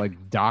getting into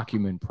like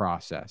document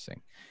processing.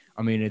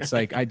 I mean, it's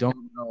like I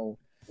don't know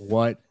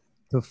what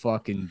to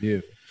fucking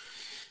do.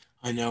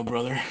 I know,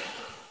 brother.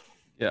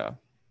 Yeah.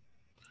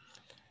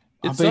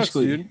 It sucks,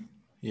 dude.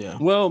 Yeah.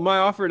 Well, my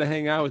offer to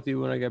hang out with you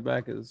when I get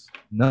back is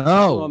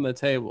no on the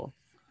table.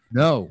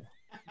 No.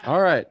 All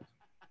right.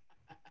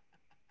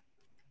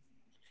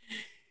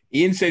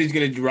 Ian said he's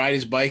going to ride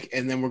his bike,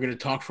 and then we're going to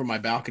talk from my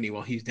balcony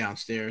while he's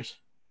downstairs.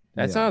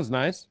 That sounds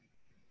nice.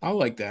 I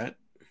like that.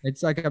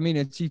 It's like, I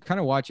mean, you kind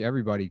of watch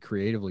everybody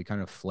creatively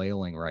kind of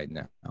flailing right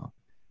now.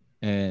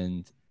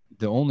 And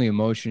the only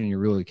emotion you're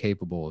really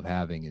capable of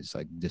having is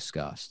like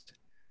disgust.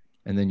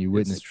 And then you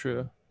witness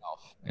yourself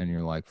and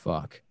you're like,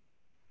 fuck.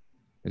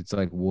 It's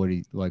like, what do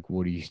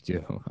you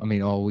do? I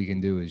mean, all we can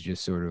do is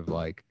just sort of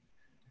like,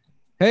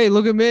 hey,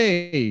 look at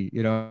me,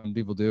 you know, and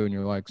people do. And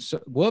you're like,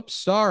 whoops,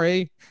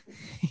 sorry.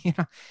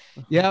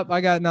 Yep, I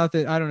got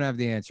nothing. I don't have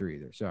the answer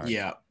either. Sorry.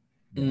 Yeah.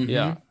 Mm-hmm.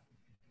 Yeah.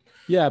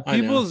 Yeah.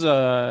 People's,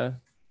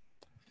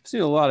 I've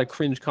seen a lot of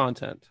cringe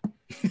content.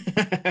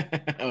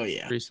 Oh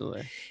yeah.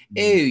 Recently.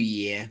 Oh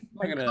yeah.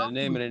 I'm not gonna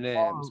name any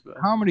names, but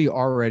comedy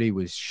already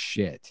was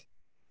shit.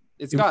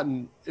 It's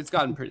gotten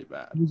pretty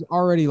bad. It was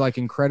already like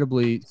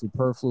incredibly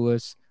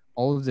superfluous.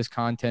 All of this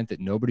content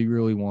that nobody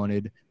really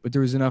wanted, but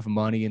there was enough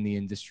money in the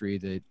industry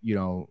that, you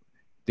know,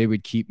 they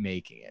would keep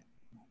making it.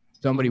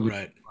 Somebody would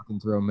fucking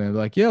throw them in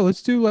like, yeah,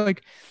 let's do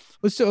like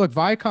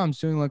Viacom's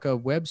doing like a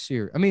web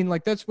series. I mean,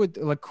 like that's what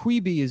like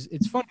Quibi is.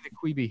 It's funny that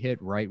Quibi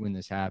hit right when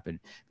this happened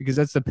because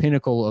that's the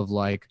pinnacle of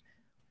like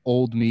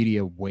old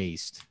media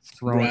waste,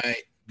 throwing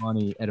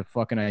money at a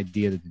fucking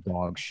idea that's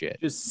dog shit.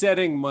 Just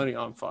setting money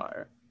on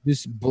fire.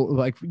 Just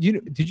like, you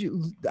know,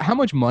 how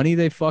much money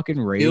they fucking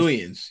raised?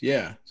 Billions.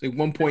 Yeah. It's like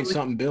 1 point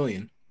something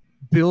billion.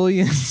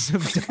 Billions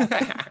of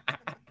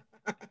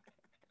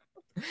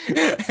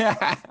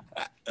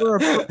for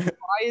a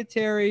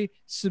proprietary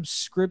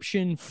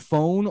subscription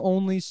phone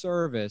only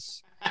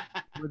service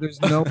where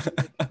there's no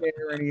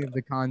share any of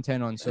the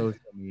content on social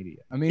media.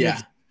 I mean,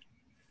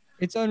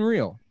 it's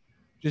unreal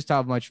just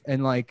how much,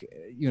 and like,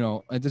 you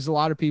know, there's a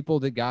lot of people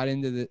that got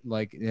into the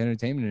like the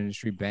entertainment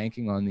industry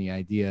banking on the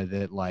idea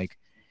that like,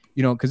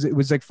 you know, because it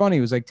was like funny,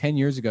 it was like 10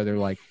 years ago, they're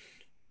like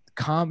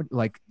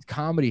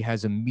comedy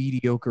has a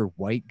mediocre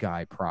white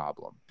guy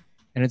problem.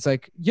 And it's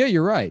like, yeah,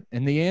 you're right.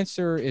 And the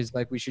answer is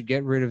like, we should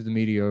get rid of the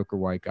mediocre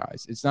white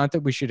guys. It's not that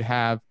we should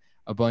have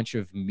a bunch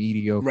of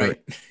mediocre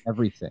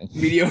everything.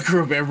 Mediocre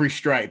of every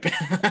stripe.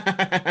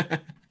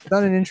 It's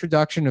not an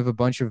introduction of a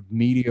bunch of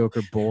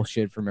mediocre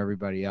bullshit from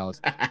everybody else.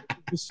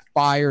 Just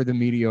fire the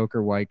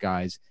mediocre white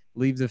guys,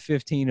 leave the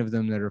 15 of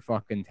them that are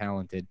fucking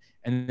talented,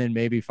 and then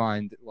maybe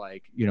find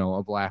like, you know,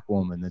 a black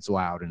woman that's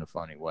loud in a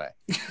funny way.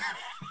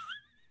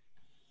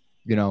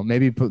 You know,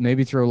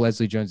 maybe throw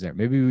Leslie Jones there.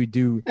 Maybe we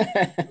do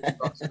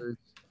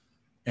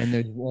and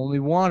there's only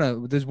one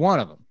of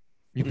them.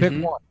 You pick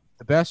one,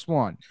 the best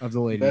one of the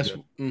lady.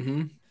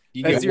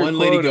 You get one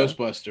lady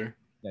Ghostbuster.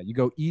 Yeah, you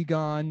go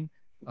Egon,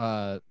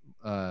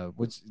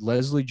 what's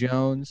Leslie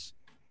Jones,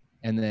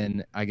 and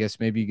then I guess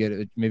maybe you get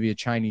a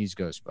Chinese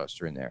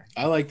Ghostbuster in there.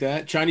 I like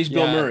that. Chinese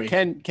Bill Murray.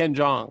 Ken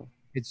Jeong.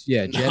 It's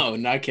no,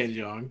 not Ken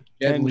Jeong.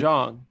 Ken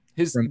Jeong.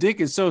 His dick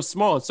is so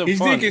small. It's so his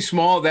funny. dick is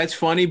small. That's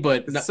funny,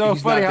 but it's so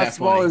funny how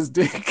small his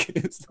dick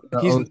is.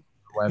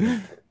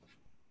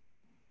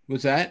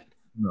 What's that?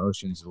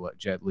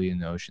 Jet Li in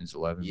the Ocean's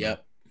 11.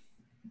 Yep.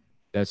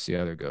 That's the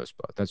other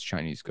Ghostbuster. That's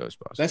Chinese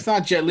Ghostbuster. That's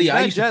not Jet Li.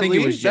 I used to think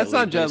it was Jet Li. That's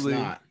not Jet Li.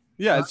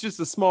 Yeah, it's just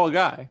a small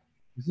guy.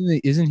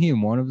 Isn't he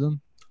in one of them?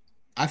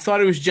 I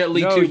thought it was Jet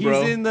Li too,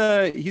 bro.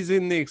 He's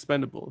in the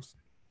Expendables.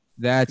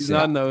 He's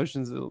not in the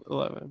Ocean's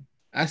 11.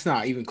 That's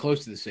not even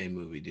close to the same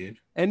movie, dude.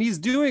 And he's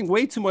doing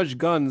way too much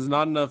guns,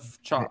 not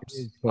enough chops.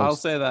 I'll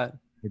say that.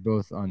 They're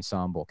both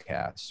ensemble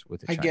casts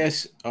with. I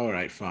guess. All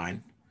right,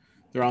 fine.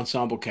 They're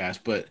ensemble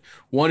cast, but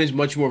one is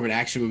much more of an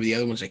action movie. The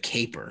other one's a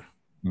caper.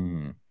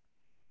 Mm-hmm.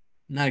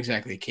 Not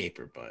exactly a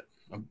caper, but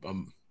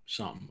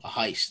something. A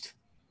heist.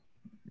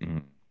 Mm-hmm.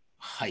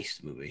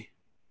 Heist movie.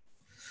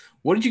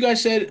 What did you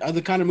guys say are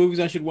the kind of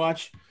movies I should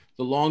watch?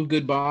 The Long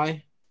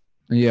Goodbye.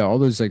 Yeah, all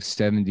those like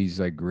 70s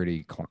like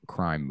gritty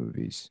crime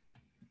movies.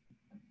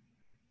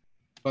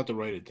 About to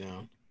write it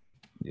down.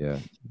 Yeah,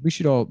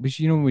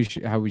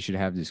 how we should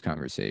have this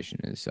conversation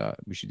is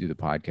we should do the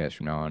podcast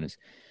from now on. Is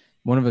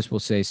one of us will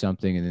say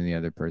something and then the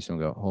other person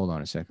will go, "Hold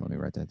on a second, let me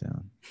write that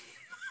down."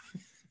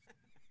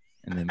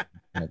 and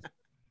then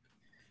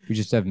we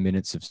just have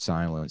minutes of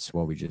silence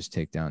while we just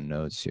take down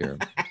notes here.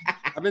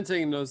 I've been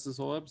taking notes this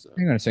whole episode.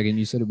 Hang on a second.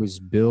 You said it was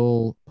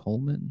Bill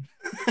Pullman?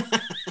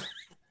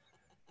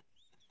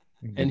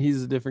 And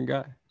he's a different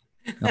guy.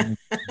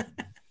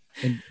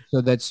 And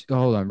so that's,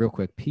 hold on real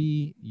quick.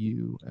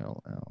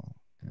 Pull.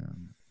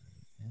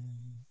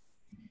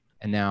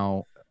 And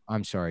now,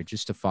 I'm sorry,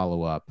 just to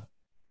follow up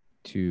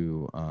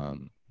to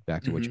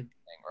back to what you were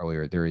saying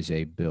earlier, there is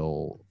a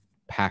Bill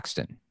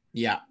Paxton.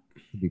 Yeah.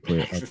 To be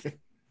clear.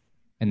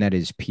 And that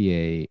is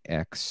Paxton.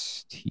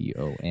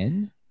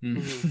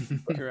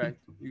 Correct.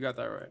 You got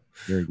that right.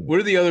 Very good. What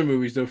are the other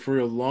movies though? For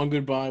real, Long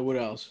Goodbye. What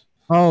else?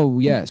 Oh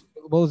yes.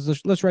 Well,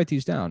 let's write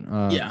these down.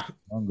 Yeah.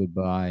 Long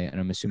Goodbye, and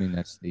I'm assuming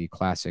that's the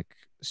classic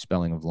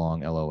spelling of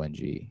long, Long.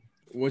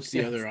 What's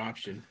the other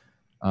option?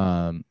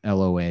 Longe.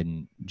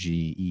 LAW.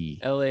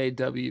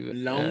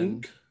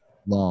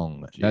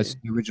 Long. That's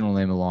the original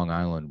name of Long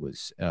Island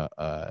was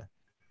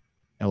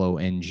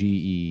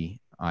Longei.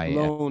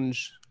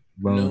 Longe.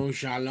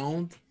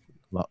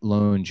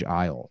 Longe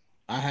Isle.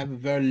 I have a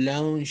very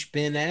longe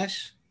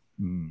penis.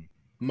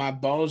 My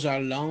balls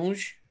are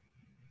longe.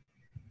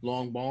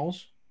 Long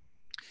balls.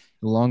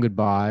 Long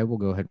Goodbye. We'll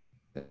go ahead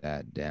and put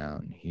that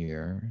down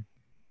here.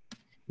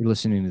 You're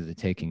listening to the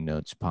Taking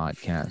Notes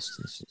podcast.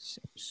 This is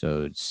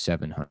episode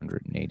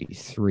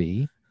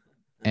 783.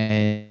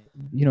 And,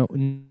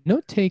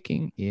 note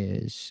taking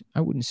is,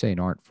 I wouldn't say an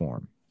art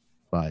form,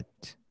 but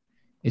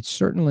it's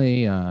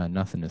certainly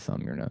nothing to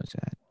thumb your nose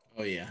at.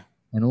 Oh, yeah.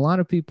 And a lot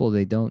of people,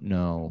 they don't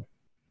know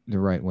the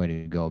right way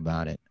to go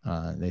about it.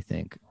 They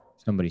think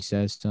somebody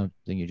says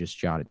something, you just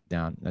jot it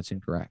down. That's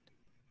incorrect.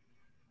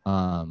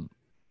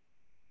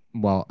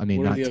 Well, I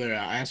mean, what are the other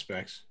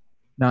aspects?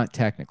 Not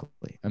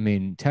technically. I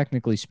mean,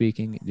 technically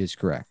speaking, it is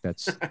correct.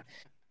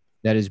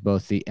 That is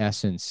both the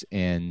essence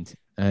and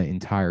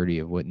entirety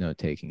of what note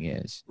taking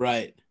is.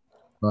 Right.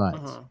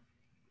 But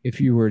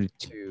if you were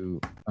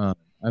to,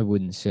 I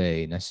wouldn't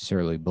say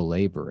necessarily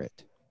belabor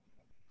it,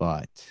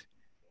 but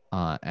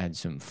add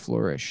some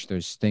flourish.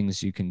 There's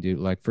things you can do.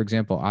 Like, for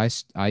example, I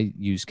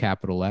use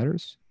capital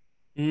letters,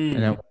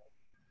 and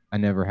I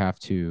never have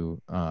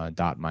to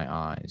dot my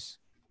I's.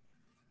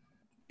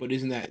 But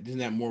isn't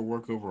that more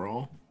work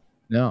overall?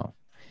 No.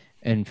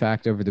 In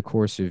fact, over the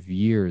course of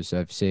years,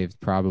 I've saved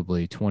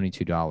probably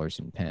 $22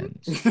 in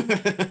pens.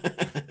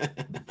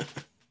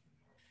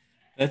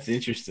 That's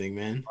interesting,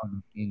 man.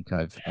 On ink,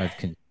 I've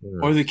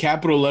considered. Are the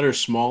capital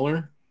letters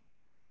smaller?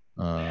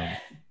 Yeah,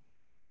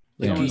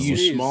 do you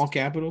use small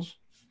capitals?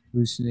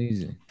 Who's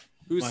sneezing?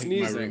 Who's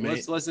sneezing?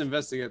 Let's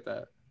investigate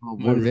that. Oh,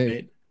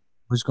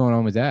 what's going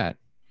on with that?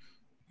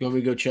 You want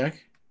me to go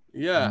check?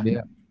 Yeah.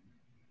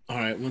 All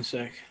right, one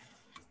sec.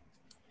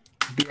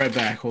 Be right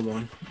back. Hold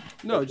on.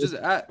 No, just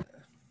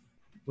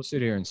we'll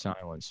sit here in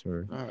silence.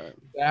 All right.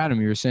 Adam,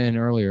 you were saying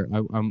earlier. I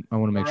want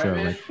to make sure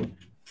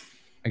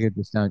I get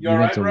this down. You all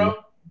right, bro?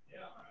 Yeah.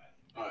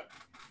 All right.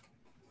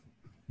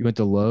 You went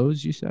to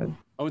Lowe's, you said?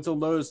 I went to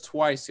Lowe's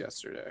twice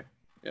yesterday.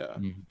 Yeah.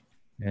 Mm-hmm.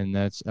 And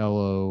that's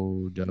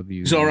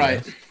L-O-W. It's all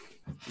right.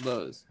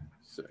 Lowe's.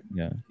 Sick.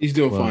 Yeah. He's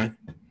doing fine.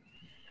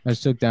 I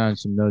just took down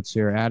some notes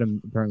here.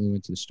 Adam apparently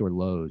went to the store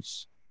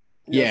Lowe's.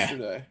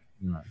 Yesterday.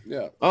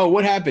 Yeah. Oh,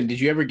 what happened?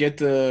 Did you ever get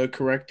the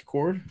correct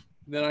cord?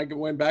 Then I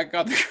went back,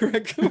 got the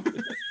correct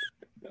cord.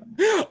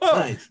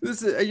 Nice.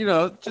 This is,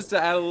 just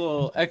to add a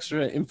little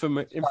extra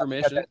information.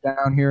 Got that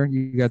down here.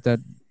 You got that.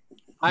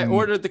 I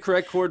ordered the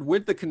correct cord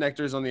with the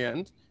connectors on the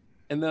end,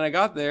 and then I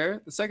got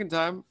there the second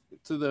time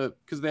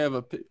because they have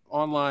a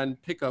online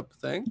pickup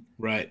thing.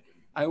 Right.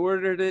 I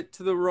ordered it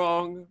to the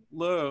wrong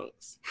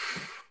Lowe's.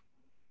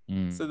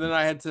 So then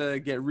I had to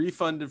get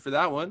refunded for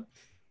that one.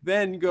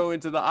 Then go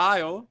into the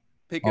aisle,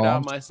 pick it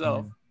out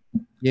myself.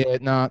 Yeah,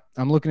 no,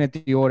 I'm looking at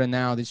the order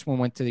now. This one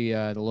went to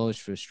the Lowe's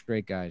for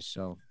straight guys.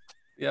 So.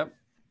 Yep.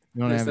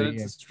 You don't have it.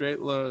 It's a straight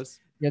Lowe's.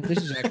 Yeah, this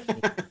is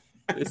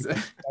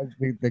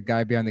actually the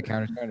guy behind the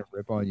counter trying to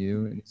rip on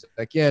you, and he's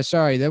like, "Yeah,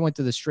 sorry, that went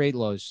to the straight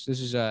Lowe's. This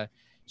is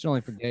it's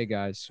only for gay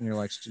guys." And you're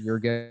like, so "You're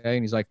gay?"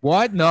 And he's like,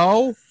 "What?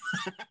 No,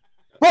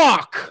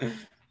 fuck,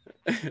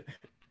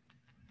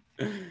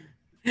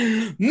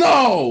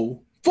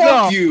 no,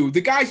 fuck you.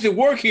 The guys that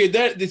work here,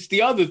 they're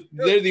the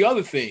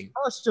other thing.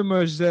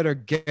 Customers that are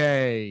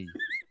gay."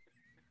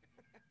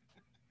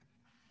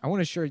 I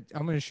want a shirt.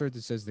 I'm in a shirt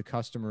that says "The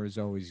customer is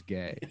always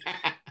gay."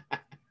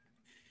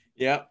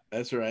 Yeah,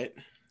 that's right.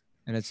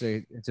 And it's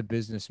a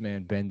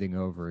businessman bending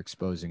over,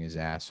 exposing his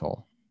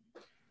asshole.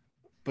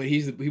 But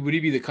would he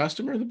be the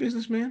customer, the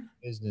businessman?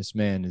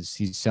 Businessman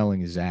he's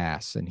selling his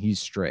ass, and he's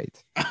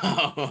straight.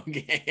 Oh,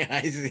 okay,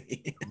 I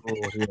see.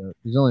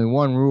 There's only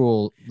one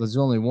rule. There's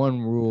only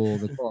one rule.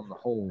 They call him the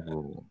whole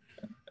rule.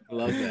 I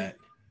love that.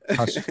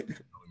 Customer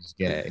is always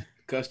gay.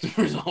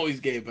 Customer's always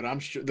gay, but I'm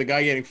sure the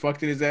guy getting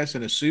fucked in his ass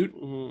in a suit.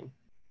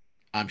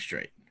 I'm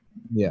straight.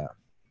 Yeah,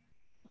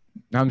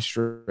 I'm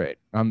straight.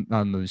 I'm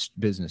a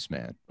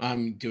businessman.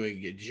 I'm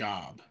doing a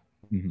job.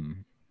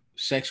 Mm-hmm.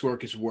 Sex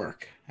work is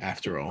work,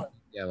 after all.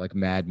 Yeah, like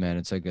Mad Men.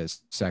 It's like a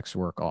sex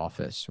work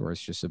office where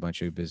it's just a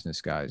bunch of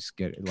business guys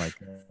get like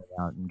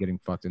out and getting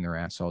fucked in their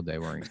ass all day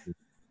wearing suits.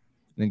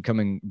 And then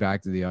coming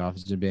back to the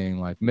office and being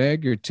like,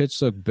 Meg, your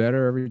tits look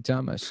better every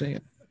time I see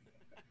them.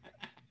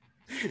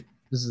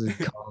 This is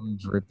cum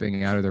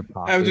dripping out of their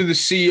pocket. After the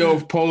CEO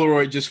of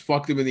Polaroid just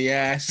fucked him in the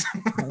ass.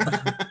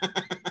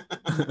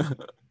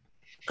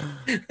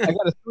 I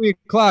got a 3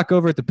 o'clock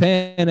over at the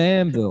Pan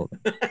Am building.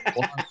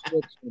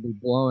 Will be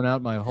blowing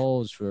out my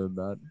holes for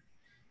about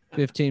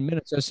 15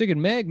 minutes. I was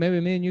thinking, Meg, maybe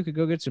me and you could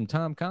go get some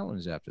Tom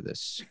Collins after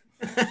this.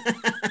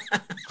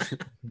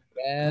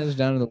 Guys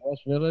down in the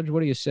West Village. What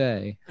do you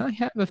say? I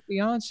have a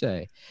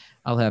fiance.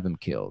 I'll have him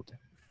killed.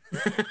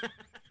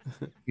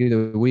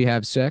 Either we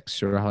have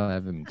sex or I'll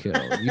have him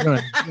killed. You don't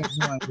have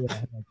no idea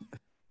how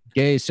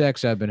gay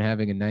sex I've been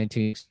having in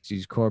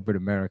 1960s corporate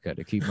America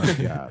to keep my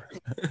job.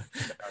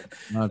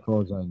 Not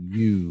falls on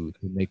you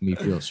to make me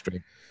feel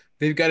straight.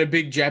 They've got a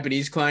big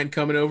Japanese client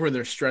coming over and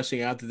they're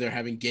stressing out that they're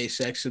having gay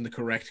sex in the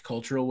correct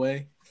cultural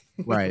way.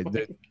 Right.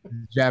 The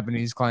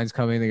Japanese clients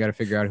coming, they got to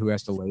figure out who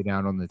has to lay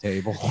down on the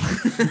table.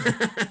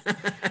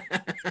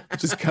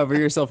 Just cover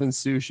yourself in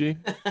sushi.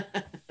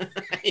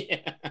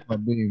 Yeah.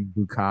 I'm being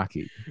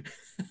bukkake.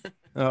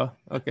 Oh,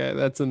 okay.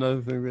 That's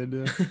another thing they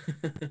do.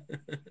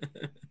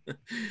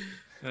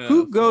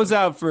 Who goes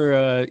out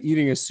for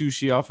eating a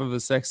sushi off of a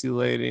sexy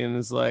lady and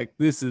is like,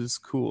 this is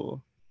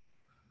cool?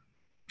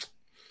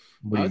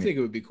 I would think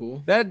it would be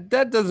cool. That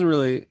doesn't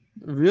really.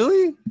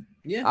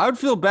 Yeah. I would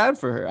feel bad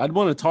for her. I'd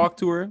want to talk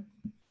to her.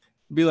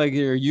 Be like,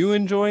 are you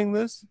enjoying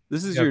this?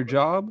 This is your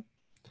job?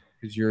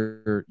 Because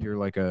you're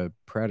like a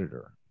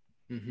predator.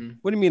 Mm-hmm.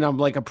 What do you mean I'm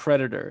like a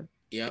predator?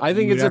 Yeah. I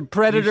think it's a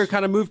predator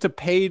kind of move to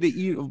pay to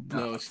eat.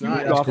 No, it's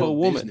not. Off a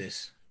woman.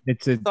 Business.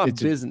 It's not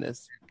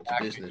business.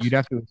 You'd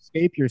have to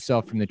escape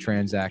yourself from the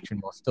transaction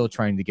while still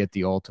trying to get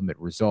the ultimate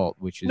result,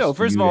 which is no.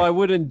 First of all, I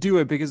wouldn't do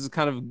it because it's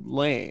kind of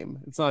lame.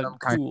 It's not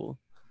cool.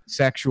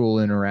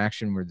 Sexual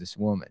interaction with this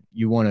woman.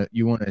 You want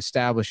to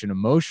establish an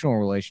emotional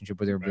relationship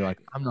with her and be like,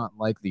 I'm not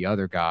like the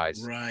other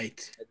guys.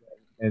 Right.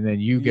 And then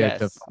you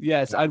get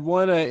yes. I'd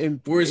want to.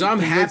 Whereas I'm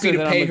happy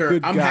to pay her.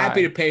 I'm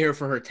happy to pay her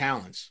for her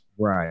talents.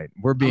 Right.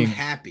 I'm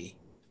happy.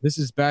 This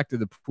is back to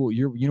the pool.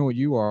 You know what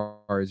you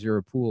are is you're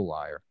a pool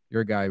liar.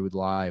 You're a guy who would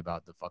lie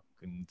about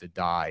the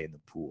dye in the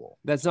pool.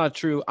 That's not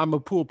true. I'm a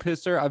pool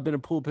pisser. I've been a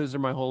pool pisser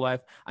my whole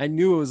life. I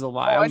knew it was a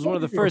lie. I was one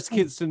of the first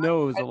kids to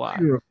know it was a lie.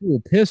 You're a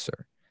pool pisser.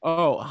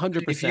 Oh,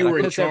 100%. If you were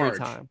in charge, every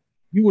time.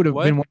 You would have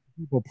been one of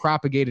the people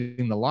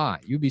propagating the lie.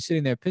 You'd be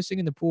sitting there pissing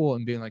in the pool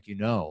and being like,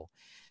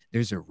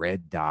 there's a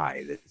red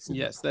dye.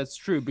 That's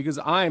true because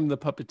I'm the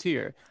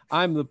puppeteer.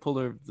 I'm the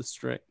puller of the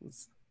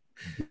strings.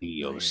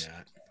 Dios.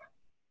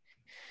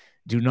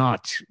 Do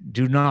not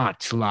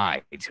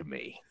lie to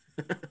me.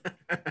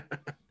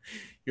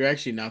 You're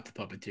actually not the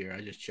puppeteer.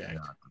 I just checked.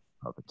 Not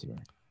the puppeteer.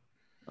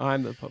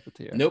 I'm the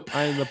puppeteer. Nope.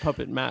 I'm the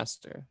puppet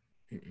master.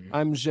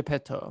 I'm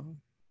Geppetto.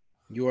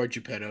 You are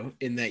Geppetto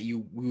in that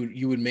you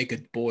would make a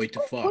boy to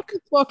fuck. What the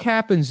fuck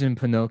happens in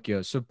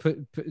Pinocchio? So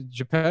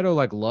Geppetto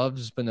like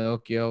loves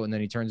Pinocchio and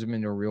then he turns him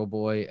into a real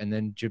boy and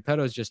then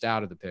Geppetto's just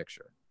out of the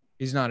picture.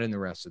 He's not in the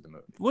rest of the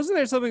movie. Wasn't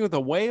there something with a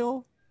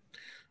whale?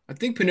 I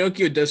think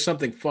Pinocchio does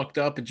something fucked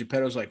up and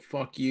Geppetto's like,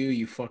 fuck you,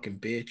 you fucking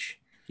bitch.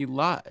 He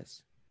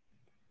lies.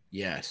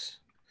 Yes.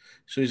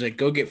 So he's like,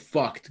 go get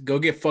fucked. Go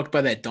get fucked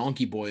by that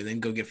donkey boy and then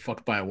go get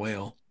fucked by a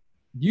whale.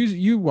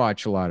 You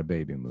watch a lot of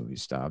baby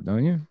movies, Stop,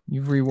 don't you?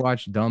 You've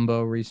rewatched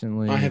Dumbo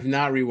recently. I have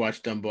not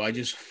rewatched Dumbo.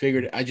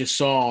 I just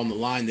saw on the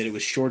line that it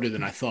was shorter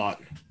than I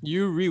thought.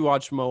 You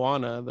rewatched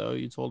Moana, though.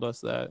 You told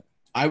us that.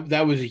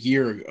 That was a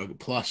year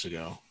plus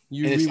ago.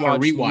 You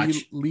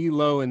rewatched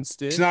Lilo and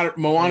Stitch. It's not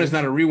Moana's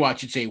not a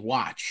rewatch. It's a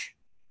watch.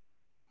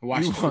 I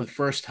watched it for the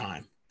first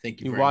time.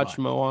 Thank you. You watched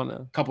Moana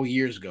a couple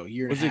years ago.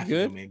 Was it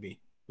good? Ago, maybe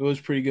it was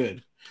pretty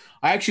good.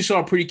 I actually saw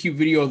a pretty cute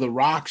video of The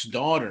Rock's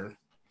daughter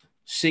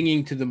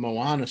singing to the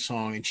Moana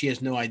song, and she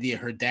has no idea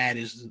her dad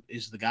is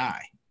the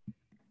guy.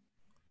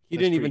 He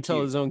didn't even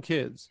tell his own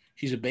kids.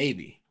 She's a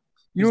baby.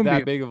 He's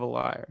that big of a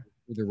liar.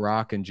 The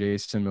Rock and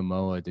Jason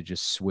Momoa to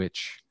just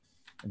switch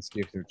and see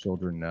if their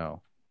children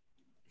know.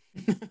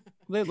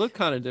 They look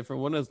kind of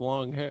different. One has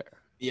long hair.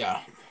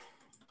 Yeah,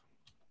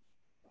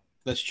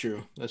 that's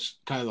true. That's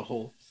kind of the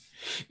whole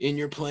in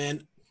your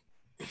plan.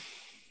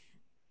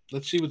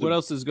 Let's see what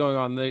else is going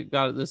on. They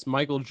got this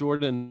Michael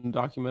Jordan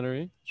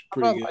documentary. It's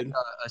pretty good. Like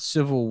a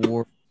Civil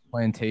War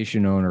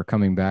plantation owner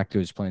coming back to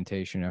his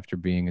plantation after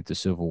being at the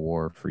Civil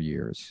War for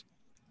years.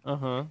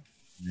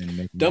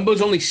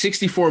 Dumbo's only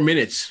 64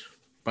 minutes,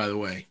 by the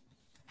way.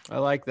 I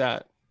like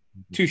that.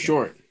 Too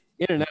short.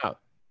 In and out.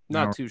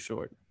 Not too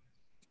short.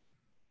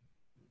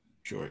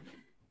 Short.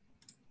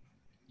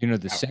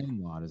 The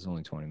Sandlot is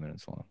only 20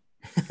 minutes long.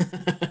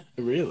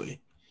 Really?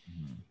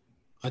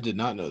 I did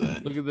not know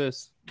that. Look at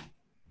this.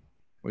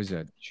 What is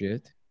that?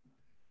 Shit?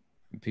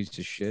 A piece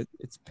of shit?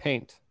 It's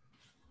paint.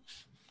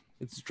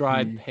 It's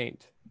dried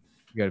paint.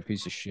 You got a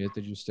piece of shit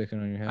that you're sticking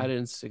on your head? I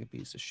didn't stick a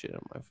piece of shit on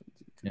my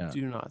Yeah.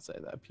 Do not say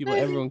that.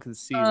 Everyone can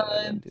see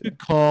that. To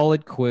call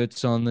it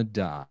quits on the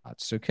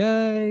dots,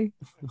 okay?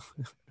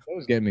 That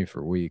was getting me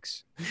for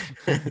weeks.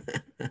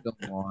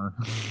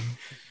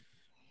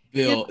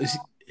 Bill,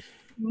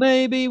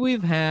 maybe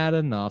we've had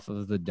enough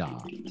of the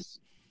dots.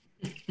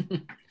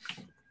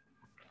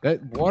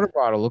 That water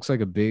bottle looks like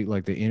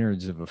the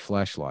innards of a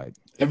fleshlight.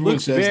 It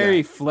looks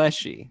very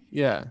fleshy.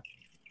 Yeah.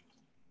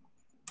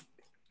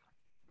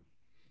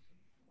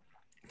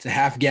 It's a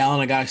half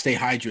gallon. I gotta stay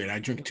hydrated. I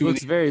drink 2 of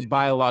these. Looks very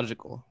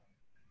biological.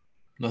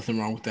 Nothing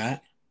wrong with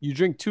that. You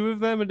drink 2 of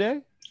them a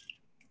day?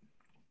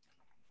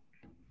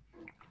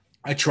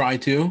 I try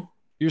to.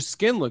 Your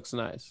skin looks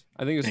nice.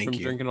 I think it's from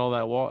drinking all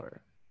that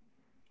water.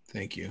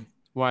 Thank you.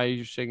 Why are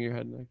you shaking your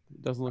head?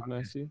 It doesn't look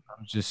nice to you?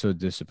 I'm just so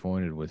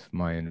disappointed with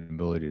my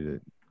inability to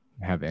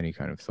have any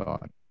kind of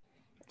thought.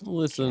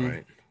 Listen.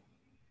 Right.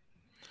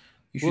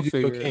 You should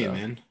do cocaine,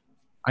 man.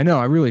 I know.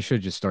 I really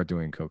should just start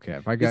doing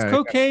cocaine. Is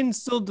cocaine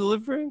still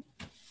delivering?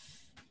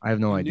 I have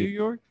no idea. New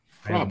York?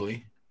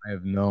 Probably. I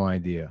have no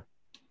idea.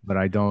 But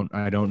I don't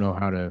know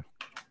how to,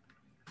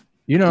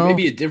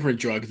 maybe a different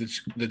drug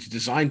that's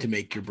designed to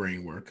make your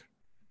brain work.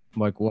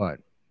 Like what?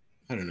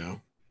 I don't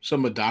know.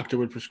 Some a doctor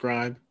would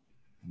prescribe.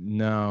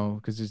 No,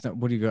 because it's not.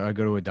 What do you go? I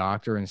go to a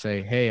doctor and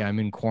say, "Hey, I'm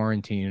in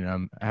quarantine and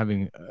I'm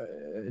having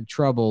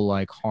trouble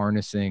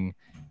harnessing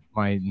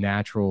my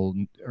natural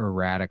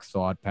erratic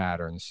thought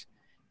patterns,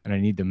 and I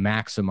need to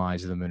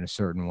maximize them in a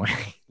certain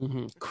way."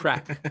 Mm-hmm.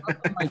 Crack.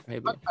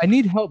 I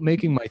need help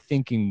making my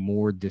thinking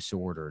more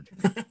disordered,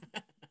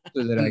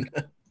 so that I can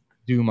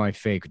do my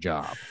fake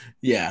job.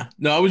 Yeah.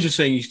 No, I was just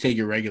saying you should take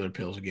your regular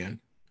pills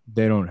again.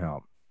 They don't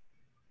help.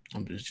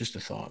 It's just a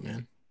thought,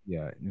 man.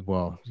 Yeah,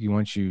 well,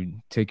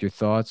 you take your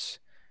thoughts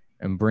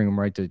and bring them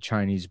right to the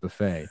Chinese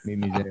buffet. Meet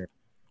me there.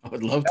 I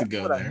would love to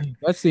go there.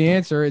 That's the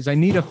answer. I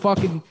need a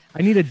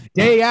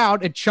day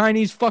out at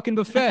Chinese fucking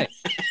buffet.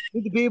 I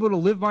need to be able to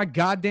live my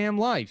goddamn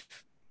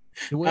life.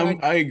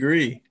 I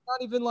agree. It's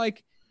not even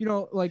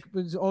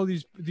all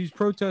these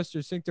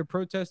protesters think they're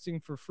protesting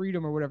for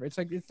freedom or whatever. It's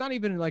not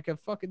even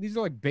these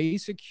are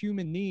basic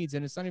human needs,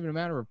 and it's not even a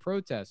matter of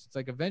protest. It's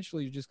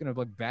eventually you're just gonna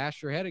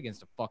bash your head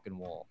against a fucking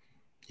wall.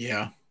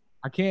 Yeah.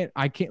 I can't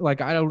I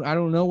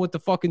don't know what to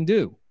fucking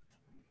do.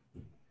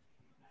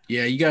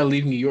 Yeah, you gotta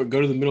leave New York,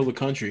 go to the middle of the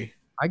country.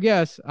 I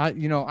guess I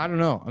don't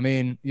know. I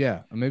mean,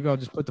 yeah, maybe I'll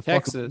just put the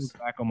fucking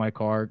back on my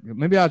car.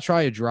 Maybe I'll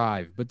try a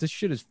drive, but this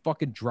shit is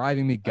fucking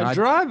driving me. A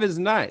drive is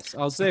nice.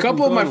 I'll say a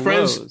couple of my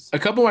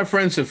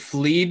friends have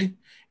fled,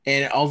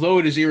 and although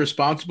it is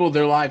irresponsible,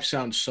 their lives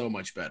sound so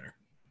much better.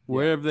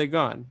 Where have they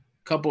gone?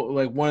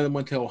 One of them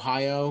went to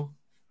Ohio.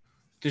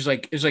 There's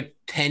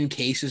 10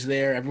 cases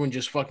there. Everyone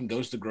just fucking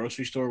goes to the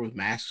grocery store with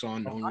masks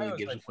on. No one really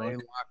gives a fuck.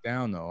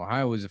 Lockdown though.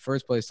 Ohio was the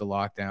first place to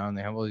lock down.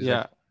 They have all these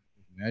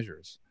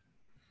measures.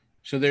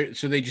 So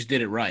they just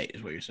did it right,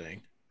 is what you're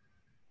saying.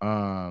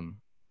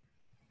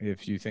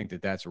 If you think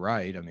that's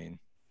right, I mean,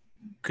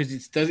 because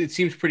it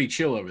seems pretty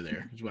chill over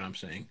there, is what I'm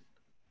saying.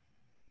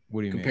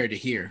 What do you compared mean?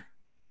 To here?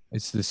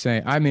 It's the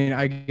same. I mean,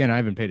 I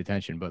haven't paid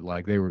attention, but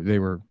they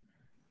were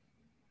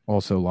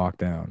also locked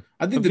down.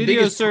 I think the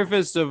video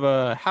surfaced of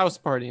a house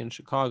party in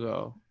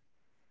Chicago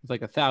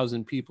with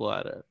 1,000 people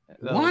at it.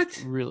 That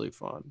was really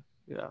fun.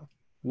 Yeah.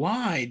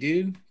 Why,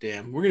 dude?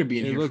 Damn, we're gonna be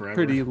in here forever.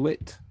 Pretty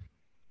lit.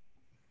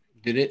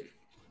 Did it?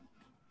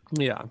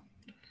 Yeah.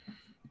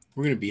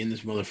 We're gonna be in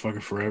this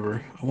motherfucker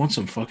forever. I want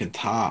some fucking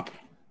top.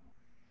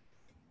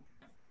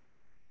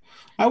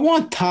 I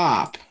want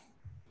top.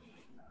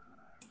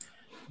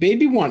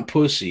 Baby want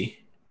pussy.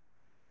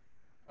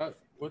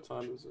 What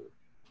time is it?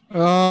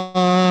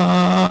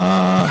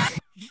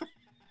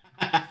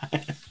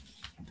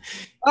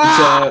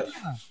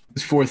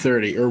 It's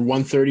 4:30 or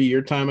 1:30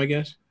 your time, I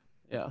guess.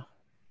 Yeah.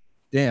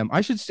 Damn, I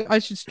should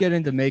get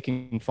into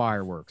making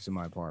fireworks in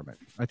my apartment.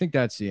 I think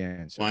that's the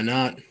answer. Why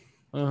not?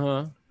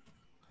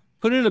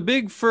 Put in a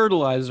big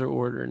fertilizer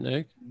order,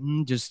 Nick.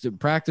 Just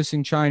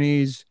practicing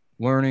Chinese,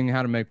 learning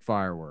how to make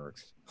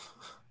fireworks.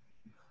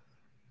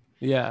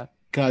 Yeah.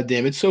 God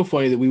damn, it's so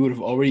funny that we would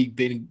have already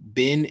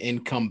been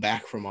and come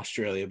back from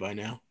Australia by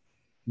now.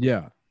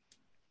 Yeah.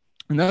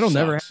 And that'll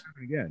never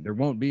happen again. There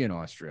won't be in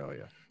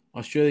Australia.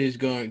 Australia is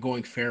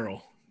going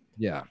feral.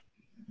 Yeah.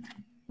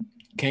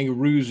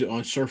 Kangaroos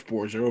on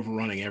surfboards are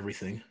overrunning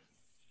everything.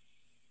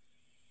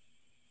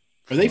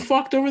 Are they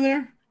fucked over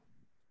there?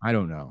 I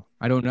don't know.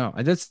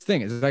 That's the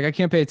thing. It's I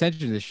can't pay attention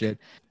to this shit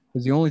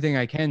because the only thing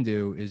I can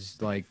do is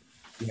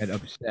get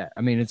upset.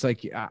 I mean, it's I'm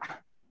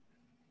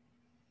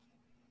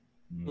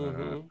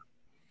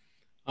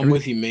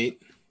with you,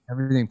 mate.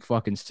 Everything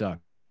fucking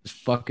sucks. It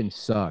fucking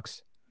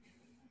sucks.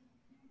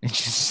 It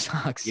just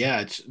sucks. Yeah,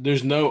 I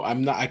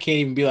can't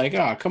even be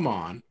oh, come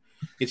on.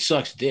 It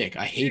sucks dick.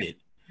 I hate it.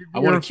 I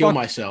want to kill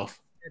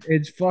myself.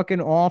 It's fucking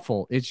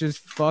awful. It's just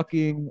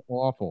fucking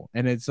awful.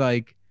 And it's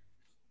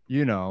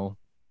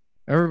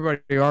everybody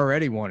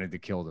already wanted to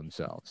kill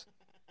themselves.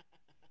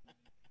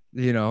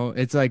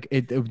 It's the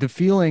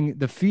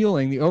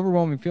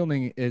overwhelming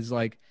feeling is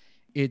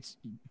it's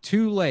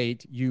too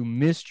late. You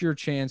missed your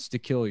chance to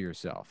kill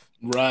yourself.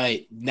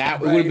 Right. Now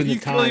it would have been the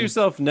time. If you kill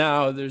yourself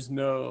now, there's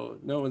no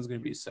one's gonna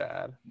be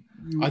sad.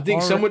 I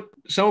think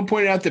someone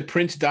pointed out that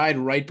Prince died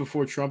right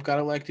before Trump got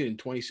elected in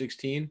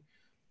 2016.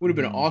 Would have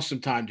been an awesome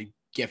time to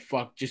get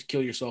fucked. Just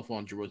kill yourself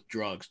with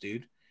drugs,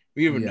 dude.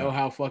 We don't even know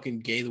how fucking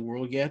gay the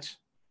world gets.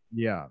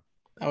 Yeah.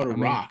 That would have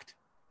rocked.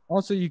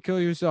 Also, you kill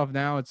yourself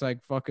now, it's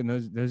like fucking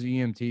those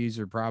EMTs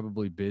are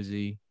probably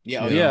busy.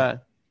 Yeah. Yeah.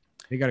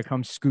 They got to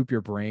come scoop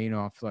your brain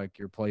off like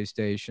your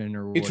PlayStation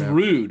or whatever. It's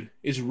rude.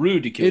 It's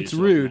rude to kill yourself. It's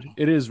rude. Now.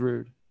 It is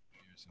rude.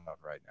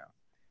 Right now.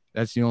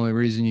 That's the only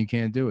reason you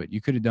can't do it.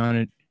 You could have done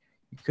it.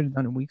 You could have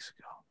done it weeks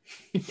ago.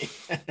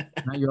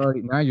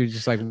 now you're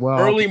just like, well,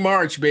 early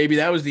March, baby.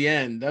 That was the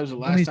end. That was the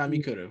last time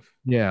you could have.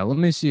 Yeah. Let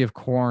me see if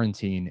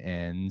quarantine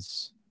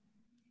ends.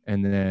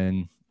 And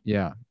then,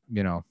 yeah,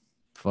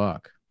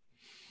 fuck.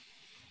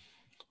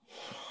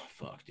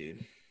 Fuck,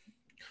 dude.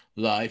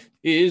 Life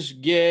is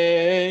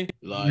gay.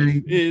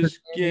 Life is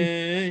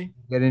gay.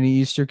 Get any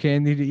Easter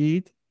candy to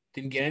eat?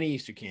 Didn't get any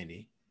Easter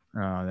candy.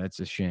 Oh, that's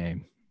a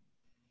shame.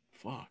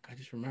 Fuck, I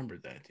just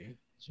remembered that, dude.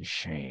 It's a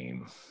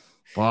shame.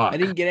 Fuck. I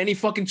didn't get any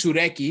fucking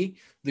tsureki,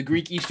 the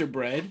Greek Easter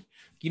bread.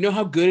 You know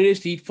how good it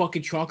is to eat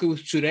fucking chocolate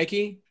with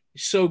tsureki?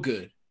 It's so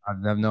good. I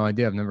have no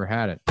idea. I've never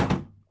had it.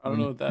 I don't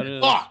know what that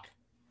is. Fuck.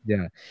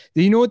 Yeah.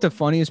 Do you know what the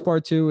funniest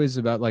part too is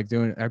about like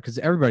doing it? Because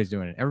everybody's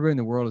doing it. Everybody in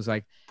the world is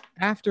like,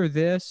 after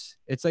this,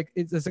 it's like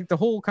the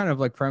whole kind of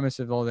like premise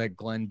of all that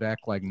Glenn Beck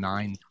like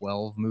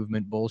 9/12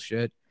 movement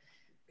bullshit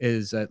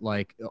is that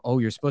like, oh,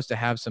 you're supposed to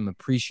have some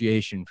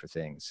appreciation for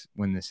things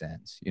when this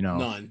ends,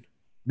 None.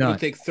 It'll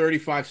take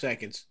 35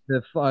 seconds.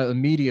 The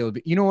media will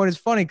be, you know what is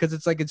funny, because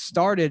it's like it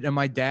started and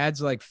my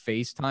dad's like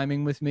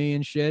FaceTiming with me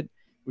and shit,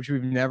 which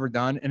we've never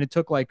done, and it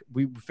took like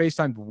we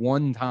FaceTimed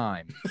one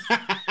time.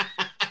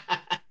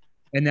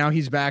 And now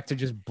he's back to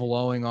just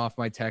blowing off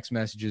my text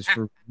messages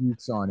for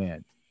weeks on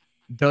end.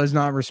 Does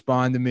not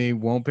respond to me,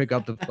 won't pick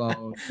up the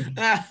phone.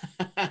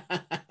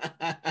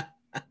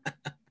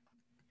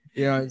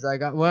 He's like,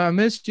 well, I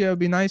missed you. It'd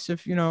be nice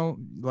if,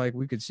 like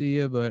we could see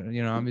you, but,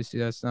 obviously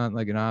that's not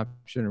like an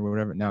option or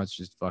whatever. Now it's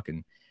just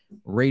fucking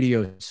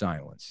radio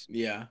silence.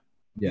 Yeah.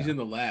 He's in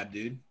the lab,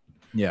 dude.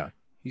 Yeah.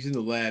 He's in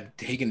the lab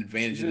taking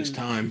advantage of his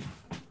time.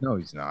 No,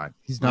 he's not.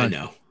 He's not. I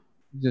know.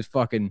 He's just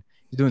fucking,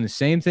 he's doing the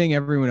same thing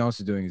everyone else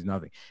is doing is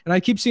nothing. And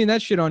I keep seeing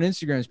that shit on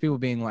Instagram. Is people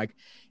being like,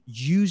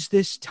 use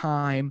this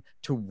time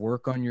to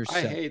work on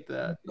yourself. I hate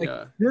that. Like,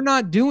 yeah. You're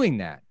not doing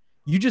that.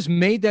 You just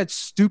made that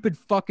stupid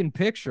fucking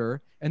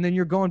picture, and then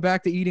you're going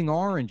back to eating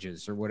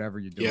oranges or whatever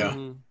you're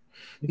doing.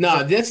 Yeah.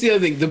 Nah, that's the other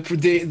thing.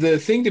 The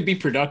thing to be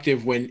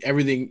productive when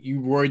everything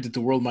you're worried that the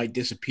world might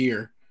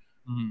disappear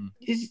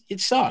is it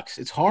sucks.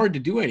 It's hard to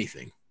do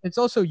anything. It's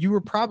also, you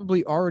were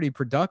probably already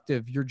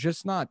productive. You're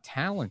just not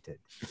talented.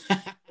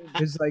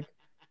 It's like,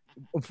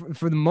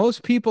 for the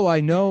most people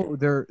I know,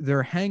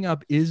 their hang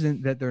up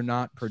isn't that they're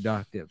not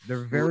productive.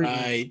 They're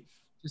very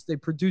just they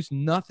produce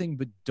nothing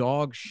but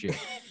dog shit.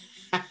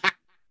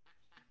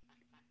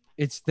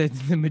 It's that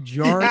the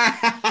majority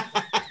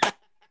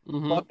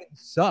fucking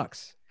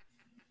sucks.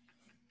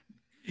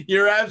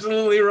 You're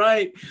absolutely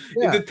right.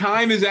 Yeah. The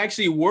time is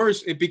actually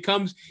worse. It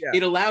becomes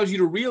it allows you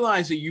to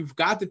realize that you've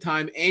got the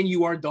time and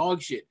you are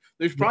dog shit.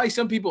 There's probably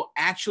some people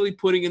actually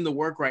putting in the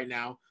work right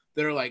now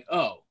that are like,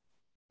 oh,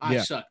 I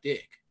suck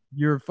dick.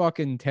 You're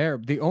fucking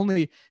terrible.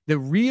 The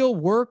real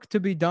work to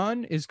be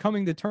done is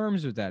coming to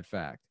terms with that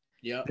fact.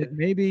 Yeah. That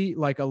maybe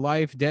like a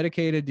life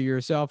dedicated to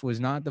yourself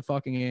was not the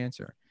fucking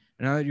answer.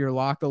 And now that you're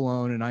locked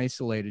alone and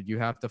isolated, you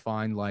have to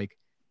find like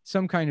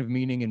some kind of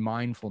meaning in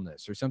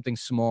mindfulness or something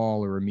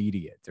small or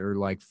immediate or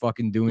like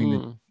fucking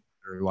doing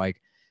or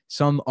like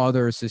some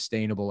other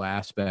sustainable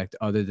aspect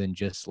other than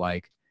just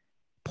like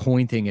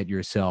pointing at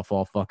yourself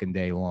all fucking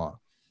day long.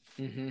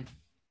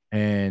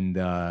 And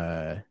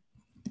I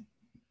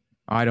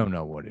don't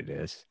know what it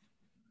is.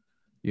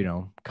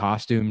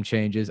 Costume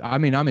changes. I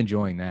mean, I'm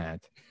enjoying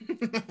that.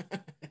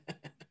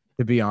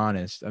 To be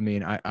honest, I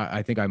mean,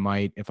 I think I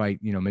might, if I,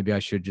 maybe I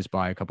should just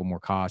buy a couple more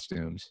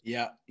costumes.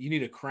 Yeah, you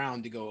need a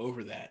crown to go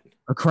over that.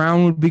 A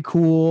crown would be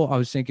cool. I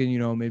was thinking,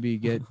 maybe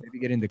get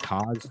into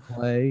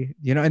cosplay,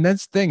 and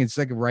that's the thing. It's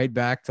like right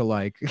back to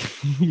like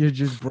your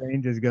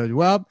brain just goes,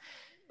 well,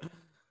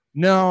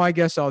 no, I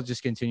guess I'll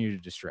just continue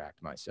to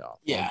distract myself.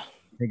 Yeah.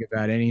 I'll think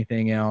about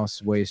anything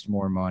else, waste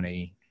more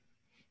money.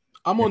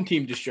 I'm on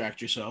team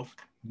distract yourself.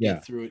 Yeah.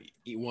 Get through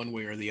it one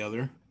way or the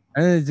other.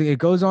 And it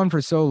goes on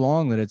for so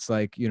long that it's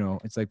like,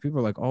 it's like people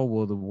are like, oh,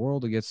 well, the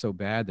world will get so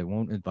bad that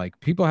won't, like,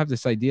 people have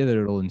this idea that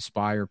it'll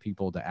inspire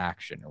people to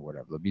action or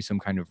whatever. There'll be some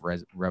kind of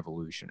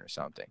revolution or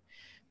something.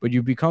 But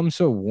you become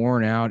so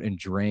worn out and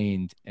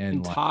drained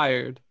and like,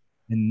 tired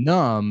and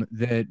numb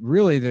that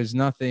really there's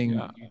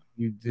nothing,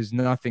 there's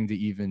nothing to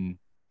even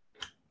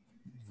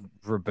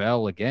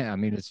rebel again. I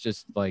mean, it's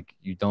just like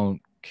you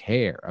don't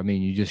care. I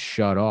mean, you just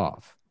shut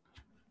off.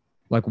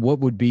 Like, what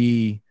would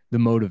be the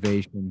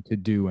motivation to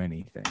do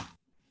anything?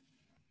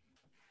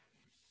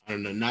 I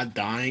don't know, not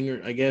dying,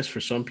 or I guess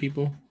for some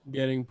people.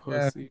 Getting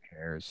pussy. Who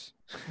cares?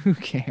 Who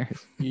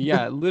cares?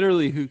 Yeah,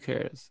 literally, who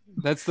cares?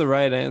 That's the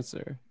right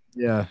answer.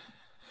 Yeah.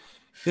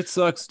 It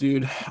sucks,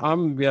 dude.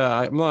 I'm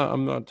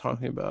not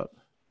talking about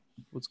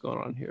what's going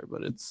on here,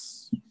 but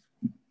it's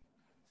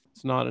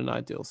not an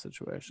ideal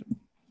situation.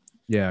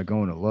 Yeah,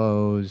 going to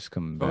Lowe's,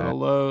 coming Going back. to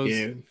Lowe's.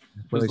 Yeah.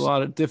 There's a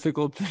lot of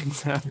difficult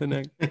things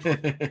happening. Going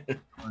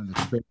to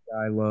the straight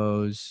guy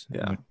Lowe's.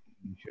 Yeah.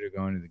 You should have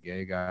gone to the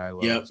gay guy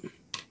Lowe's. Yep.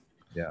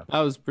 Yeah.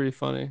 That was pretty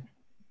funny.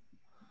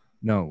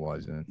 No, it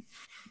wasn't.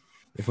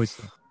 It was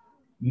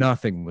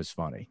nothing was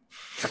funny.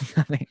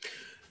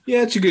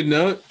 Yeah, it's a good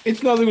note.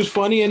 It's nothing was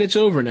funny, and it's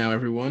over now,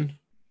 everyone.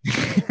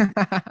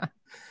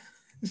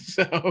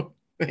 So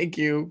thank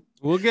you.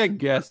 We'll get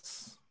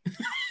guests.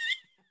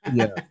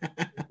 Yeah.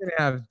 We're gonna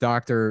have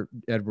Dr.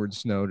 Edward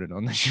Snowden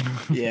on the show.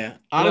 Yeah. We'll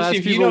Honestly, ask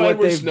if you people know what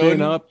Edward they've Snowden,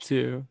 been up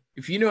to.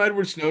 if you know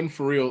Edward Snowden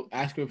for real,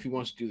 ask him if he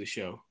wants to do the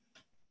show.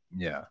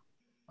 Yeah.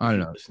 I don't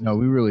know. No,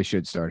 we really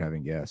should start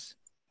having guests.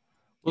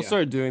 We'll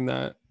start doing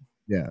that.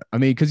 Yeah. I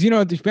mean, because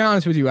to be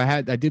honest with you,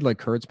 I did like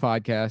Kurt's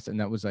podcast, and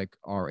that was like,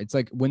 all right. It's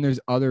like when there's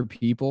other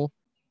people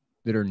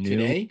that are new.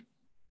 Today?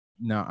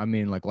 No, I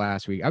mean like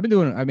last week. I've been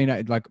doing. I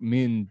mean, like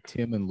me and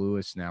Tim and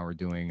Lewis now are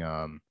doing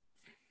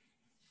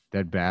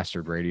that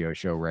bastard radio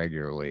show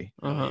regularly.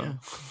 Uh-huh.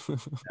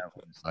 That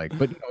was like,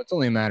 but it's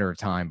only a matter of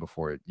time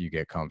before you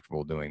get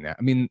comfortable doing that.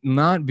 I mean,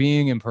 not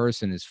being in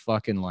person is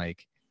fucking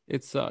like.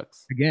 It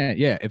sucks. Again,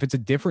 yeah. If it's a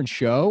different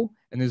show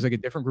and there's like a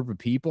different group of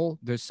people,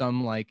 there's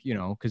some like,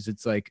 because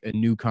it's like a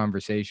new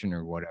conversation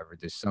or whatever.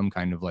 There's some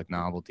kind of like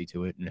novelty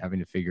to it and having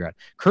to figure out.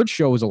 Kurt's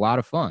show was a lot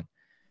of fun.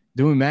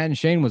 Doing Matt and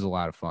Shane was a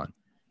lot of fun.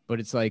 But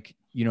it's like,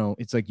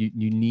 it's like you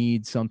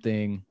need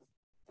something,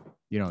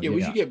 Yeah,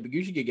 we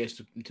should get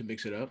guests to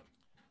mix it up.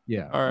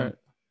 Yeah. All right.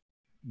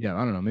 Yeah,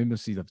 I don't know. Maybe we'll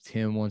see if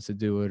Tim wants to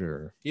do it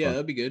or. Yeah,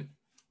 that'd be good.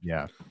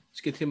 Yeah. Let's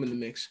get Tim in the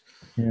mix.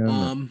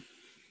 Yeah,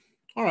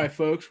 All right,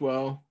 folks.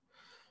 Well,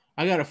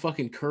 I got a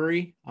fucking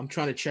curry I'm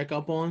trying to check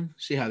up on,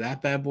 see how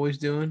that bad boy's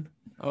doing.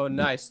 Oh,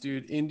 nice,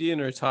 dude.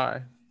 Indian or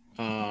Thai?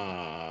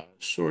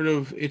 Sort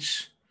of.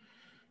 It's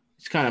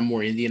kind of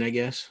more Indian, I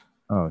guess.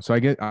 Oh, so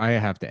I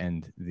have to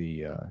end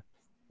the.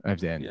 I have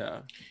to end.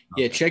 Yeah.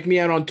 Yeah. Check me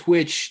out on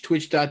Twitch,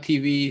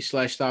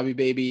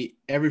 twitch.tv/StabbyBaby.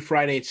 Every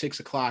Friday at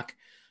 6:00,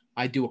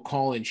 I do a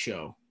call-in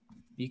show.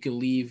 You can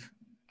leave.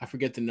 I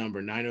forget the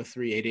number,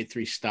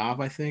 903-883-STOP,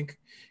 I think.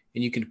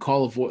 And you can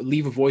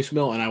leave a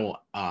voicemail, and I will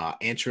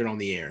answer it on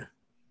the air.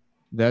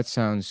 That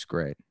sounds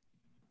great.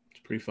 It's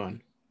pretty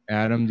fun.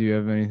 Adam, do you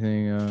have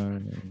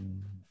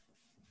anything?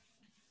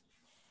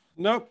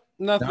 Nope,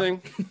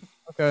 nothing. No?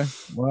 Okay,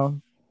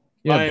 well,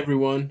 bye,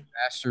 everyone.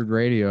 Bastard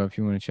Radio, if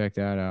you want to check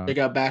that out. Check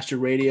out Bastard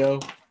Radio.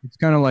 It's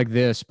kind of like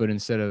this, but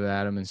instead of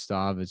Adam and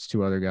Stav, it's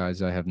two other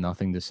guys I have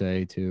nothing to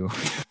say to.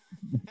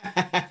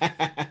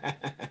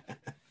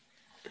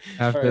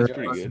 After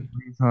pretty good.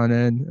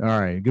 All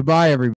right, goodbye, everybody.